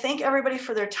 I thank everybody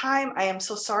for their time. I am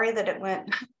so sorry that it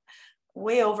went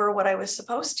way over what I was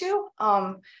supposed to.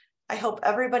 I hope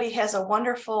everybody has a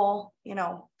wonderful,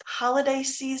 holiday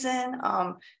season.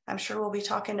 I'm sure we'll be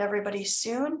talking to everybody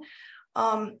soon.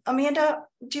 Amanda,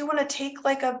 do you want to take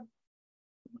like a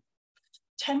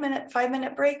 10-minute,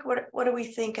 5-minute break? What do we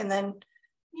think? And then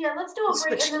let's do a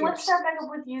break, and then let's start back up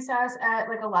with USAS at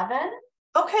like 11.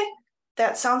 Okay,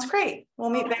 that sounds great. We'll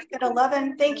meet back at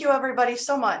 11. Thank you, everybody,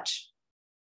 so much.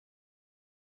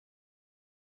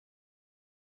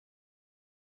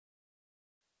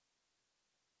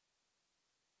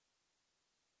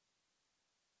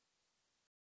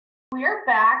 We're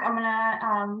back. I'm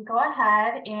gonna go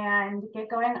ahead and get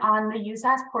going on the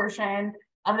USAS portion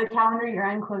of the calendar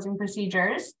year-end closing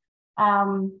procedures. I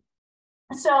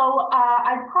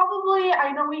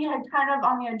know we had kind of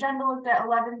on the agenda looked at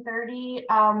 11:30.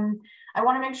 I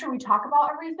want to make sure we talk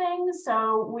about everything.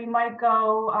 So we might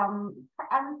go, I'm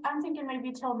thinking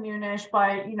maybe till noonish,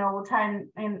 but we'll try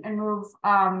and move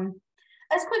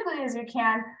as quickly as we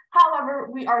can. However,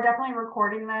 we are definitely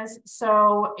recording this.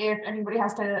 So if anybody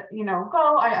has to,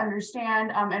 go, I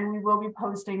understand. And we will be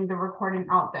posting the recording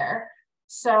out there.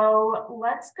 So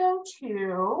let's go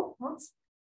to,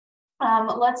 I'm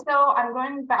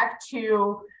going back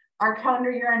to our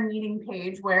calendar year-end meeting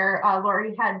page where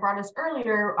Lori had brought us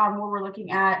earlier, where we're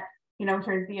looking at,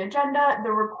 here's the agenda,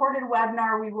 the recorded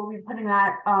webinar. We will be putting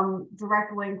that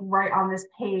direct link right on this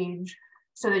page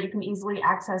so that you can easily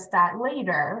access that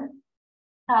later.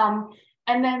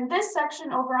 And then this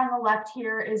section over on the left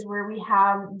here is where we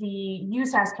have the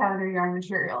USAS calendar year-end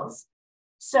materials.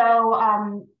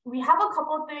 So we have a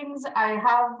couple of things. I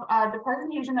have the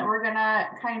presentation that we're gonna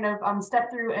kind of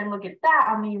step through and look at that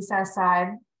on the USAS side.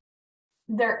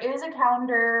 There is a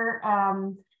calendar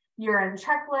year-end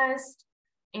checklist,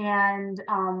 and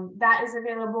that is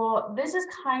available. This is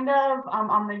kind of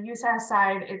on the USAS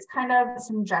side, it's kind of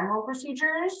some general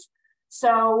procedures.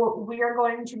 So we are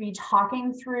going to be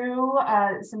talking through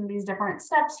some of these different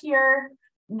steps here.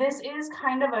 This is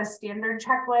kind of a standard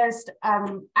checklist.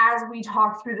 As we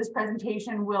talk through this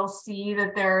presentation, we'll see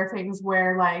that there are things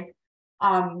where like,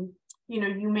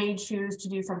 you may choose to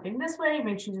do something this way, you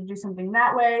may choose to do something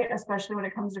that way, especially when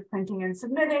it comes to printing and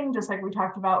submitting, just like we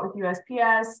talked about with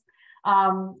USPS.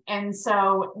 And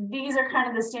so these are kind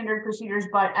of the standard procedures,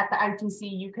 but at the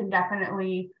ITC, you can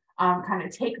definitely kind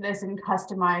of take this and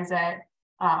customize it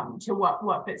to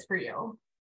what fits for you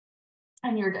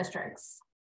and your districts.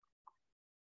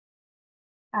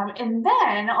 And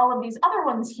then all of these other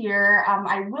ones here,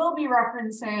 I will be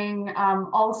referencing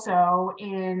also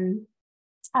in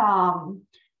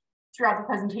throughout the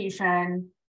presentation.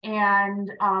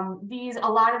 And a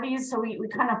lot of these, so we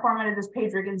kind of formatted this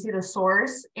page where you can see the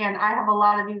source, and I have a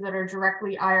lot of these that are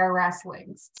directly IRS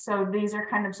links. So these are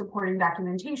kind of supporting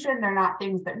documentation. They're not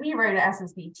things that we write at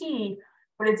SSBT,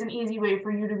 but it's an easy way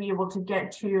for you to be able to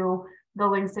get to the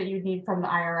links that you need from the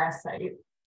IRS site.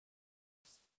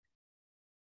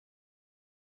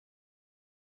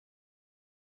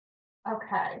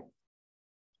 Okay.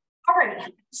 All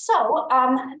right, so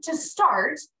to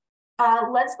start,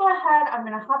 let's go ahead. I'm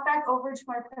going to hop back over to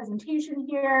my presentation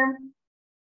here.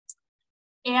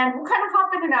 And we'll kind of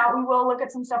hop in and out. We will look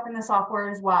at some stuff in the software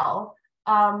as well.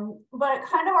 But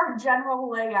kind of our general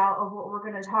layout of what we're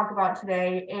going to talk about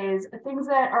today is things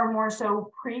that are more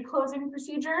so pre-closing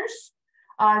procedures,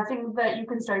 things that you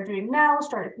can start doing now,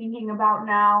 start thinking about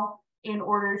now in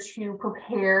order to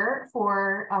prepare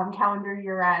for calendar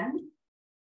year end.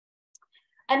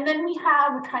 And then we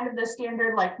have kind of the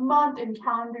standard like month and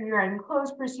calendar year end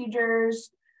close procedures.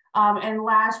 And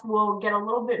last, we'll get a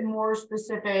little bit more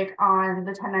specific on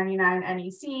the 1099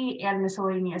 NEC and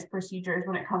miscellaneous procedures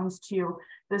when it comes to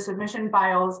the submission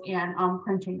files and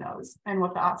printing those and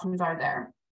what the options are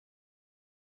there.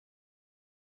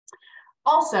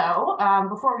 Also,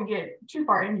 before we get too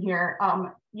far in here,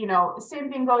 same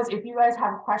thing goes. If you guys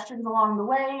have questions along the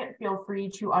way, feel free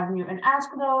to unmute and ask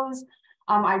those.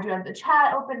 I do have the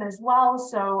chat open as well.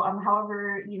 So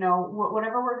however,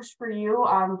 whatever works for you,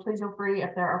 please feel free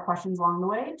if there are questions along the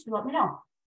way to let me know.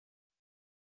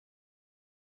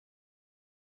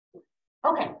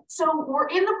 Okay, so we're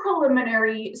in the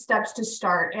preliminary steps to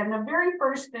start. And the very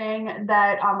first thing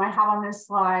that I have on this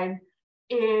slide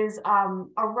is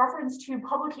a reference to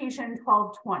publication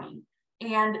 1220.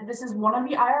 And this is one of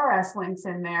the IRS links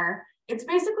in there. It's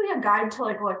basically a guide to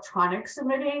like electronic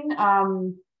submitting.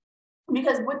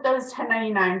 Because with those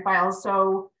 1099 files,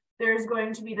 so there's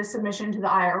going to be the submission to the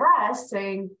IRS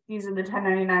saying these are the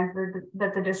 1099s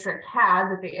that the district had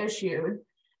that they issued.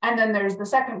 And then there's the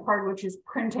second part, which is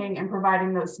printing and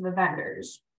providing those to the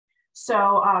vendors.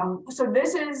 So, so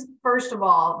this is, first of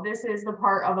all, this is the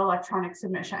part of electronic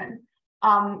submission.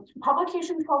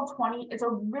 Publication 1220 is a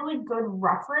really good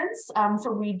reference.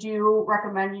 So we do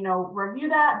recommend, review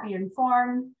that, be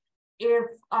informed. If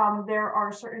there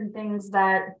are certain things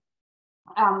that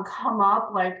come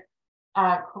up like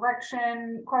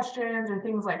correction questions or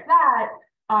things like that,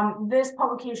 this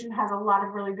publication has a lot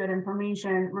of really good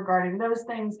information regarding those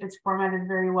things. It's formatted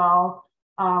very well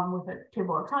with a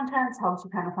table of contents, helps you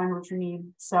kind of find what you need.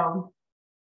 So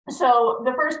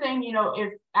the first thing,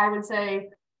 if I would say,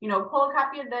 pull a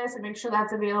copy of this and make sure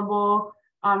that's available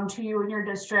to you in your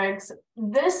districts.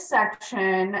 This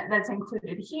section that's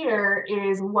included here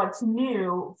is what's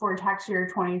new for tax year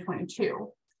 2022.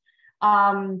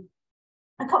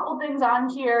 A couple things on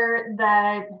here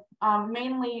that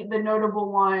mainly the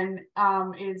notable one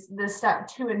is the step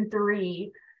 2 and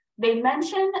 3. They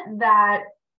mention that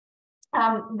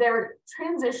they're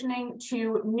transitioning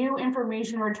to new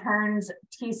information returns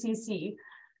TCC.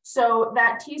 So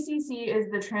that TCC is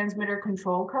the transmitter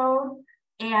control code.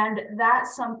 And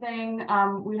that's something,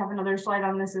 we have another slide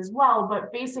on this as well,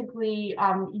 but basically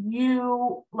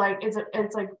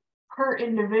it's like per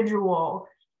individual.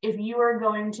 If you are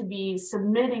going to be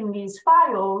submitting these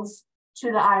files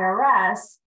to the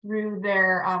IRS through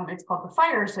their, it's called the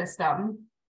FIRE system,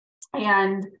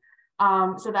 And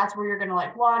so that's where you're going to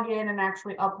like log in and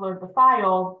actually upload the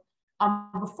file.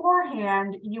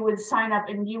 Beforehand, you would sign up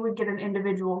and you would get an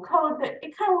individual code that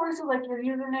it kind of works with like your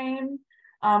username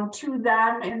to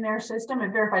them in their system.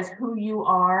 It verifies who you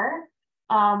are.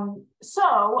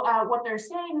 What they're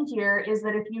saying here is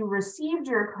that if you received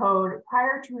your code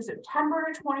prior to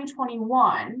September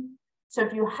 2021, so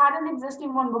if you had an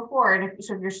existing one before, and if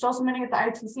you're still submitting at the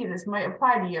ITC, this might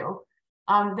apply to you,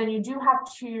 then you do have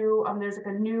to, there's like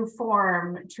a new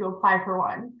form to apply for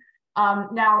one.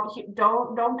 Now,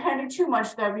 don't panic too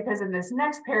much though, because in this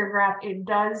next paragraph, it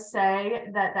does say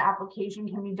that the application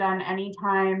can be done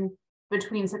anytime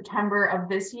between September of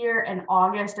this year and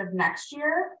August of next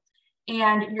year.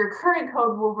 And your current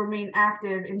code will remain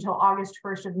active until August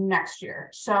 1st of next year.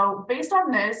 So based on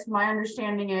this, my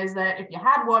understanding is that if you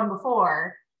had one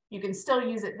before, you can still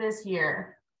use it this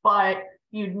year, but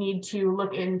you'd need to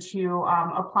look into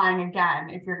applying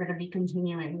again if you're going to be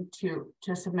continuing to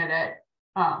submit it.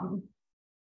 So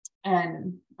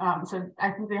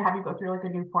I think they have you go through like a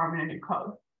new form and a new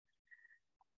code.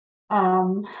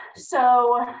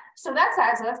 So that's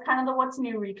that. So that's kind of the what's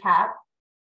new recap.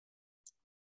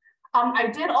 I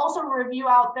did also review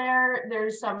out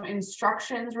there's some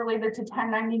instructions related to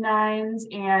 1099s,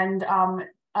 and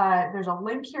there's a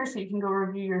link here so you can go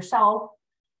review yourself.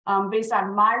 Based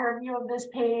on my review of this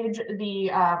page,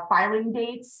 the filing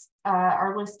dates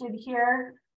are listed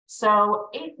here. So,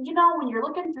 when you're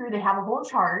looking through, they have a whole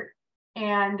chart,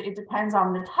 and it depends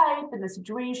on the type and the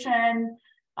situation.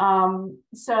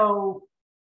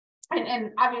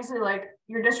 And obviously, like,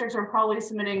 your districts are probably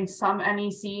submitting some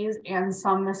NECs and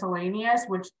some miscellaneous,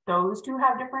 which those two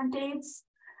have different dates.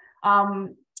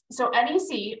 So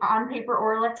NEC on paper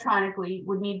or electronically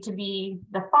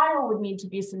the file would need to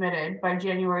be submitted by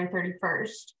January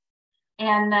 31st.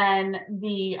 And then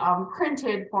the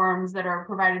printed forms that are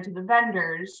provided to the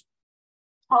vendors,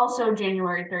 also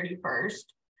January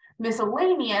 31st.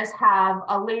 Miscellaneous have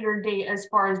a later date as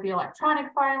far as the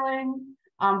electronic filing,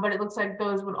 but it looks like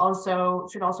those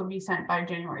should also be sent by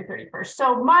January 31st.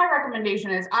 So my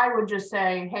recommendation is I would just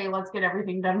say, hey, let's get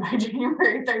everything done by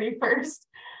January 31st.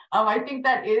 I think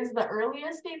that is the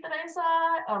earliest date that I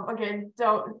saw. Again,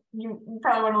 you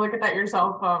probably want to look at that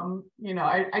yourself.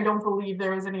 I don't believe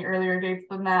there was any earlier dates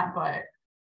than that, but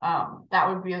that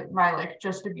would be my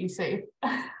just to be safe.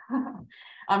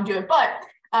 Do it. But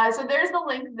so there's the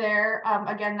link there.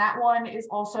 Again, that one is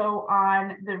also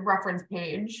on the reference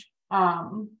page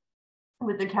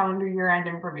with the calendar year-end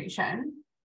information.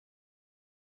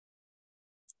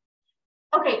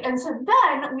 Okay, and so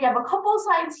then we have a couple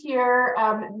slides here,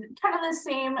 kind of the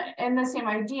same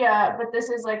idea, but this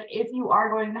is like if you are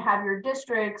going to have your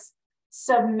districts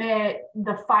submit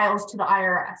the files to the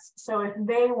IRS. So if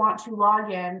they want to log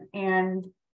in, and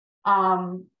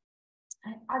I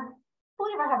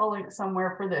believe I have a link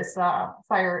somewhere for this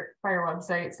fire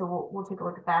website, so we'll take a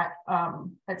look at that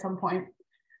at some point.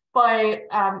 But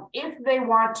if they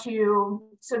want to,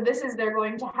 they're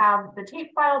going to have the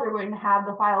tape file, they're going to have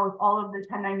the file with all of the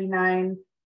 1099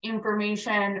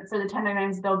 information for the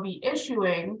 1099s they'll be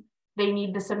issuing. They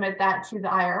need to submit that to the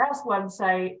IRS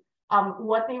website.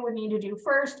 What they would need to do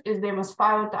first is they must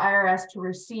file with the IRS to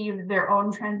receive their own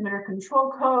transmitter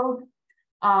control code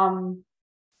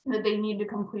that they need to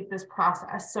complete this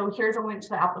process. So here's a link to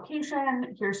the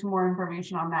application. Here's some more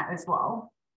information on that as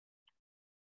well.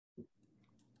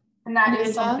 And that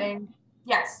is something,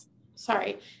 yes.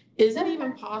 Sorry, is it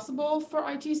even possible for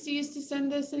ITCs to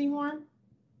send this anymore?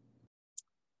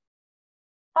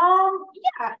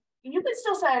 Yeah, you can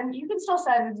still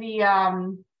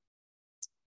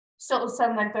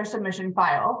send like their submission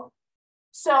file.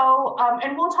 So,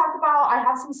 and we'll talk about, I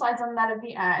have some slides on that at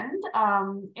the end.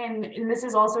 And this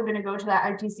is also going to go to that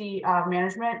ITC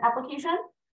management application.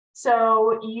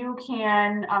 So you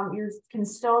can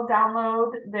still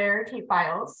download their tape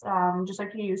files, just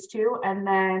like you used to. And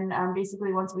then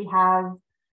basically once we have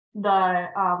the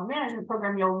management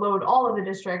program, you'll load all of the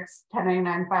districts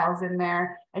 1099 files in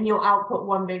there, and you'll output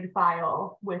one big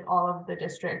file with all of the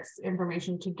districts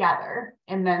information together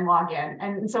and then log in.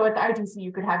 And so at the ITC,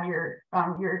 you could have your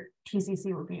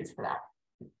TCC reviews for that.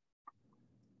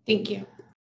 Thank you.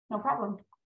 No problem.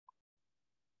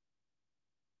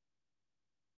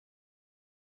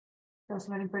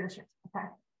 Submitting for districts. Okay.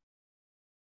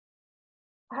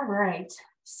 All right.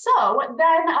 So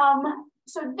then,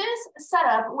 so this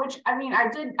setup, which I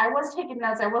was taking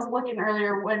notes. I was looking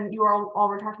earlier when you all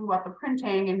were talking about the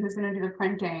printing and who's going to do the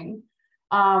printing.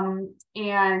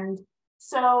 And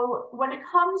so when it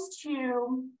comes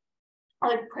to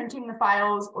like printing the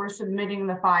files or submitting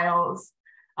the files,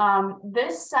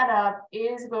 This setup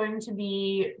is going to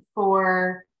be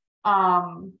for,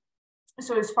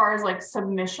 so as far as like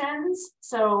submissions,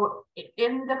 so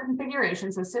in the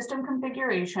configuration, so system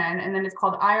configuration, and then it's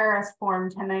called IRS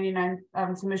form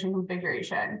 1099 submission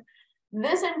configuration.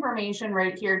 This information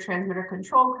right here, transmitter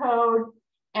control code,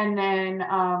 and then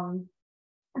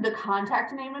the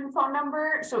contact name and phone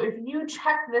number. So if you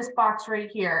check this box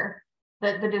right here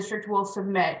that the district will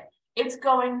submit, it's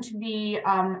going to be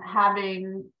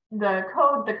having the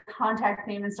code, the contact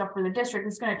name and stuff for the district.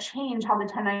 Is going to change how the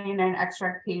 1099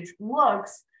 extract page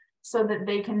looks so that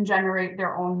they can generate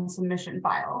their own submission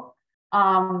file.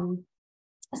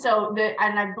 So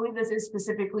and I believe this is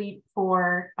specifically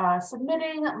for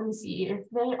submitting. Let me see if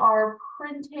they are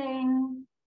printing,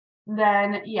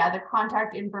 then yeah, the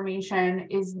contact information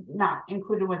is not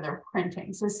included when they're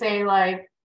printing. So say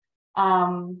like,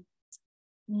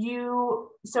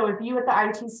 so if you at the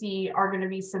ITC are going to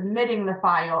be submitting the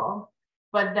file,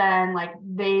 but then like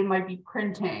they might be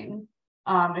printing,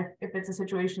 if it's a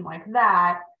situation like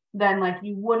that, then like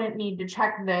you wouldn't need to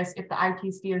check this if the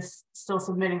ITC is still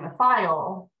submitting the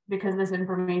file, because this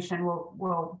information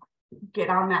will get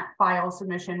on that file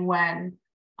submission when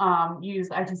you use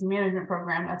the ITC management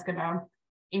program that's going to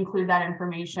include that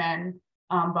information,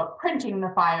 but printing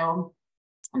the file,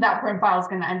 that print file is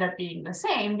going to end up being the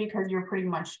same because you're pretty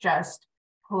much just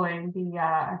pulling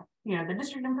the the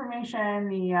district information,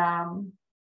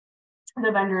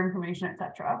 the vendor information,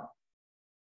 etc.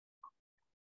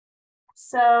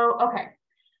 So okay,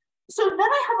 so then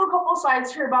I have a couple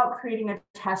slides here about creating a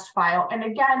test file, and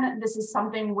again, this is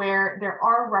something where there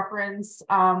are reference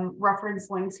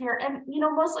links here, and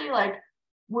mostly like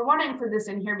we want to include this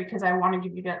in here because I want to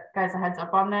give you guys a heads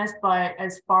up on this. But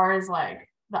as far as like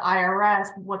the IRS,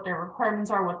 what their requirements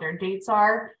are, what their dates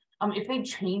are, if they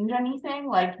change anything,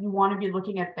 like you want to be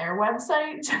looking at their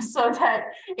website just so that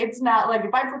it's not like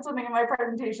if I put something in my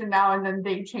presentation now and then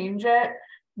they change it,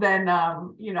 then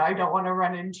I don't want to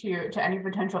run into any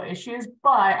potential issues.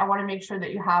 But I want to make sure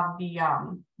that you have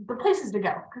the places to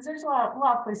go, because there's a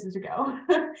lot of places to go.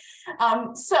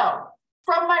 So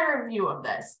from my review of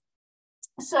this,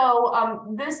 so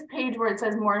this page where it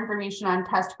says more information on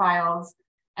test files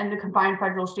and the combined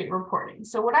federal state reporting.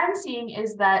 So what I'm seeing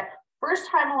is that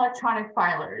first-time electronic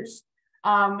filers,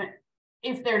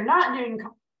 if they're not doing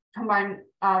combined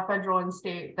federal and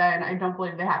state, then I don't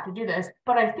believe they have to do this,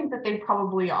 but I think that they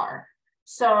probably are.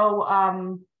 So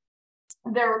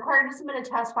they're required to submit a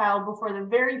test file before the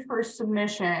very first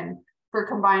submission for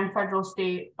combined federal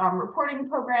state reporting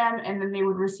program, and then they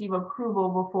would receive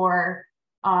approval before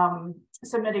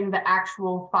submitting the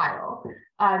actual file.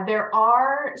 There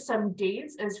are some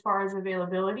dates as far as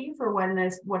availability for when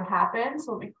this would happen.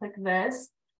 So let me click this.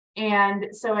 And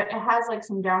so it has like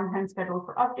some downtime scheduled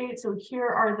for updates. So here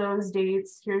are those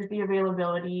dates. Here's the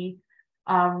availability.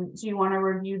 So you want to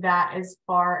review that as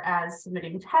far as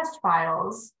submitting test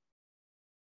files.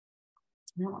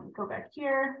 I want to go back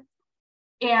here.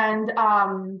 And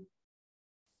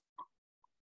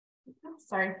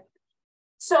sorry.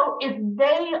 So if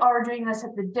they are doing this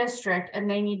at the district and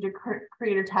they need to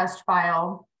create a test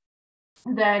file,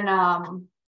 then,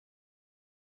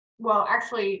 well,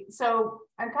 actually, so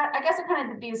I guess I kind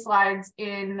of did these slides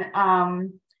in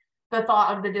the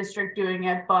thought of the district doing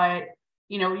it, but,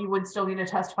 you would still need a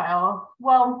test file.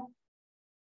 Well,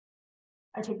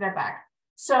 I take that back.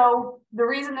 So the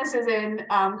reason this is in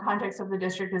context of the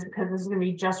district is because this is going to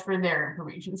be just for their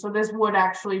information. So this would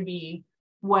actually be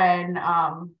when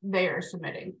they are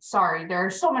submitting. Sorry, there are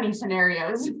so many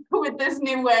scenarios with this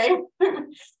new way.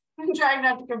 I'm trying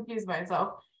not to confuse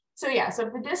myself. So yeah, so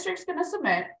if the district's going to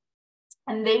submit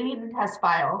and they need the test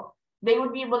file, they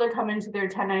would be able to come into their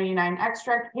 1099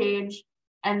 extract page,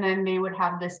 and then they would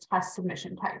have this test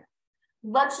submission type.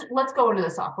 Let's go into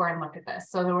the software and look at this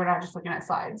so that we're not just looking at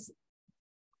slides.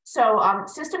 So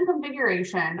system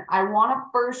configuration, I want to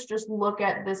first just look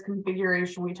at this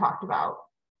configuration we talked about.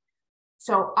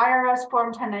 So IRS form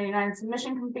 1099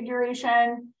 submission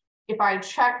configuration. If I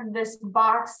check this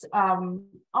box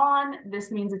on,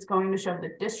 this means it's going to show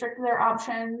the district their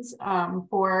options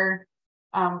for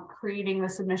creating the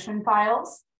submission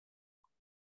files.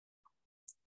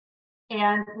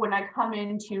 And when I come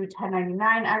into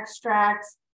 1099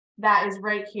 extracts, that is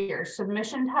right here,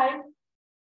 submission type,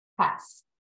 test.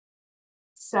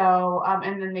 So,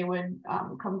 and then they would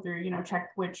come through, check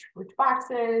which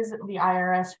boxes, the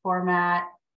IRS format,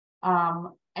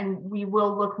 and we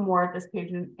will look more at this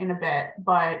page in a bit,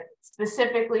 but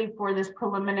specifically for this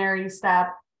preliminary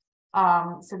step,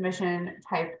 submission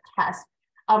type test.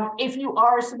 If you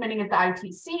are submitting at the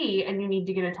ITC and you need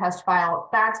to get a test file,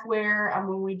 that's where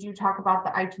when we do talk about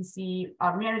the ITC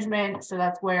management, so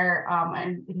that's where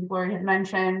I think Lori had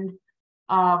mentioned,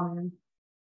 you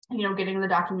know, getting the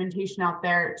documentation out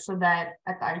there so that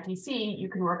at the ITC you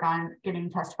can work on getting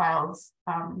test files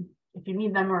if you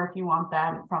need them or if you want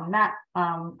them from that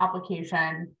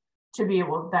application to be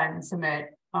able to then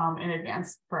submit in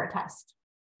advance for a test.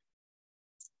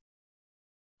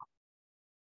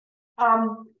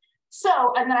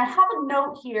 So, and then I have a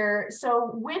note here.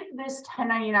 So with this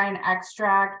 1099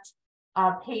 extract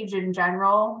page in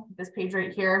general, this page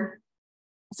right here,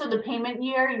 so the payment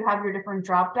year, you have your different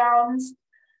drop downs.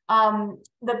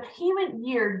 The payment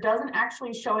year doesn't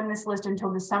actually show in this list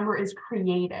until December is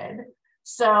created.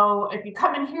 So if you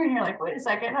come in here and you're like, wait a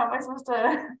second, how am I supposed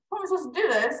to do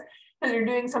this? Because you're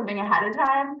doing something ahead of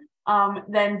time,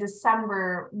 then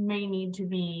December may need to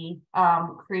be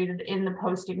created in the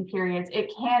posting periods.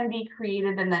 It can be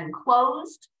created and then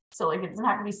closed. So like it doesn't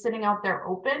have to be sitting out there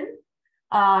open,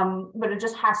 but it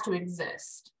just has to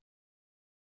exist.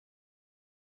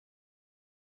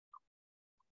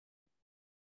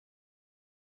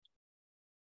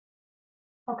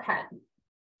 Okay.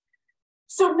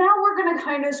 So now we're going to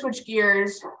kind of switch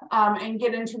gears and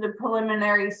get into the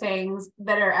preliminary things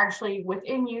that are actually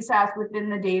within USAS, within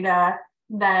the data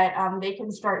that they can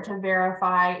start to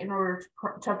verify in order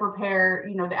to prepare,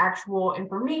 you know, the actual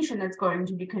information that's going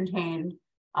to be contained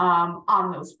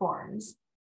on those forms.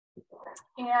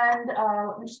 And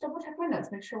let me just double check my notes,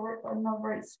 make sure we're in the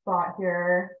right spot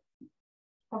here,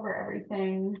 cover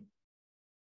everything.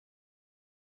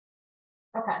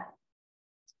 Okay.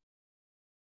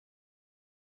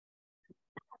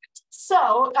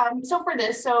 So, so for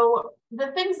this, so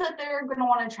the things that they're going to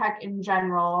want to check in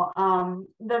general,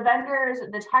 the vendors,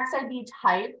 the tax ID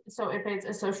type. So if it's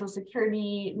a social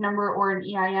security number or an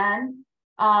EIN,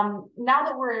 now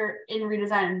that we're in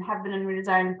redesign and have been in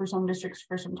redesign for some districts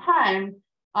for some time,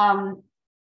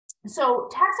 so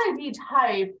tax ID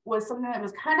type was something that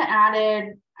was kind of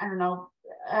added, I don't know,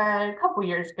 a couple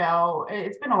years ago.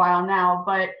 It's been a while now,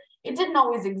 but it didn't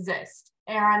always exist.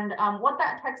 And what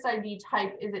that tax ID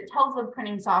type is, it tells the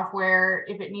printing software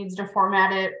if it needs to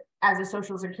format it as a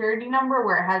social security number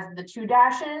where it has the 2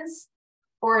 dashes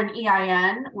or an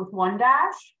EIN with 1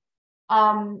 dash.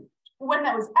 When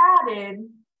that was added,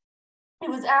 it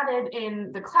was added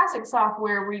in the classic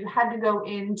software where you had to go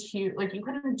into, like, you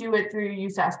couldn't do it through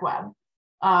USAS Web,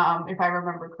 if I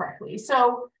remember correctly.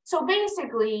 So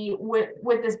basically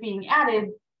with this being added,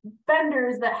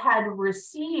 vendors that had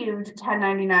received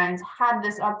 1099s had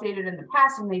this updated in the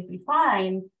past and they'd be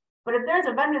fine. But if there's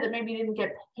a vendor that maybe didn't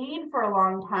get paid for a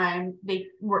long time, they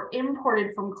were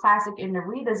imported from classic into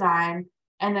redesign,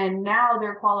 and then now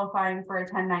they're qualifying for a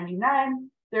 1099,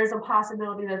 there's a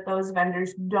possibility that those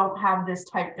vendors don't have this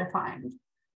type defined.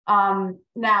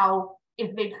 Now,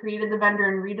 if they created the vendor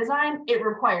in redesign, it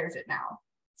requires it now.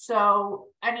 So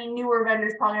any newer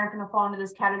vendors probably aren't going to fall into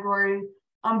this category.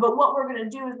 But what we're going to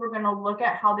do is we're going to look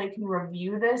at how they can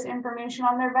review this information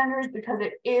on their vendors, because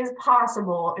it is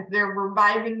possible, if they're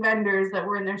reviving vendors that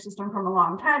were in their system from a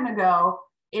long time ago,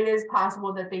 it is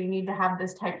possible that they need to have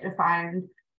this type defined.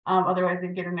 Otherwise they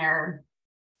get an error.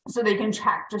 So they can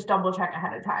check, just double check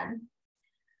ahead of time.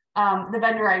 The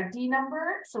vendor ID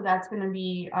number, so that's going to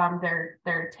be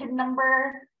their TIN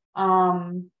number.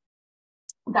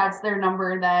 That's their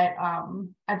number that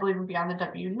I believe would be on the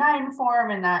W-9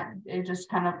 form, and that it just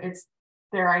kind of, it's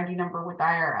their ID number with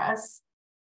IRS.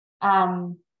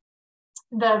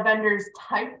 The vendor's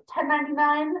type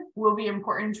 1099 will be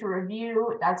important to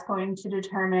review. That's going to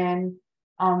determine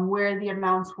where the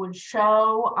amounts would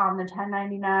show on the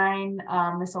 1099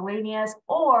 miscellaneous,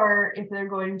 or if they're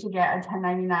going to get a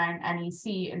 1099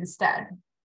 NEC instead.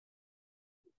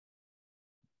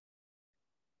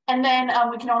 And then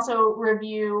we can also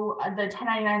review the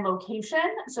 1099 location.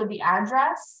 So the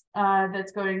address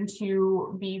that's going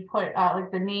to be put,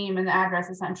 like the name and the address,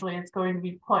 essentially, it's going to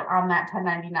be put on that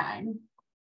 1099.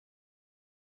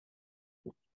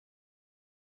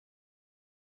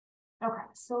 Okay,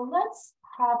 so let's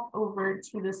hop over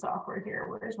to the software here.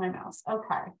 Where's my mouse?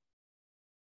 Okay.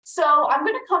 So I'm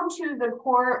going to come to the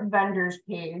core vendors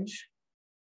page.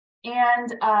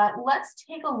 And let's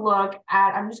take a look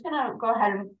at, I'm just going to go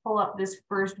ahead and pull up this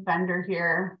first vendor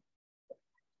here.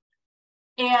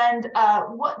 And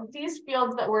what these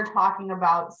fields that we're talking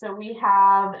about, so we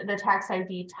have the tax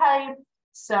ID type.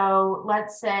 So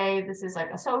let's say this is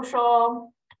like a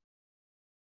social.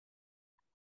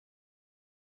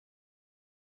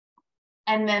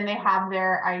 And then they have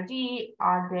their ID.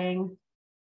 Oh, dang.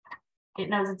 It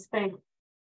knows it's fake.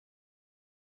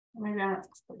 Maybe I'm not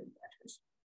supposed to put it.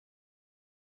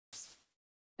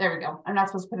 There we go. I'm not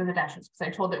supposed to put in the dashes because I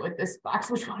told it with this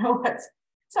box which one it was.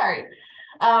 Sorry.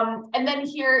 And then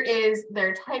here is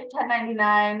their type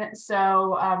 1099.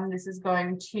 So this is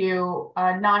going to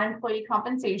non-employee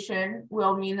compensation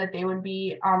will mean that they would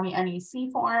be on the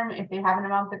NEC form if they have an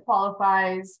amount that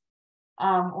qualifies,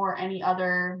 or any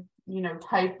other, you know,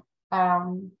 type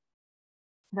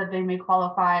that they may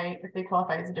qualify. If they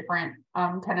qualify as a different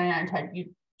 1099 type,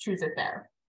 you choose it there.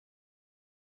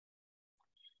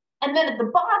 And then at the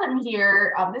bottom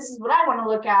here, this is what I want to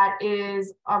look at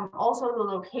is also the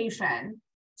location.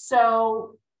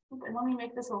 So let me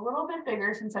make this a little bit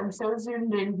bigger since I'm so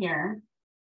zoomed in here.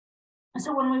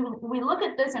 So when we look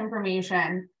at this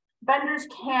information, vendors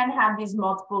can have these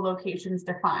multiple locations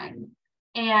defined.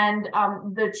 And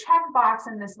the checkbox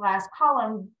in this last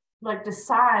column like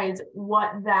decides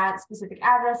what that specific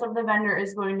address of the vendor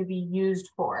is going to be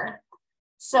used for.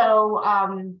 So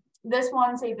this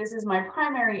one, say this is my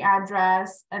primary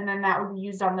address, and then that would be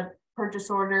used on the purchase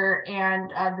order,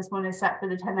 and this one is set for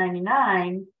the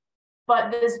 1099. But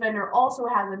this vendor also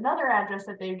has another address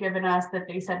that they've given us that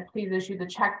they said, please issue the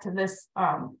check to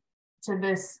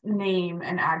this name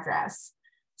and address.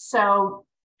 So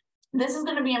this is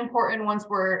going to be important once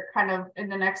we're kind of in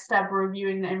the next step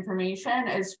reviewing the information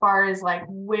as far as like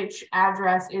which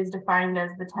address is defined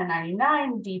as the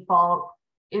 1099 default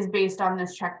is based on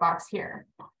this checkbox here.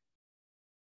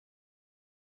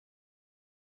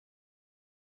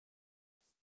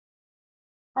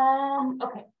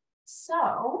 Okay,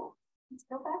 so let's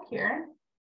go back here.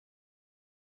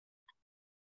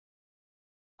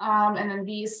 And then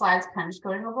these slides kind of just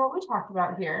going over what we talked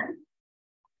about here.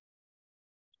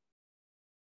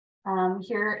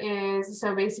 Here is,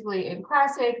 so basically in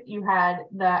Classic, you had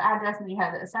the address and you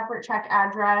had a separate check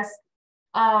address.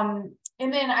 And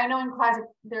then I know in Classic,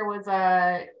 there was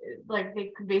a, like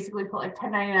they could basically put like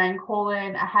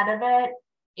 1099 : ahead of it.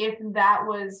 If that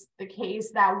was the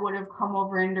case, that would have come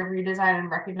over into redesign and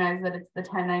recognized that it's the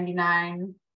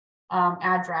 1099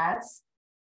 address.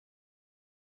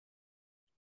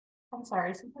 I'm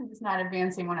sorry, sometimes it's not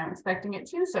advancing when I'm expecting it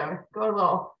to, so go a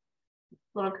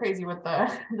little crazy with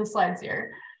the slides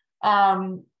here.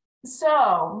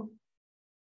 So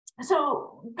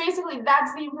basically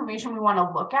that's the information we want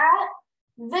to look at.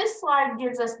 This slide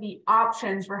gives us the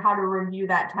options for how to review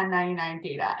that 1099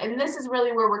 data. And this is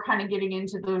really where we're kind of getting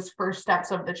into those first steps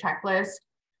of the checklist,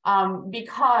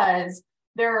 because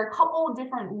there are a couple of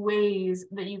different ways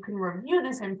that you can review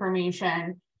this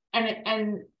information.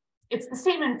 And it's the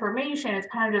same information, it's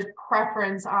kind of just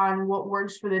preference on what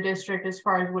works for the district as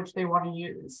far as which they want to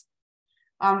use.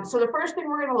 So the first thing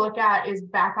we're going to look at is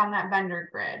back on that vendor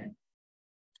grid.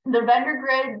 The vendor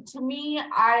grid, to me,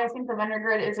 I think the vendor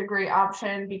grid is a great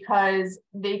option because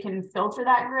they can filter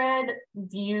that grid,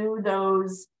 view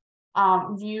those,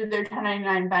 view their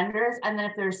 1099 vendors, and then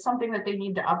if there's something that they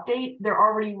need to update, they're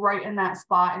already right in that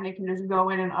spot and they can just go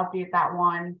in and update that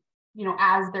one, you know,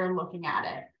 as they're looking at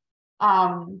it.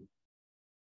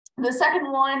 The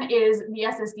second one is the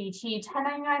SSDT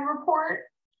 1099 report.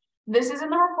 This is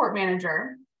in the report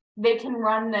manager. They can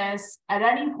run this at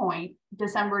any point.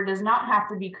 December does not have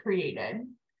to be created.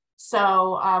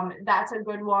 So that's a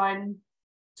good one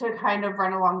to kind of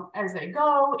run along as they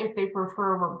go. If they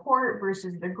prefer a report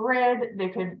versus the grid, they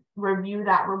could review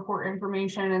that report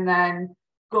information and then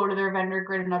go to their vendor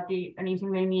grid and update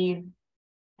anything they need,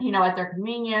 you know, at their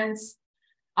convenience.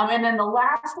 And then the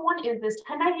last one is this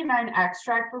 1099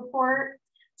 extract report.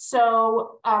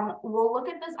 So we'll look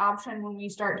at this option when we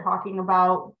start talking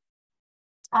about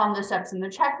the steps in the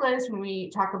checklist, when we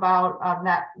talk about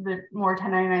the more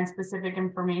 1099 specific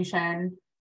information,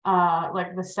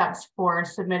 like the steps for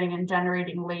submitting and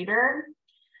generating later.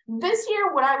 This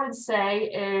year, what I would say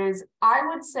is, I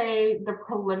would say the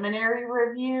preliminary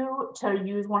review to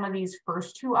use one of these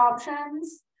first two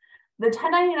options. The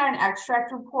 1099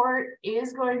 extract report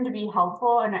is going to be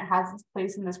helpful and it has its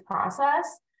place in this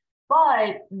process,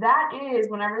 but that is,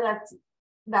 whenever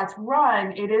that's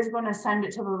run, it is going to send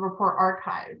it to the report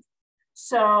archive.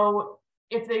 So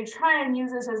if they try and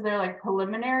use this as their like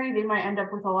preliminary, they might end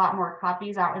up with a lot more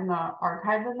copies out in the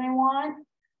archive than they want.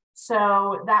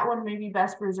 So that one may be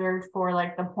best reserved for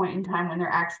like the point in time when they're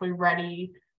actually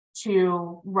ready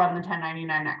to run the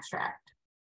 1099 extract.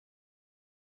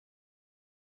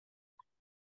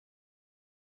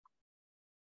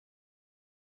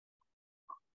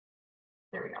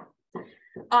 There we go.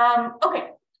 Okay,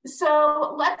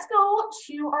 so let's go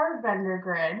to our vendor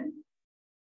grid.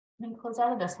 Let me close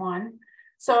out of this one.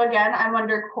 So again, I'm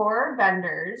under core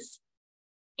vendors.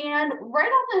 And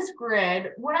right on this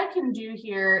grid, what I can do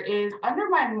here is under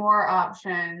my more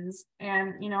options,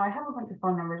 and you know, I have a bunch of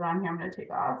phone numbers on here I'm going to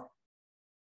take off.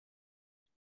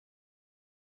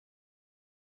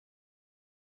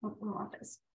 we want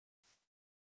this.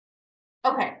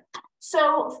 Okay,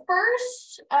 so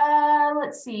first,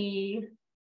 let's see.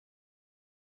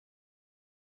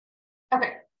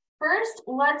 Okay, first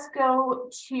let's go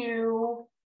to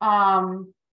where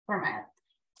am I at?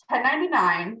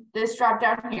 1099, this drop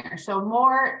down here. So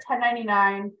more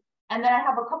 1099, and then I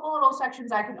have a couple little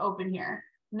sections I can open here.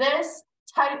 This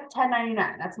type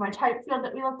 1099, that's my type field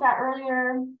that we looked at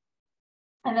earlier.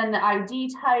 And then the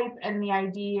ID type and the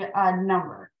ID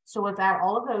number. So let's add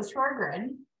all of those to our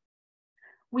grid.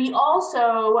 We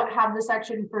also have the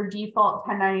section for default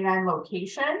 1099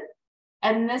 location.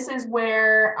 And this is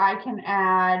where I can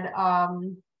add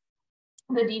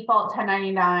the default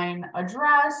 1099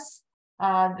 address.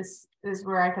 This is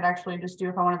where I could actually just do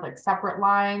if I wanted like separate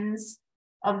lines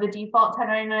of the default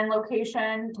 1099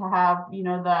 location to have, you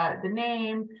know, the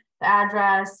name, the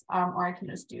address, or I can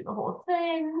just do the whole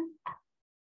thing.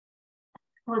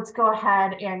 Let's go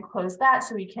ahead and close that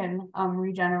so we can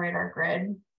regenerate our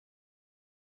grid.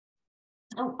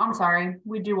 Oh, I'm sorry.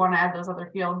 We do want to add those other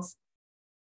fields.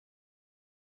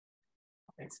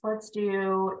 Okay, so let's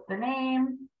do the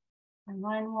name and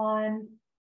line 1.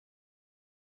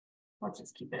 Let's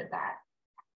just keep it at that.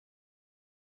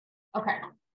 Okay.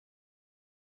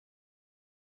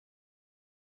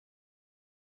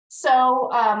 So,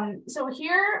 so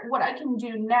here, what I can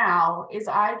do now is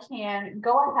I can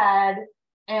go ahead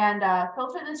and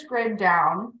filter this grid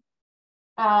down.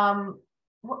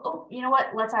 Oh, you know what?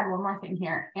 Let's add one more thing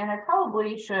here. And I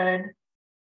probably should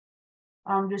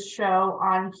just show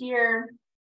on here.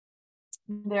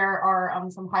 There are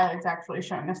some highlights actually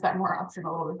showing us that more option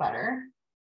a little bit better.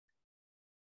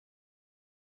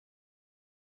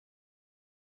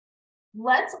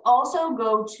 Let's also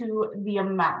go to the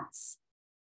amounts.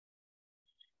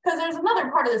 Because there's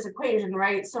another part of this equation,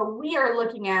 right? So we are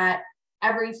looking at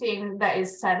everything that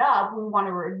is set up. We want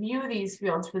to review these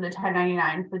fields for the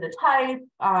 1099 for the type,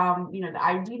 you know, the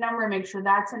ID number, make sure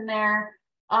that's in there.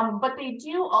 But they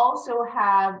do also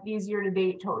have these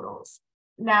year-to-date totals.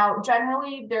 Now,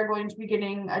 generally, they're going to be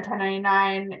getting a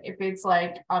 1099 if it's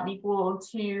like equal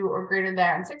to or greater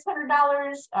than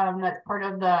 $600. That's part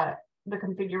of the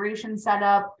configuration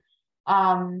setup.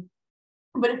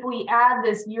 But if we add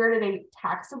this year-to-date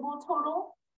taxable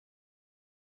total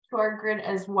to our grid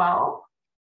as well,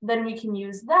 then we can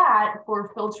use that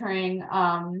for filtering,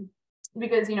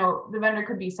 because, you know, the vendor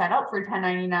could be set up for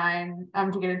 1099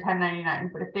 to get a 1099,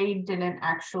 but if they didn't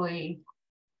actually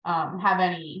have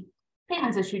any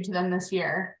payments issued to them this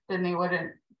year, then they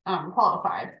wouldn't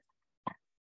qualify.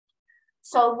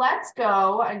 So let's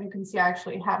go, and you can see I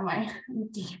actually have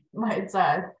it's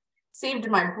saved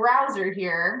in my browser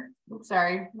here. Oops,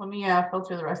 sorry, let me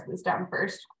filter the rest of this down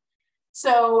first.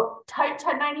 So type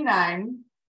 1099,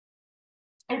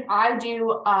 if I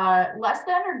do less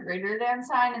than or greater than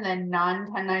sign and then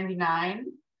non-1099,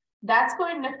 that's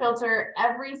going to filter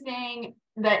everything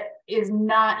that is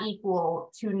not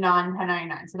equal to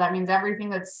non-1099. So that means everything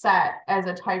that's set as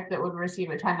a type that would receive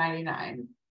a 1099.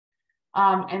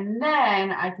 And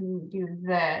then I can do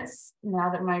this now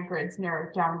that my grid's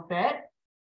narrowed down a bit.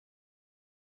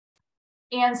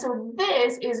 And so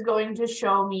this is going to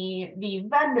show me the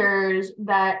vendors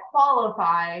that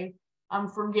qualify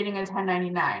for getting a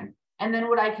 1099. And then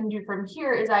what I can do from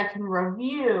here is I can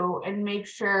review and make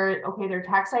sure, okay, their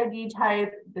tax ID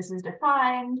type, this is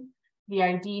defined, the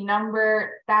ID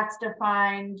number, that's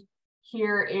defined.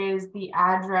 Here is the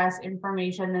address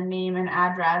information, the name and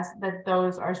address that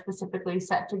those are specifically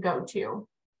set to go to.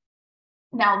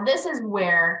 Now, this is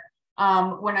where,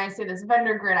 when I say this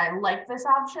vendor grid, I like this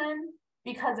option,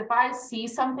 because if I see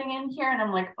something in here and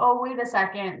I'm like, oh, wait a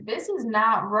second, this is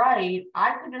not right,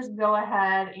 I could just go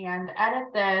ahead and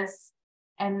edit this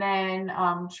and then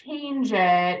change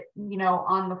it, you know,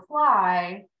 on the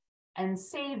fly and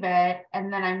save it.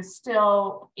 And then I'm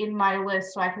still in my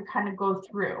list, so I could kind of go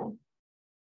through.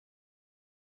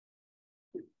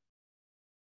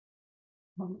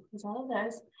 All of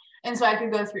this. And so I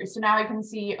could go through. So now I can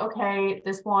see, okay,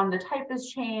 this one, the type has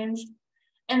changed.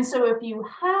 And so if you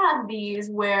have these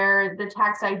where the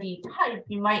tax ID type,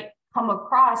 you might come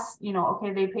across, you know,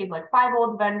 okay, they paid like 5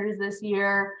 old vendors this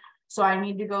year. So I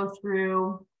need to go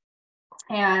through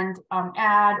and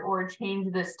add or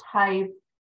change this type.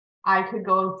 I could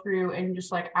go through and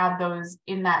just like add those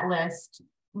in that list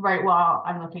right while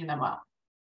I'm looking them up.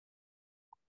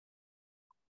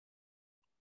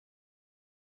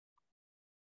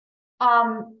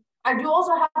 I do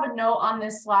also have a note on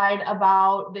this slide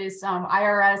about this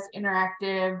IRS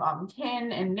interactive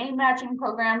TIN and name matching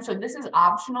program. So this is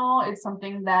optional. It's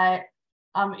something that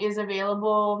is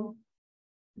available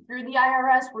through the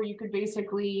IRS, where you could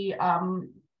basically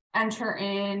enter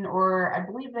in, or I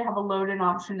believe they have a load in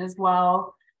option as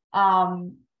well,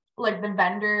 like the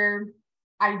vendor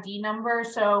ID number.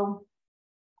 So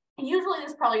usually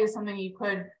this probably is something you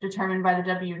could determine by the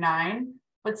W-9,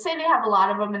 but say they have a lot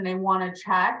of them and they want to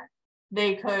check,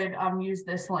 they could use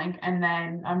this link and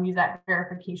then use that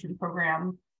verification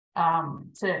program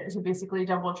to basically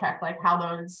double check like how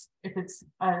those, if it's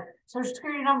a social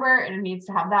security number and it needs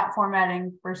to have that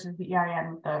formatting versus the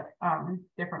EIN with the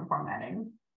different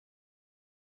formatting.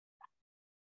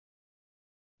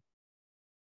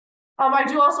 I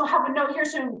do also have a note here.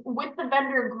 So with the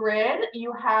vendor grid,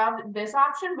 you have this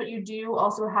option, but you do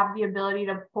also have the ability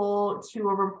to pull to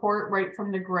a report right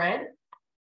from the grid.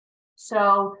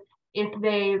 So if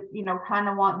they, you know, kind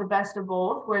of want the best of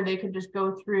both, where they could just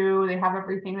go through, they have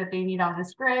everything that they need on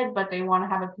this grid, but they want to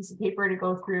have a piece of paper to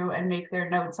go through and make their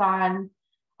notes on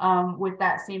with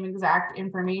that same exact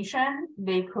information,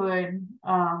 they could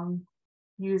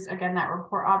use, again, that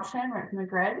report option right from the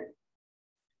grid.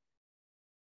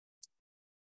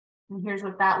 And here's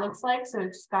what that looks like. So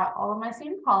it's just got all of my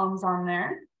same columns on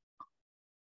there.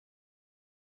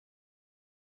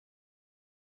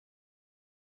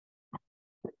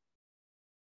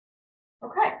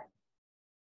 Okay.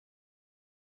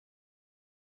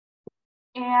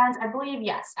 And I believe,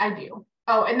 yes, I do.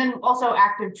 Oh, and then also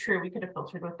active true, we could have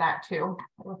filtered with that too.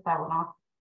 I left that one off.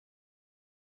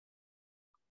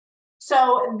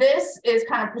 So this is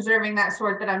kind of preserving that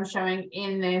sort that I'm showing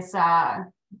in this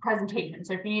presentation.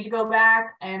 So if you need to go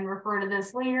back and refer to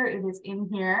this later, it is in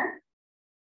here.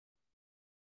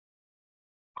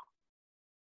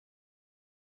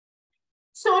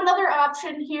 So another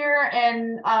option here,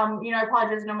 and you know, I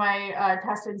apologize, I know my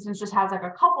test instance just has like a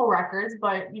couple records,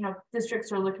 but you know,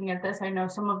 districts are looking at this. I know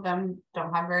some of them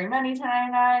don't have very many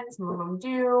 1099s, some of them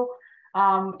do.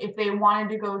 If they wanted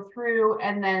to go through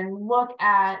and then look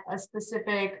at a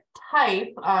specific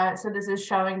type, so this is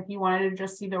showing if you wanted to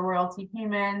just see the royalty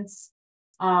payments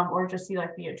or just see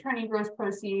like the attorney gross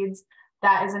proceeds,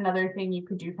 that is another thing you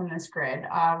could do from this grid.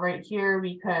 Right here,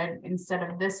 we could, instead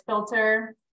of this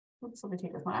filter, oops, let me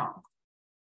take this one out.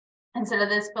 Instead of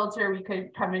this filter, we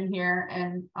could come in here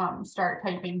and start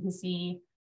typing to see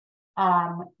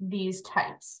these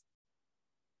types.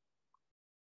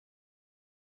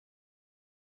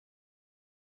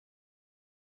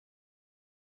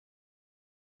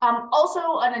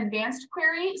 Also an advanced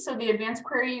query. So the advanced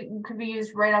query could be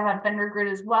used right on that vendor grid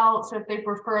as well. So if they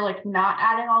prefer like not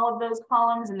adding all of those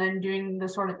columns and then doing the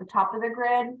sort at the top of the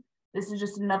grid, this is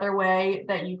just another way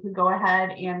that you could go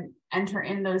ahead and enter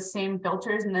in those same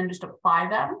filters and then just apply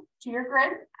them to your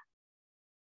grid.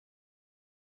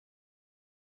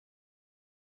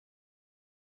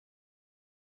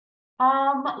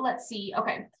 Let's see.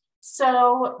 Okay.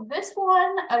 So this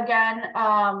one again,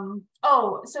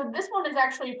 so this one is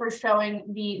actually for showing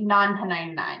the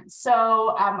non-1099.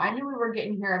 So I knew we were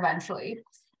getting here eventually.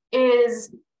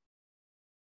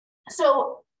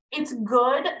 So it's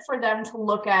good for them to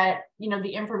look at, you know,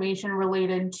 the information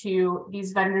related to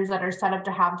these vendors that are set up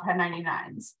to have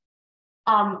 1099s.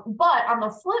 But on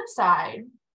the flip side,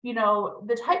 you know,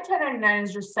 the type 1099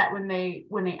 is just set when they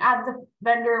add the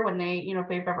vendor, when they, you know, if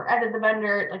they've ever edited the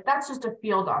vendor, like that's just a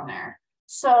field on there.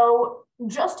 So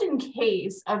just in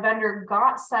case a vendor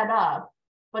got set up,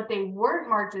 but they weren't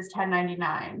marked as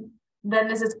 1099, then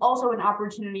this is also an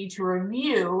opportunity to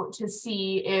review to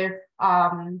see if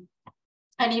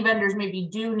any vendors maybe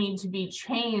do need to be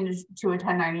changed to a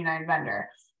 1099 vendor.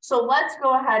 So let's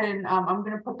go ahead and I'm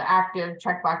going to put the active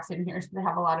checkbox in here so they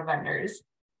have a lot of vendors.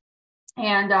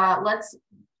 And let's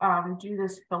do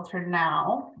this filter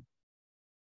now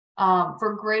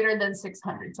for greater than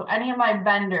 600. So any of my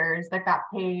vendors that got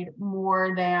paid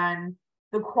more than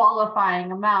the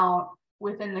qualifying amount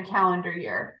within the calendar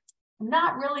year. I'm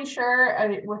not really sure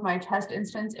with my test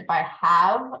instance if I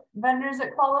have vendors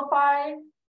that qualify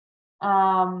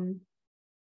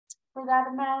for that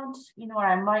amount. You know what,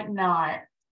 I might not.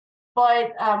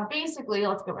 But basically,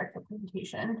 let's go back to the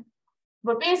presentation.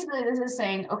 But basically, this is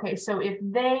saying, okay, so if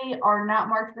they are not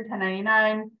marked for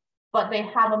 1099, but they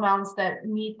have amounts that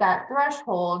meet that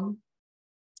threshold,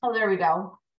 oh, there we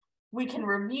go. We can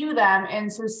review them.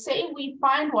 And so say we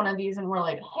find one of these and we're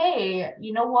like, hey,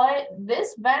 you know what?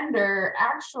 This vendor,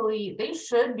 actually, they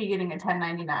should be getting a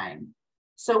 1099.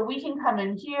 So we can come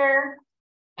in here,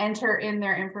 enter in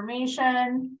their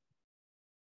information,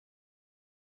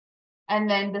 and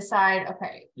then decide,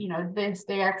 okay, you know, this,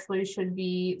 they actually should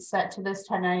be set to this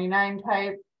 1099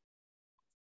 type.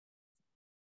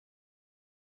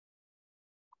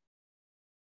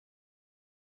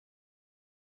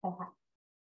 Okay.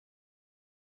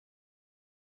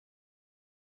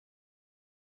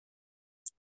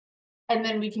 and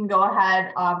then we can go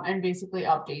ahead and basically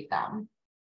update them.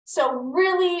 So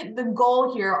really the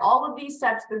goal here, all of these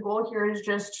steps, the goal here is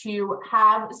just to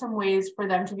have some ways for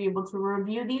them to be able to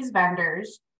review these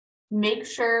vendors, make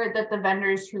sure that the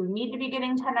vendors who need to be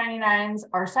getting 1099s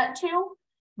are set to,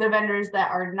 the vendors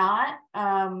that are not,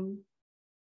 do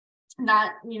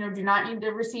not need to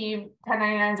receive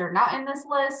 1099s or not in this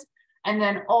list, and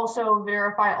then also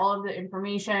verify all of the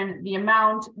information, the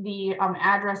amount, the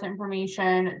address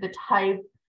information, the type.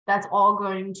 That's all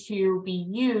going to be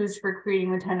used for creating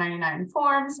the 1099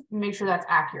 forms. Make sure that's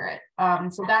accurate.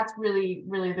 So that's really,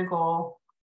 really the goal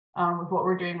with what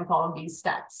we're doing with all of these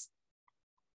steps.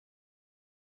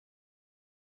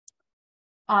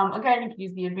 Again, you can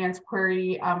use the advanced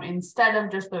query instead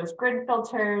of just those grid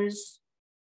filters.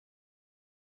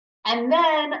 And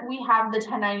then we have the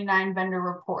 1099 vendor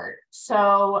report.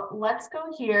 So let's go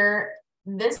here.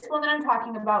 This one that I'm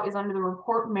talking about is under the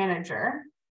report manager.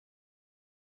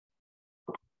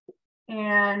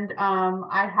 And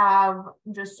I have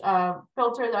just a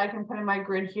filter that I can put in my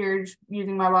grid here, just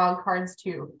using my wildcards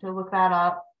to look that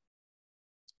up.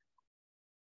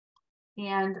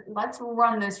 And let's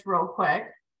run this real quick.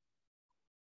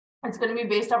 It's going to be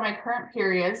based on my current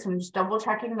period, so I'm just double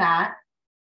checking that.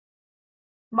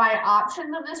 My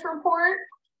options of this report.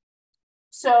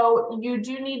 So you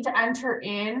do need to enter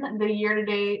in the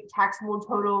year-to-date taxable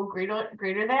total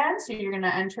greater than, so you're going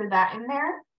to enter that in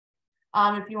there.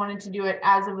 If you wanted to do it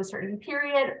as of a certain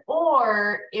period,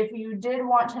 or if you did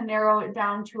want to narrow it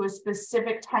down to a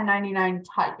specific 1099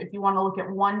 type. If you want to look at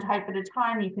one type at a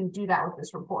time, you can do that with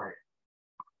this report.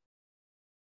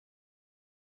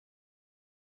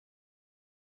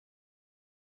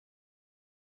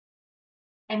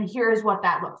 And here's what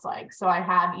that looks like. So I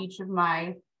have each of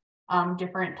my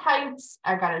different types.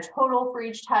 I've got a total for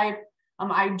each type.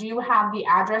 I do have the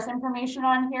address information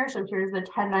on here. So here's the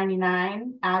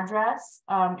 1099 address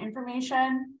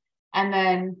information, and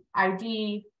then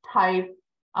ID, type,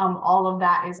 all of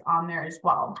that is on there as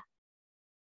well.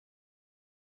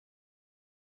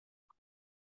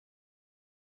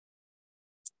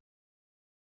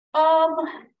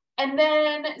 And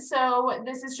then, so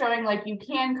this is showing like you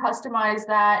can customize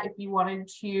that if you wanted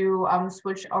to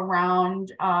switch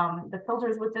around the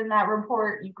filters within that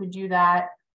report, you could do that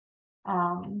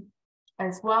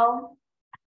as well.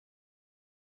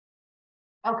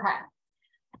 Okay,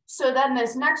 so then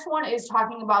this next one is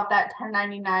talking about that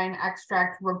 1099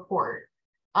 extract report.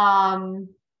 As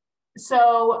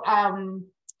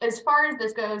far as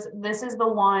this goes, this is the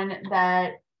one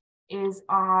that is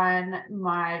on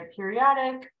my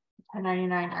periodic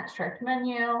 1099 extract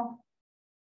menu.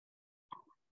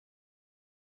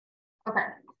 Okay,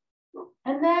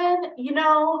 and then,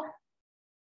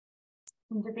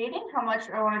 I'm debating how much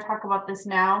I want to talk about this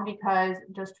now, because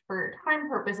just for time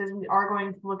purposes, we are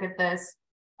going to look at this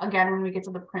again when we get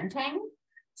to the printing.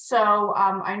 So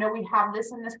I know we have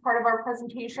this in this part of our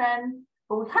presentation,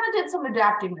 but we kind of did some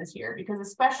adapting this year, because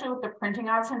especially with the printing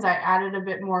options, I added a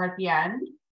bit more at the end.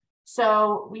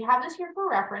 So we have this here for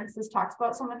reference. This talks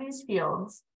about some of these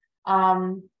fields,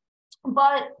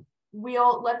 but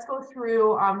let's go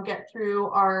through, get through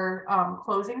our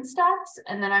closing steps,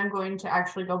 and then I'm going to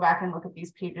actually go back and look at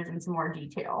these pages in some more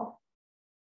detail.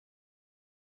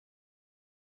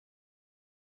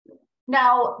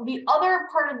 Now, the other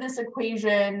part of this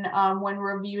equation when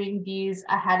reviewing these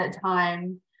ahead of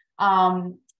time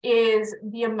is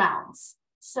the amounts.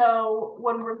 So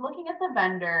when we're looking at the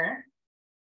vendor,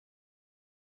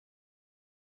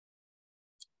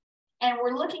 and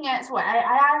we're looking at, so I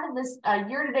added this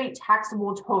year-to-date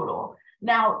taxable total.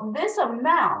 Now, this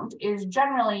amount is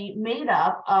generally made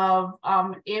up of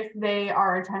if they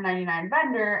are a 1099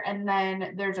 vendor and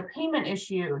then there's a payment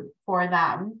issued for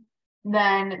them,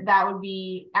 then that would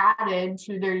be added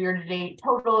to their year-to-date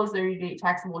totals, their year-to-date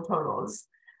taxable totals.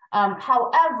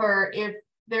 However, if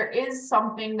there is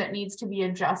something that needs to be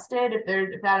adjusted,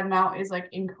 if that amount is like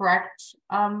incorrect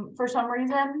for some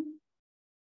reason,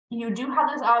 you do have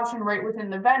this option right within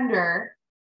the vendor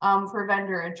for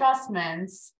vendor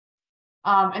adjustments.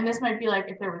 And this might be like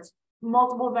if there was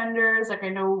multiple vendors, like I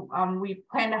know we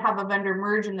plan to have a vendor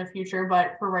merge in the future,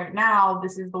 but for right now,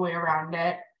 this is the way around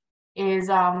it, is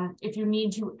if you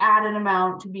need to add an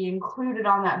amount to be included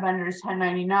on that vendor's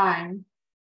 1099,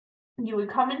 you would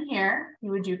come in here,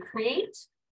 you would do create.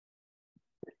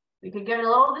 We could give it a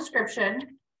little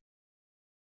description.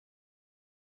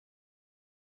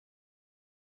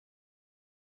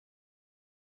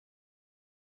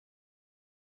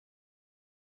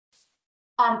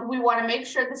 We want to make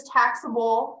sure this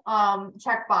taxable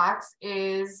checkbox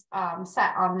is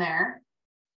set on there.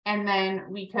 And then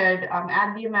we could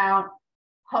add the amount,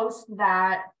 post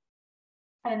that.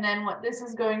 And then what this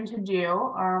is going to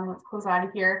do, let's close out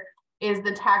of here, is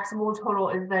the taxable total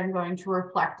is then going to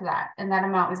reflect that. And that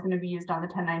amount is going to be used on the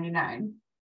 1099.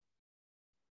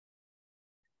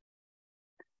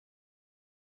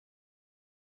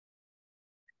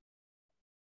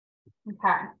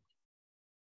 Okay.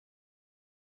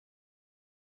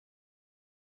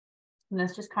 And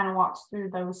this just kind of walks through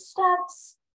those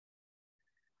steps.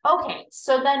 Okay,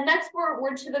 so then next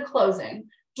we're to the closing.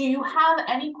 Do you have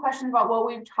any questions about what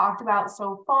we've talked about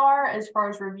so far as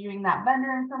reviewing that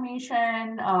vendor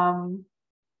information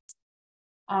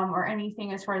or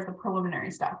anything as far as the preliminary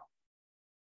stuff?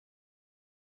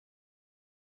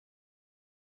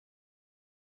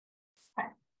 Okay,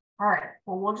 all right,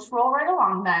 well, we'll just roll right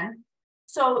along then.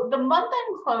 So the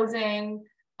month-end closing,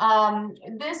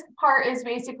 this part is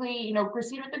basically,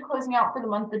 proceed with the closing out for the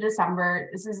month of December.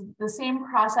 This is the same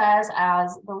process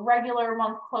as the regular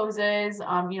month closes,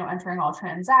 entering all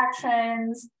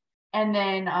transactions and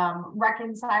then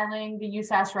reconciling the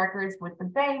USAS records with the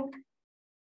bank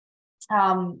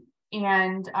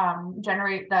and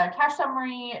generate the cash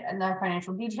summary and the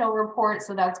financial detail report.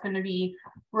 So that's going to be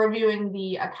reviewing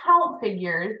the account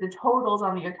figures, the totals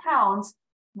on the accounts,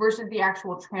 versus the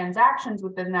actual transactions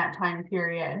within that time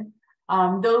period.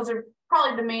 Those are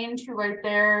probably the main two right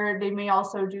there. They may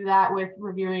also do that with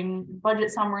reviewing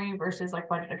budget summary versus like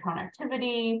budget account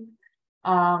activity,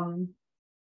 and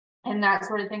that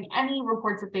sort of thing. Any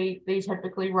reports that they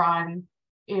typically run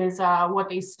is what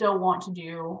they still want to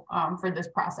do for this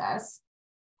process.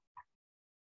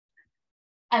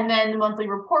 And then the monthly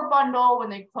report bundle, when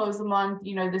they close the month,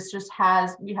 this just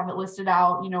has, we have it listed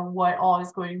out, what all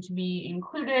is going to be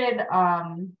included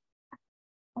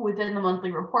within the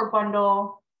monthly report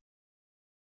bundle.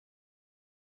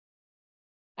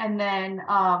 And then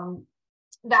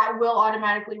that will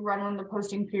automatically run when the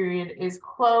posting period is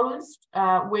closed.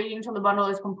 Waiting until the bundle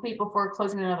is complete before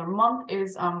closing another month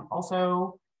is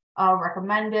also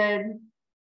recommended.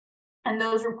 And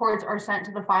those reports are sent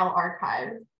to the file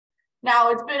archive.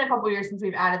 Now, it's been a couple years since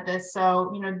we've added this,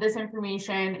 so this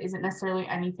information isn't necessarily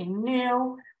anything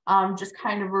new, just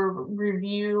kind of a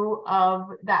review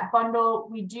of that bundle.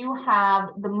 We do have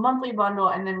the monthly bundle,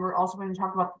 and then we're also going to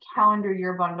talk about the calendar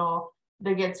year bundle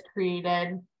that gets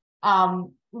created.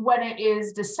 When it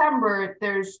is December,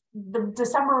 there's the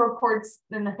December reports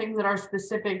and the things that are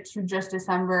specific to just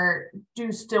December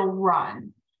do still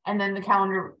run, and then the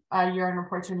calendar year-end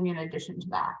reports are going to be in addition to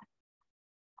that.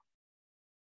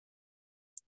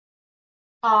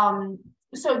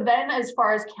 So then as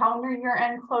far as calendar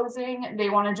year-end closing,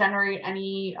 they want to generate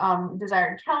any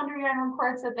desired calendar year-end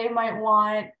reports that they might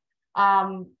want.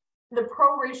 The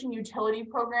proration utility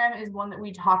program is one that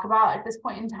we talk about at this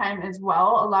point in time as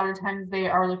well. A lot of times they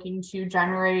are looking to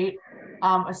generate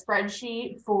a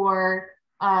spreadsheet for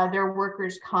their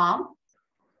workers' comp.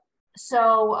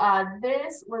 So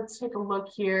let's take a look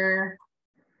here.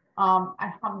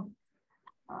 I have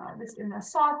this in the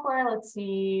software. Let's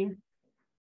see.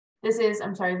 This is,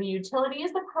 I'm sorry, the utility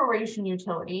is the proration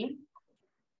utility.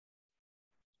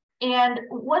 And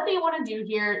what they want to do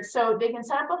here, so they can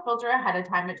set up a filter ahead of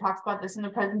time. It talks about this in the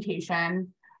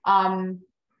presentation. So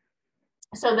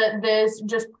that this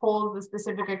just pulls the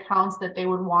specific accounts that they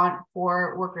would want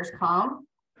for workers' comp.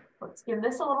 Let's give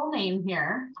this a little name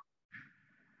here.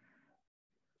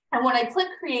 And when I click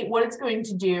create, what it's going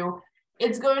to do,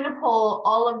 it's going to pull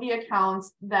all of the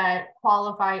accounts that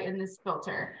qualify in this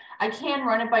filter. I can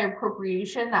run it by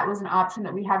appropriation. That was an option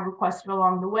that we had requested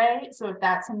along the way. So if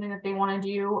that's something that they want to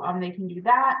do, they can do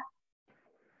that.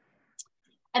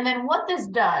 And then what this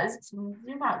does, so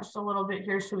zoom out just a little bit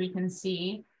here so we can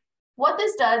see. What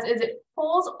this does is it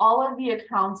pulls all of the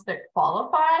accounts that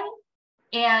qualify.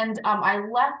 And I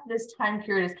left this time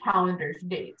period as calendar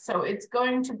date. So it's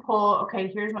going to pull, okay,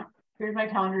 here's my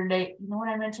calendar date. You know what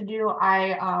I meant to do?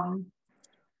 I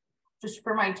just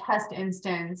for my test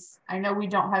instance, I know we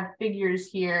don't have figures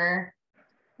here.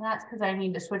 That's because I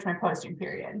need to switch my posting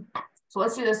period. So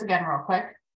let's do this again real quick.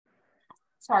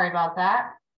 Sorry about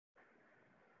that.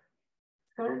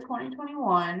 Let's go to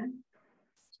 2021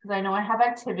 because I know I have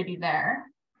activity there.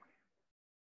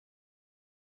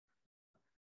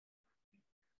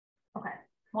 Okay,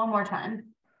 one more time.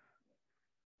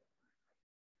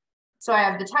 So I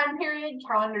have the time period,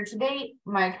 calendar to date,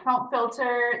 my account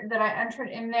filter that I entered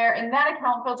in there. In that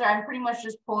account filter, I'm pretty much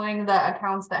just pulling the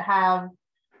accounts that have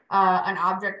an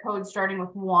object code starting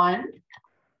with 1.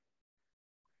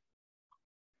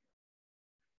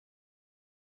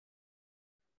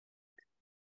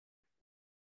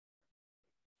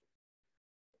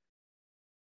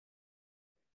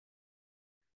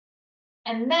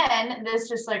 And then this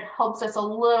just like helps us a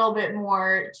little bit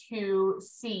more to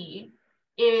see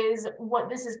is what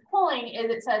this is pulling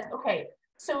is it says, okay,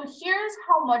 so here's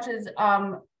how much is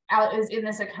out is in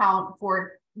this account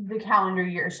for the calendar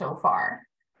year so far.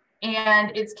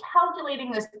 And it's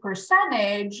calculating this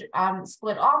percentage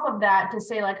split off of that to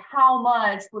say like how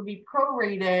much would be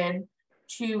prorated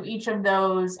to each of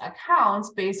those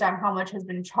accounts based on how much has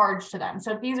been charged to them.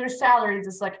 So if these are salaries,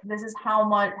 it's like this is how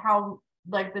much, how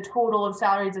like the total of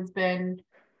salaries that's been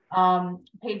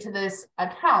paid to this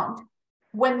account.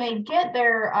 When they get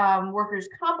their workers'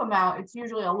 comp amount, it's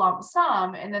usually a lump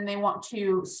sum, and then they want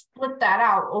to split that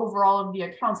out over all of the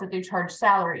accounts that they charge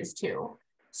salaries to.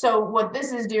 So what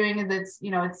this is doing is it's,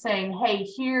 you know, it's saying, hey,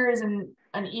 here's an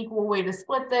equal way to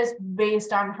split this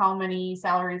based on how many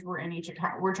salaries were in each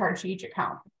account, were charged to each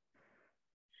account.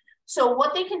 So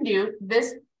what they can do,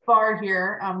 this bar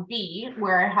here, B,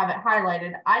 where I have it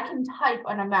highlighted, I can type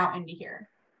an amount into here.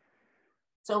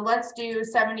 So let's do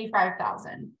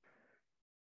 75,000.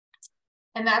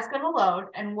 And that's going to load.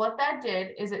 And what that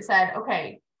did is it said,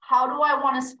 okay, how do I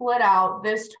want to split out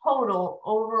this total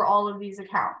over all of these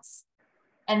accounts?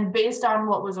 And based on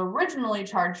what was originally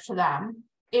charged to them,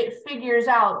 it figures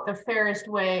out the fairest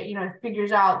way, you know, it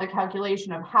figures out the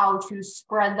calculation of how to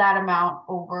spread that amount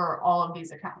over all of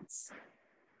these accounts.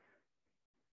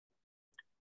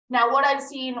 Now, what I've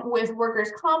seen with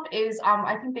workers' comp is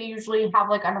I think they usually have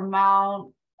like an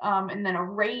amount and then a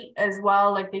rate as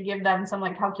well, like they give them some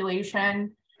like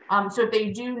calculation. So if they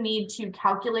do need to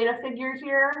calculate a figure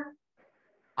here,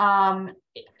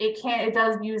 it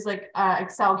does use like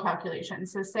Excel calculation.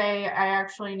 So say I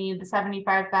actually need the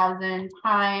 75,000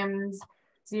 times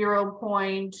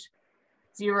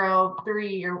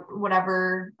 0.03 or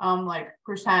whatever like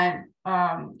percent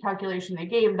calculation they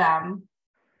gave them.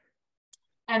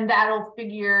 And that'll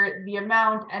figure the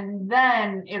amount and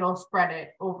then it'll spread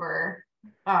it over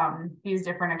these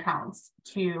different accounts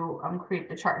to create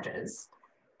the charges.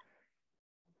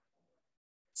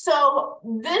 So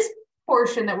this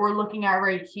portion that we're looking at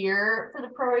right here for the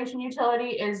proration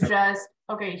utility is just,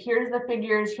 okay, here's the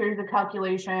figures, here's the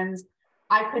calculations.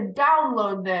 I could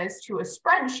download this to a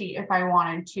spreadsheet if I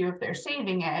wanted to, if they're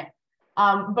saving it.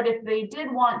 But if they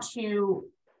did want to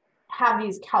have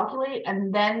these calculate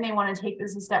and then they want to take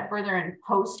this a step further and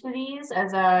post these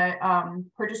as a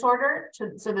purchase order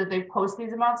so that they post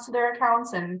these amounts to their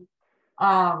accounts and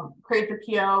create the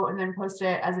PO and then post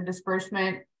it as a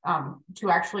disbursement to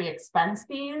actually expense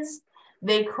these,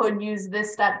 they could use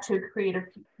this step to create a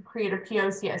PO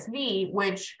CSV,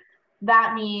 which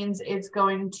that means it's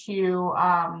going to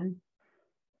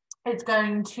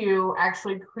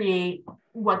actually create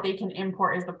what they can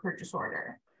import as the purchase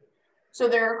order. So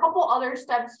there are a couple other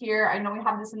steps here. I know we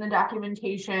have this in the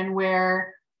documentation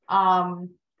where, let's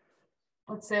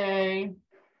say,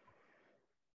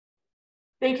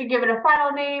 they could give it a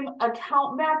file name,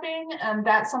 account mapping, and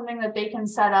that's something that they can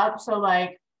set up. So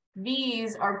like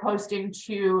these are posting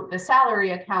to the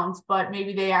salary accounts, but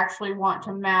maybe they actually want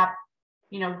to map,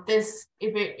 you know, this,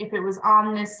 if it was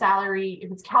on this salary,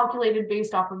 if it's calculated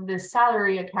based off of this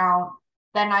salary account,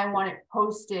 then I want it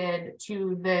posted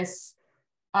to this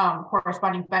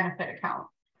corresponding benefit account.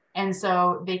 And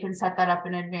so they can set that up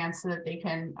in advance so that they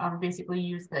can basically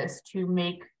use this to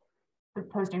make the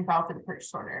posting file for the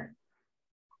purchase order.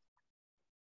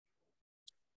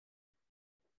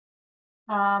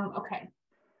 Okay.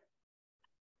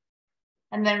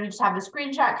 And then we just have the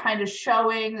screenshot kind of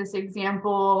showing this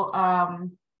example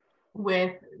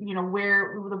with, you know,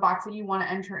 where the box that you want to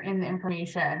enter in the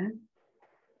information.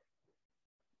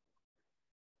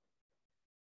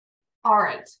 All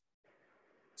right.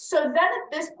 So then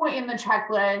at this point in the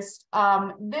checklist,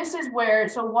 this is where,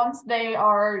 so once they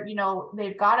are, you know,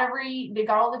 they got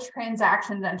all the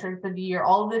transactions entered for the year,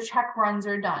 all of the check runs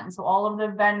are done. So all of the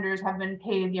vendors have been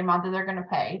paid the amount that they're going to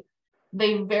pay.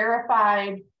 They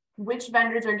verified which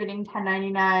vendors are getting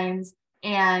 1099s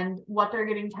and what they're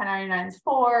getting 1099s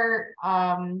for,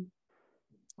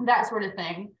 that sort of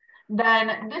thing.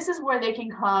 Then this is where they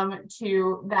can come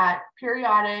to that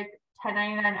periodic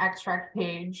 1099 extract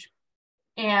page,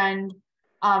 and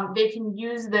they can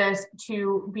use this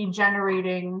to be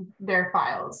generating their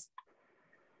files.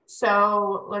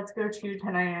 So let's go to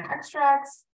 1099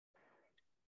 extracts.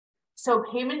 So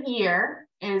payment year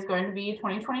is going to be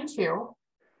 2022,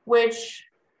 which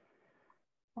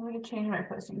I'm going to change my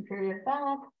posting period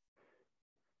back.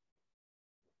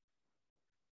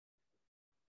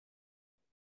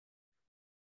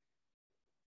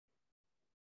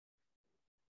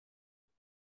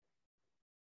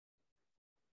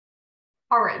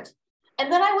 All right.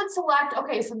 And then I would select,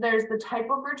 okay, so there's the type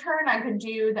of return. I could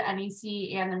do the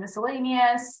NEC and the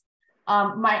miscellaneous.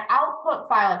 My output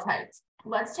file types.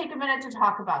 Let's take a minute to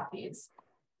talk about these.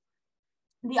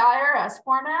 The IRS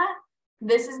format,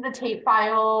 this is the tape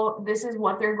file. This is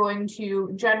what they're going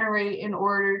to generate in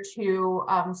order to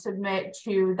submit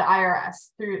to the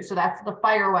IRS through. So that's the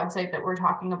FIRE website that we're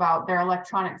talking about, their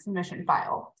electronic submission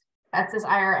file. That's this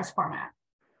IRS format.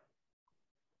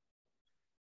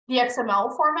 The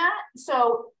XML format.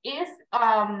 So if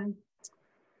the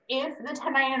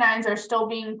 1099s are still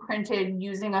being printed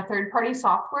using a third-party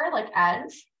software like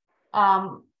Edge,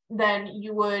 then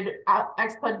you would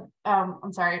output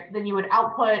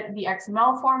the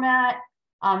XML format,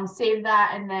 save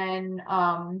that, and then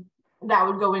that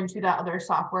would go into that other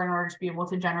software in order to be able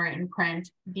to generate and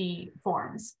print the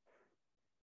forms.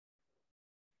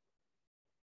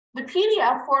 The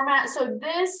PDF format, so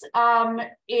this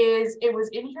it was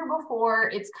in here before.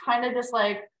 It's kind of just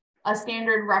like a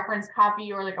standard reference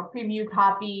copy or like a preview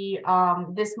copy.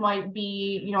 This might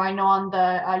be, you know, I know on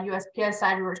the USPS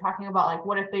side, we were talking about like,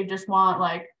 what if they just want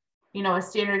like, you know, a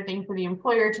standard thing for the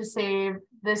employer to save?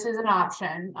 This is an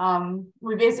option.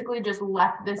 We basically just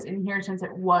left this in here since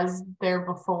it was there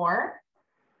before.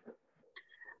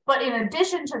 But in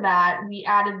addition to that, we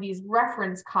added these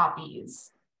reference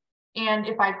copies. And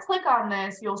if I click on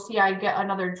this, you'll see I get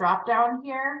another drop down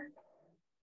here.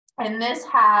 And this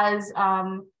has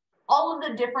all of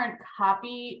the different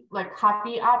copy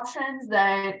options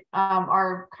that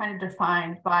are kind of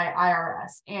defined by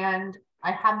IRS. And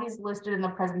I have these listed in the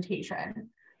presentation.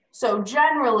 So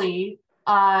generally,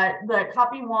 the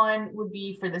copy 1 would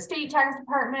be for the state tax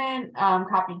department.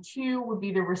 Copy 2 would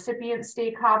be the recipient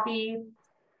state copy.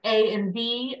 A and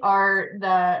B are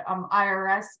the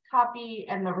IRS copy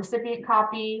and the recipient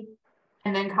copy.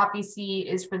 And then copy C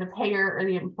is for the payer or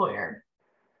the employer.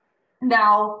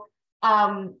 Now,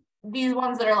 these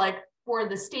ones that are like for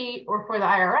the state or for the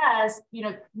IRS, you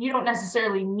know, you don't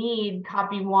necessarily need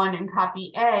copy 1 and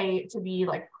copy A to be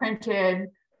like printed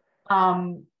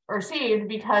or saved,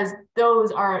 because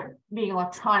those are being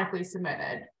electronically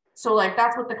submitted. So like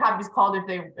that's what the copy is called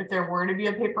if there were to be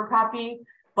a paper copy,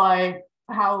 but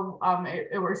how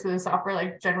it works with the software,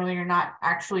 like generally you're not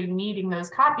actually needing those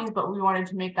copies, but we wanted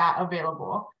to make that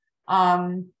available.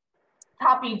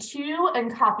 Copy 2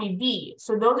 and copy B.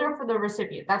 So those are for the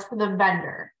recipient, that's for the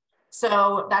vendor.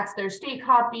 So that's their state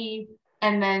copy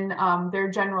and then their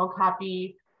general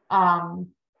copy.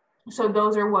 So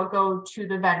those are what go to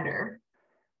the vendor.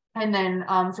 And then,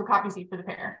 so copy C for the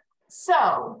payer.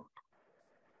 So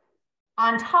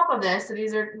on top of this, so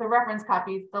these are the reference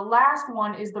copies. The last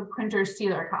one is the printer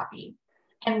sealer copy.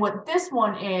 And what this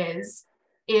one is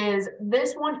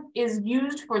this one is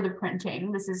used for the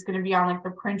printing. This is going to be on like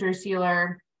the printer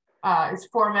sealer. It's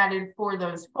formatted for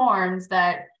those forms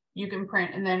that you can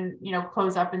print and then, you know,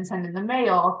 close up and send in the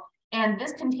mail. And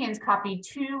this contains copy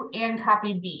 2 and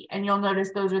copy B. And you'll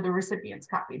notice those are the recipient's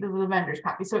copy. Those are the vendor's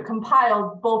copy. So it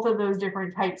compiles both of those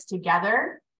different types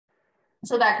together.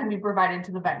 So that can be provided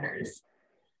to the vendors.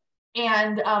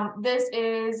 And this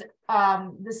is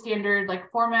the standard like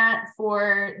format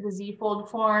for the Z-fold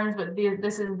forms, but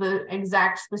this is the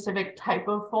exact specific type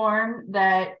of form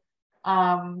that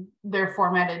they're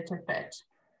formatted to fit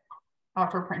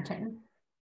for printing.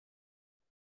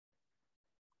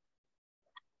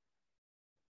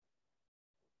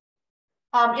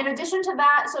 In addition to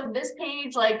that, so this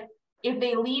page, like if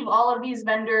they leave all of these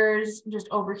vendors just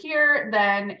over here,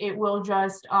 then it will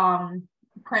just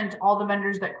print all the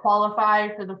vendors that qualify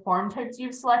for the form types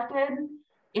you've selected.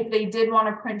 If they did want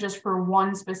to print just for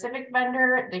one specific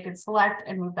vendor, they could select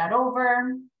and move that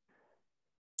over.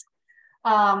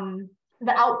 The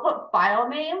output file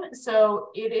name, so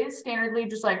it is standardly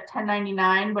just like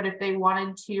 1099, but if they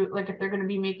wanted to, like if they're going to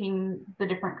be making the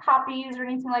different copies or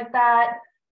anything like that,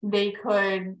 they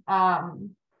could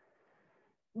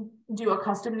do a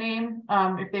custom name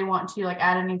if they want to like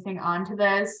add anything onto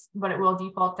this, but it will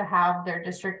default to have their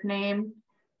district name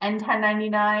and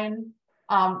 1099.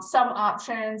 Some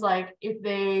options, like if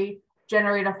they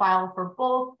generate a file for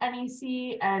both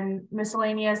NEC and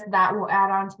miscellaneous, that will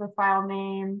add on to the file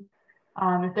name.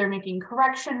 If they're making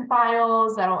correction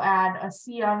files, that'll add a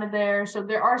C onto there. So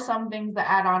there are some things that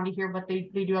add on to here, but they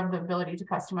do have the ability to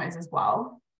customize as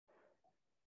well.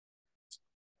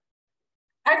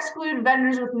 Exclude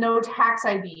vendors with no tax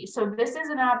ID. So this is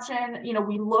an option, you know,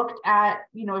 we looked at,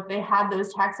 you know, if they had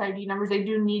those tax ID numbers, they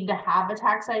do need to have a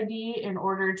tax ID in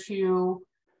order to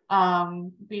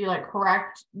be like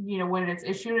correct, you know, when it's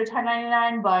issued a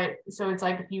 1099, but so it's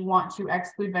like if you want to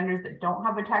exclude vendors that don't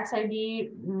have a tax ID,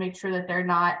 make sure that they're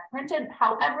not printed.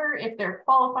 However, if they're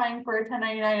qualifying for a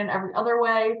 1099 in every other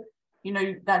way, you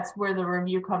know, that's where the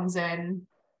review comes in.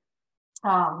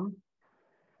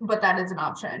 But that is an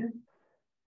option.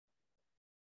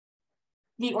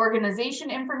 The organization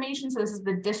information, so this is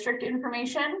the district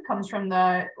information, comes from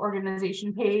the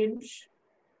organization page.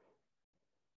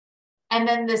 And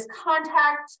then this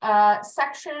contact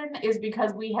section is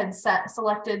because we had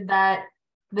selected that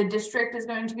the district is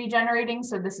going to be generating.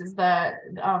 So this is the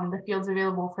fields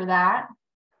available for that.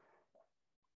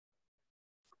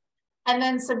 And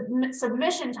then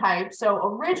submission type. So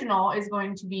original is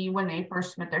going to be when they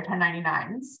first submit their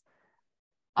 1099s.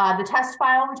 The test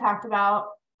file we talked about.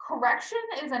 Correction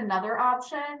is another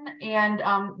option. And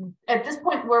at this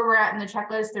point where we're at in the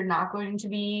checklist, they're not going to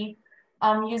be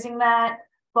using that.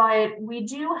 But we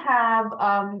do have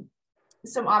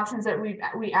some options that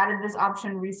we added this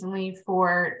option recently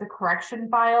for the correction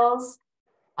files.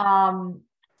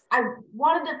 I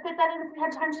wanted to fit that in if we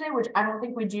had time today, which I don't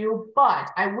think we do, but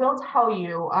I will tell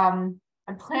you, I'm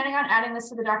planning on adding this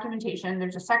to the documentation.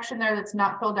 There's a section there that's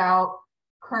not filled out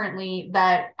currently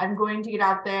that I'm going to get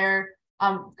out there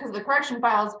because the correction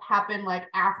files happen like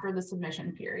after the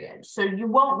submission period. So you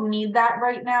won't need that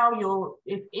right now.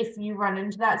 If you run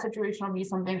into that situation, it'll be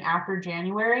something after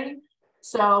January.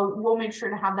 So we'll make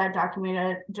sure to have that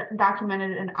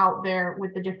documented and out there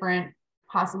with the different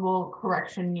possible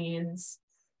correction needs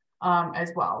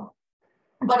as well.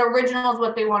 But original is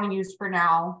what they want to use for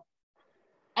now.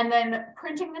 And then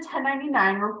printing the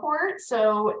 1099 report.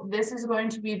 So this is going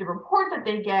to be the report that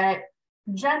they get.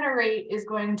 Generate is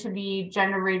going to be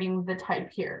generating the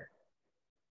type here.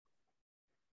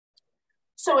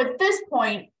 So at this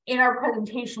point in our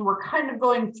presentation, we're kind of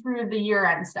going through the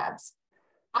year-end steps.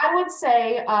 I would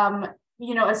say,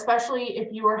 you know, especially if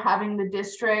you are having the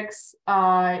districts,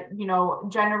 you know,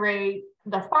 generate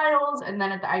the files, and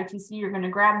then at the ITC, you're going to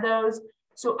grab those.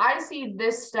 So I see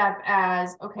this step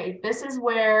as, okay, this is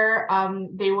where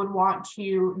they would want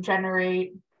to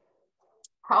generate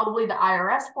probably the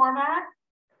IRS format,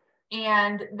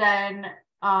 and then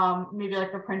maybe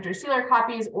like the printer sealer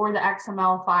copies or the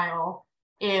XML file,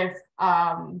 if,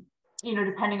 you know,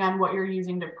 depending on what you're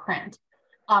using to print.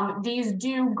 These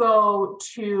do go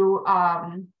to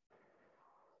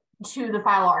the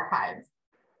file archive.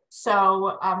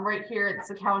 So right here, it's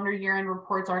the calendar year-end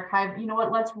reports archive. You know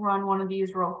what, let's run one of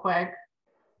these real quick.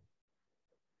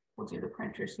 We'll do the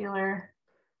printer sealer.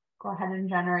 Go ahead and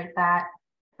generate that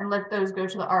and let those go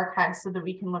to the archive so that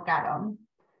we can look at them.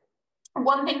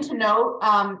 One thing to note,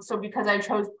 so because I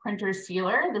chose printer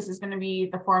sealer, this is going to be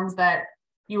the forms that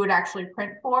you would actually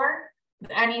print for. The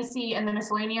NEC and the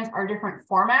miscellaneous are different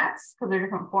formats because they're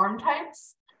different form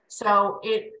types. So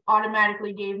it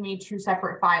automatically gave me two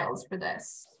separate files for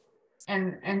this.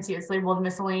 And see, it's labeled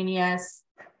miscellaneous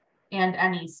and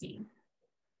NEC.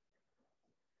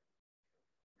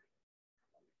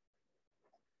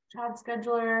 Job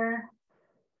scheduler.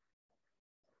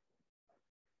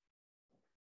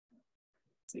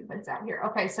 See if it's out here.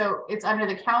 Okay, so it's under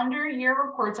the calendar year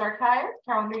reports archive,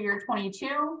 calendar year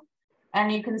 22. And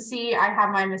you can see I have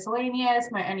my miscellaneous,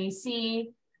 my NEC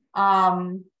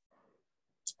files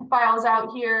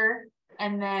out here.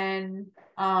 And then,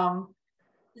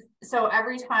 so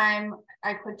every time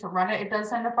I click to run it, it does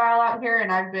send a file out here.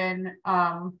 And I've been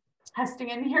testing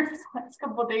in here for the last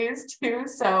couple of days too.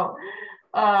 So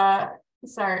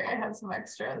sorry, I have some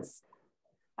extras.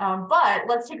 But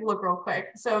let's take a look real quick.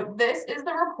 So this is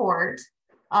the report,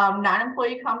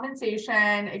 non-employee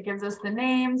compensation. It gives us the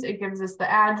names, it gives us the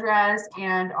address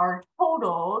and our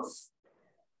totals.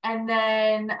 And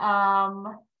then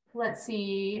let's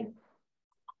see,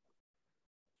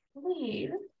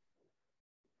 lead.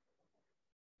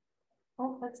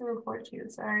 Oh, that's a report too,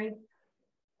 sorry.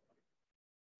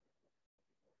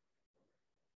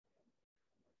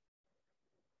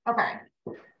 Okay.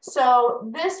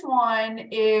 So this one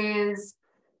is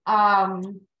the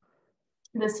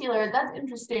sealer. That's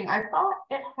interesting. I thought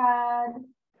it had,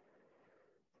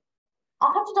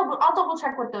 I'll double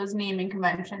check with those naming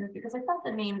conventions because I thought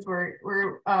the names were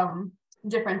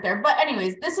different there. But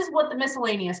anyways, this is what the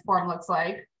miscellaneous form looks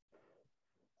like.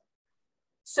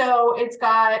 So it's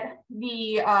got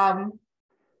the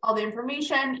all the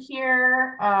information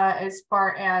here as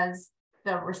far as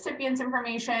the recipient's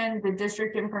information, the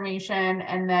district information,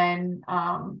 and then,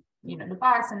 you know, the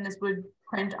box, and this would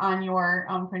print on your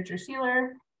printer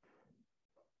sealer.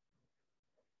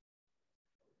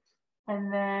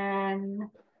 And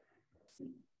then,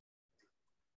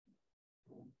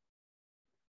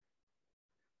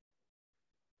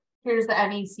 here's the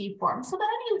NEC form. So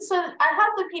so I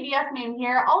have the PDF name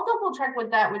here. I'll double check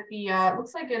with that with the,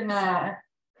 looks like in the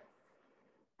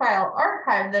file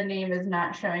archive, the name is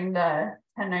not showing the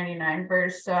 1099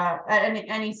 versus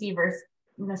NEC versus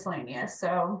miscellaneous.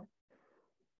 So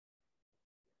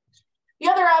the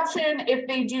other option, if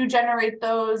they do generate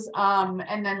those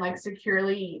and then like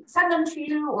securely send them to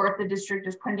you, or if the district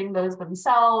is printing those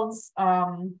themselves,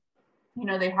 you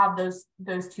know, they have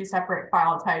those two separate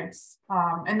file types.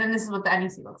 And then this is what the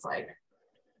NEC looks like.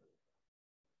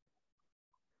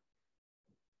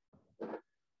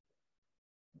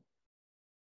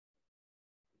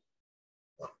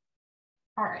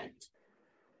 All right.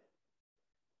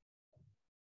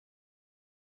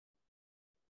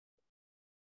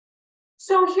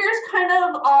 So here's kind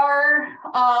of our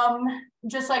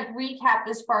just like recap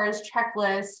as far as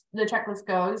the checklist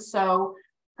goes. So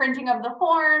printing of the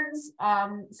forms.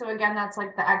 So again, that's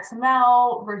like the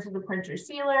XML versus the printer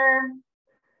sealer.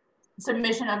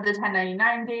 Submission of the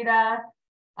 1099 data,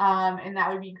 and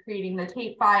that would be creating the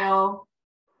tape file.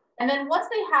 And then once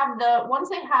they have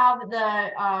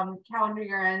the calendar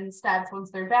year end stats, once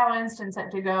they're balanced and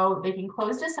set to go, they can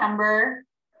close December.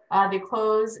 They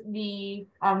close the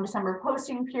December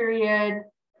posting period,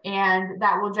 and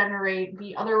that will generate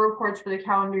the other reports for the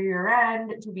calendar year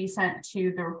end to be sent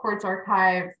to the reports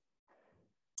archive.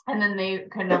 And then they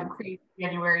can create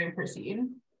January and proceed.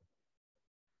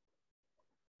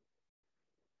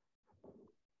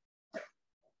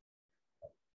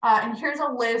 And here's a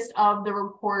list of the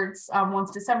reports.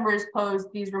 Once December is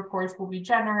closed, these reports will be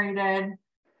generated.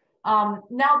 Now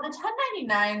the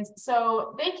 1099s,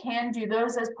 so they can do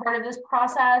those as part of this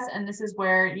process. And this is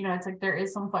where, you know, it's like there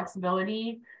is some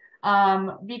flexibility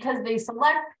because they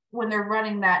select when they're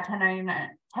running that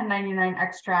 1099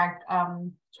 extract,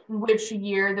 which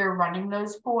year they're running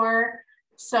those for.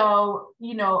 So,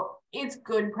 you know, it's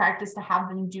good practice to have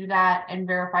them do that and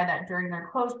verify that during their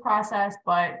close process.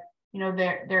 But you know,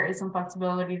 there is some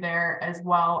flexibility there as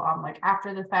well, like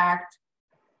after the fact,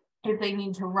 if they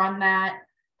need to run that.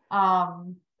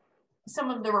 Some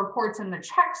of the reports and the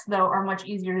checks, though, are much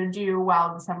easier to do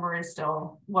while December is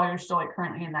while you're still like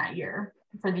currently in that year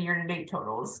for the year-to-date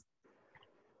totals.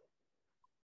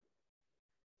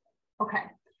 Okay,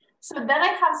 so then I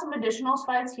have some additional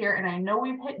slides here, and I know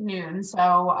we've hit noon, so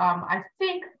I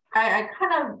think I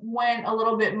kind of went a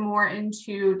little bit more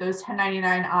into those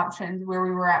 1099 options where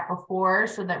we were at before,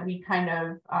 so that we kind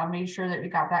of made sure that we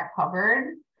got that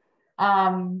covered.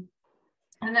 And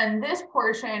then this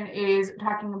portion is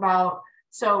talking about,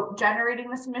 so generating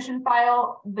the submission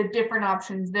file, the different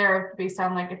options there based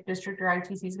on like if district or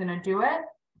ITC is going to do it,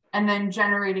 and then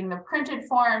generating the printed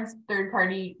forms, third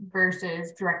party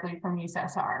versus directly from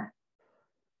USAS-R.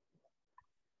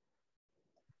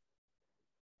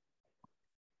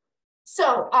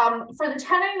 So for the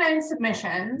 1099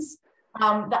 submissions,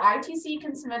 the ITC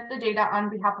can submit the data on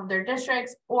behalf of their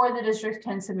districts, or the districts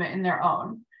can submit in their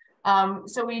own.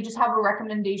 So we just have a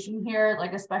recommendation here,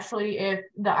 like especially if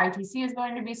the ITC is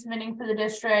going to be submitting for the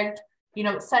district, you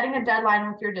know, setting a deadline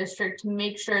with your district to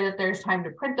make sure that there's time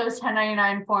to print those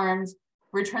 1099 forms,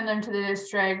 return them to the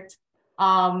district,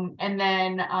 and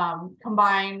then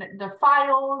combine the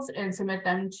files and submit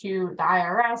them to the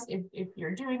IRS if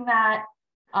you're doing that.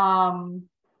 And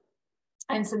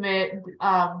submit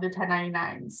the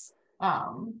 1099s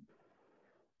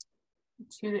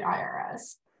to the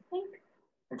IRS. I think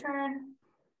return.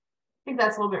 I think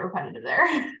that's a little bit repetitive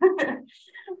there.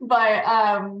 But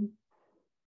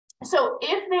so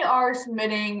if they are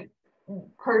submitting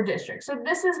per district, so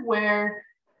this is where,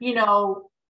 you know,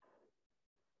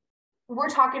 we're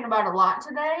talking about a lot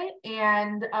today,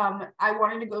 and I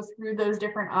wanted to go through those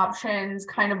different options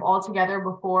kind of all together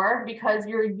before, because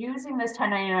you're using this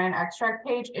 1099 extract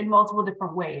page in multiple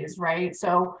different ways, right?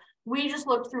 So we just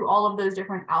looked through all of those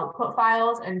different output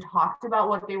files and talked about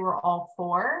what they were all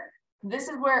for. This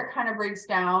is where it kind of breaks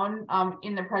down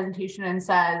in the presentation and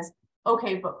says,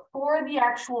 okay, but for the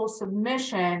actual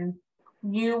submission,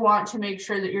 you want to make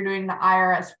sure that you're doing the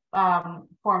IRS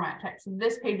format type. So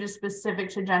this page is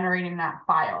specific to generating that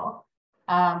file.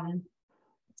 And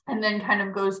then kind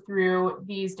of goes through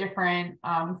these different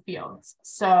fields.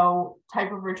 So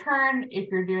type of return, if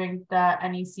you're doing the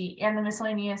NEC and the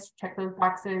miscellaneous, check those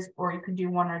boxes, or you could do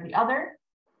one or the other.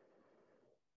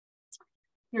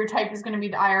 Your type is going to be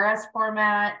the IRS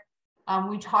format.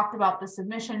 We talked about the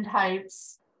submission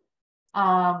types.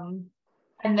 And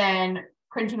then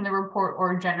printing the report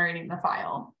or generating the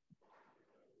file.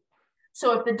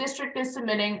 So if the district is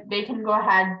submitting, they can go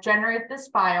ahead, generate this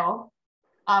file,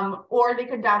 or they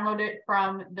could download it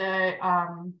from the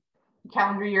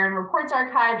calendar year and reports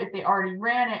archive if they already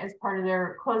ran it as part of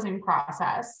their closing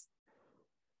process.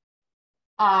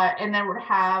 And then would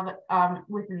have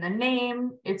within the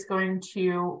name, it's going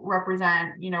to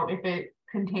represent, you know, if it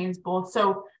contains both.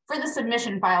 So for the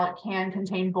submission file, it can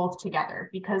contain both together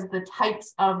because the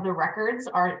types of the records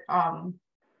are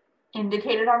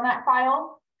indicated on that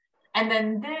file. And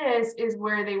then this is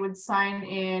where they would sign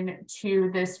in to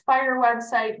this FIRE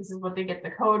website. This is what they get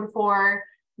the code for.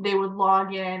 They would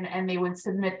log in and they would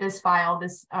submit this file,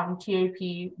 this TAP,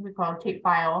 we call it tape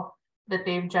file, that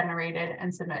they've generated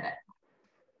and submit it.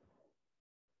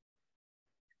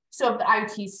 So if the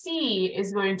ITC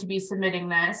is going to be submitting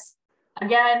this,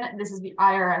 again, this is the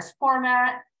IRS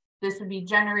format. This would be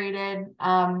generated.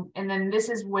 And then this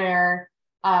is where,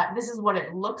 this is what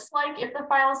it looks like if the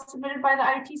file is submitted by the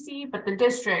ITC, but the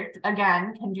district,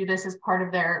 again, can do this as part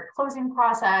of their closing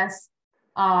process.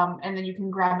 And then you can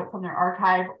grab it from their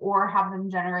archive or have them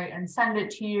generate and send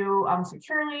it to you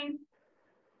securely.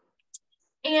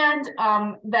 And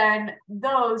then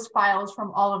those files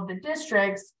from all of the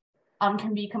districts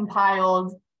can be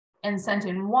compiled and sent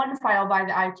in one file by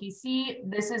the ITC.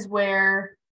 This is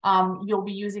where you'll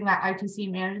be using that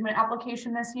ITC management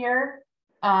application this year.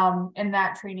 And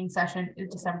that training session is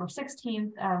December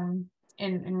 16th.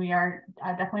 And we are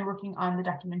definitely working on the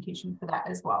documentation for that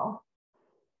as well.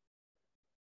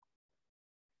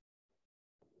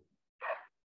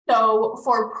 So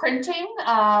for printing,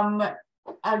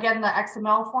 again, the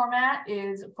XML format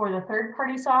is for the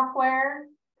third-party software.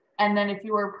 And then if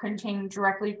you are printing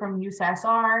directly from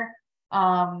USAS-R,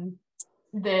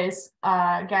 this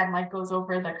again, like goes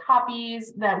over the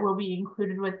copies that will be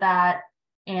included with that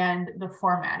and the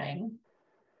formatting.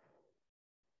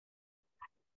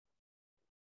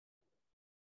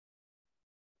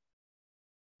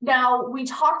 Now, we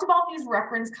talked about these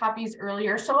reference copies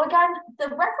earlier. So again, the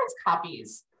reference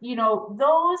copies, you know,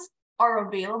 those are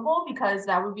available because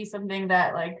that would be something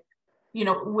that, like, you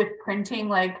know, with printing,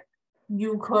 like,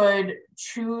 you could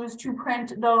choose to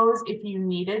print those if you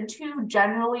needed to.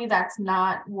 Generally, that's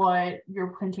not what you're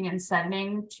printing and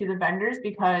sending to the vendors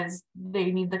because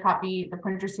they need the copy, the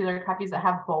printer sealer copies that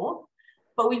have both.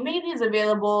 But we made these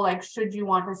available, like, should you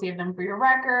want to save them for your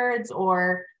records,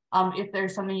 or if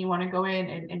there's something you want to go in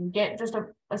and get just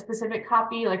a specific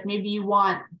copy, like maybe you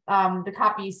want the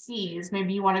copy Cs,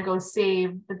 maybe you want to go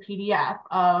save the PDF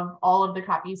of all of the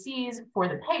copy Cs for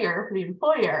the payer, for the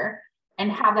employer, and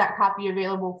have that copy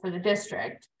available for the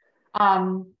district.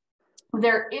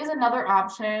 There is another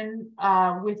option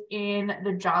within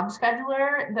the job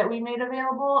scheduler that we made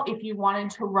available. If you wanted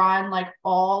to run like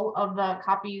all of the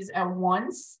copies at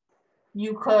once,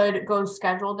 you could go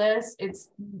schedule this. It's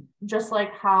just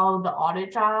like how the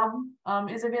audit job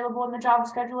is available in the job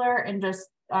scheduler, and just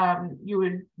you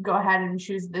would go ahead and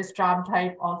choose this job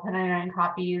type, all 1099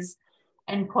 copies,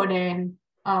 and put in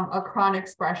a cron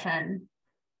expression,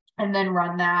 and then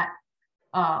run that.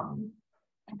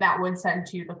 That would send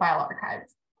to the file archive.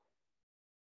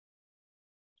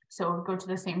 So go to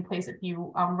the same place if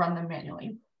you run them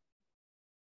manually.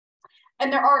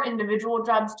 And there are individual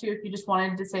jobs too. If you just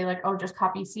wanted to say like, oh, just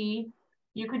copy C,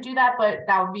 you could do that, but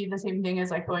that would be the same thing as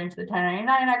like going to the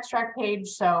 1099 extract page.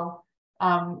 So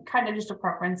kind of just a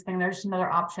preference thing. There's another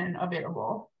option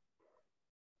available.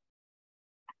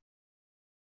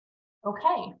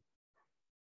 Okay.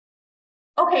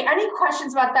 Okay, any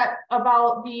questions about that,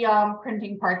 about the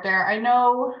printing part there? I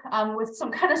know with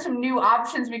some new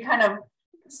options, we kind of,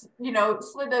 you know,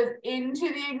 slid those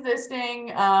into the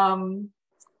existing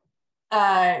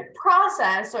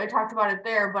process. So I talked about it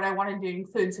there, but I wanted to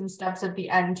include some steps at the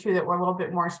end too that were a little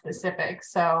bit more specific.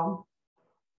 So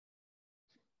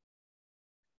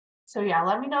yeah,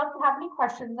 let me know if you have any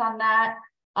questions on that.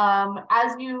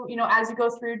 As you go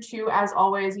through too, as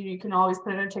always, you can always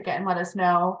put in a ticket and let us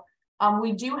know.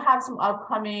 We do have some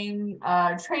upcoming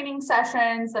training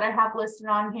sessions that I have listed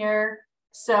on here.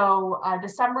 So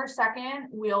December 2nd,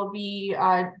 we'll be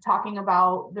talking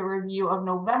about the review of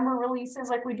November releases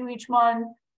like we do each month.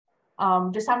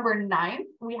 December 9th,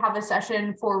 we have a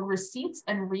session for receipts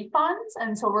and refunds.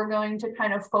 And so we're going to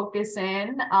kind of focus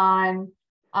in on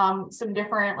some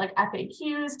different like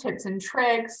FAQs, tips and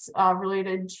tricks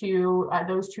related to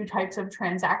those two types of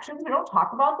transactions. We don't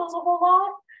talk about those a whole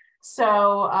lot.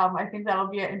 So I think that'll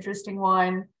be an interesting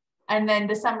one. And then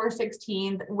December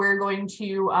 16th, we're going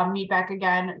to meet back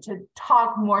again to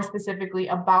talk more specifically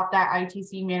about that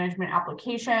ITC management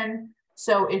application.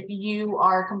 So if you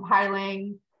are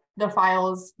compiling the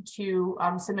files to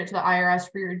submit to the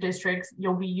IRS for your districts,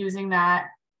 you'll be using that.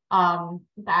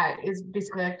 That is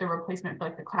basically like the replacement for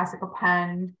like the classic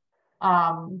append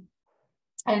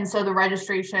And so the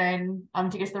registration,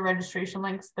 to get to the registration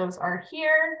links, those are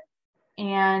here.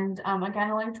 And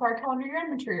again, a link to our calendar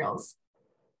year-end materials.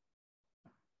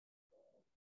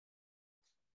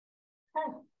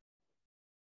 Okay.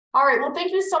 All right, well,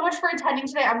 thank you so much for attending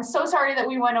today. I'm so sorry that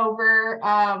we went over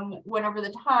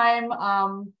the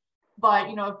time. But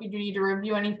you know, if you do need to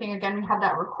review anything, again, we have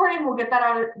that recording. We'll get that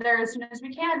out there as soon as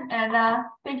we can. And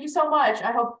thank you so much.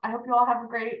 I hope you all have a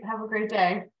great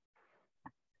day.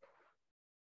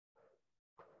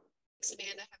 Thanks,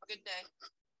 Amanda. Have a good day.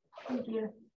 Thank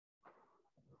you.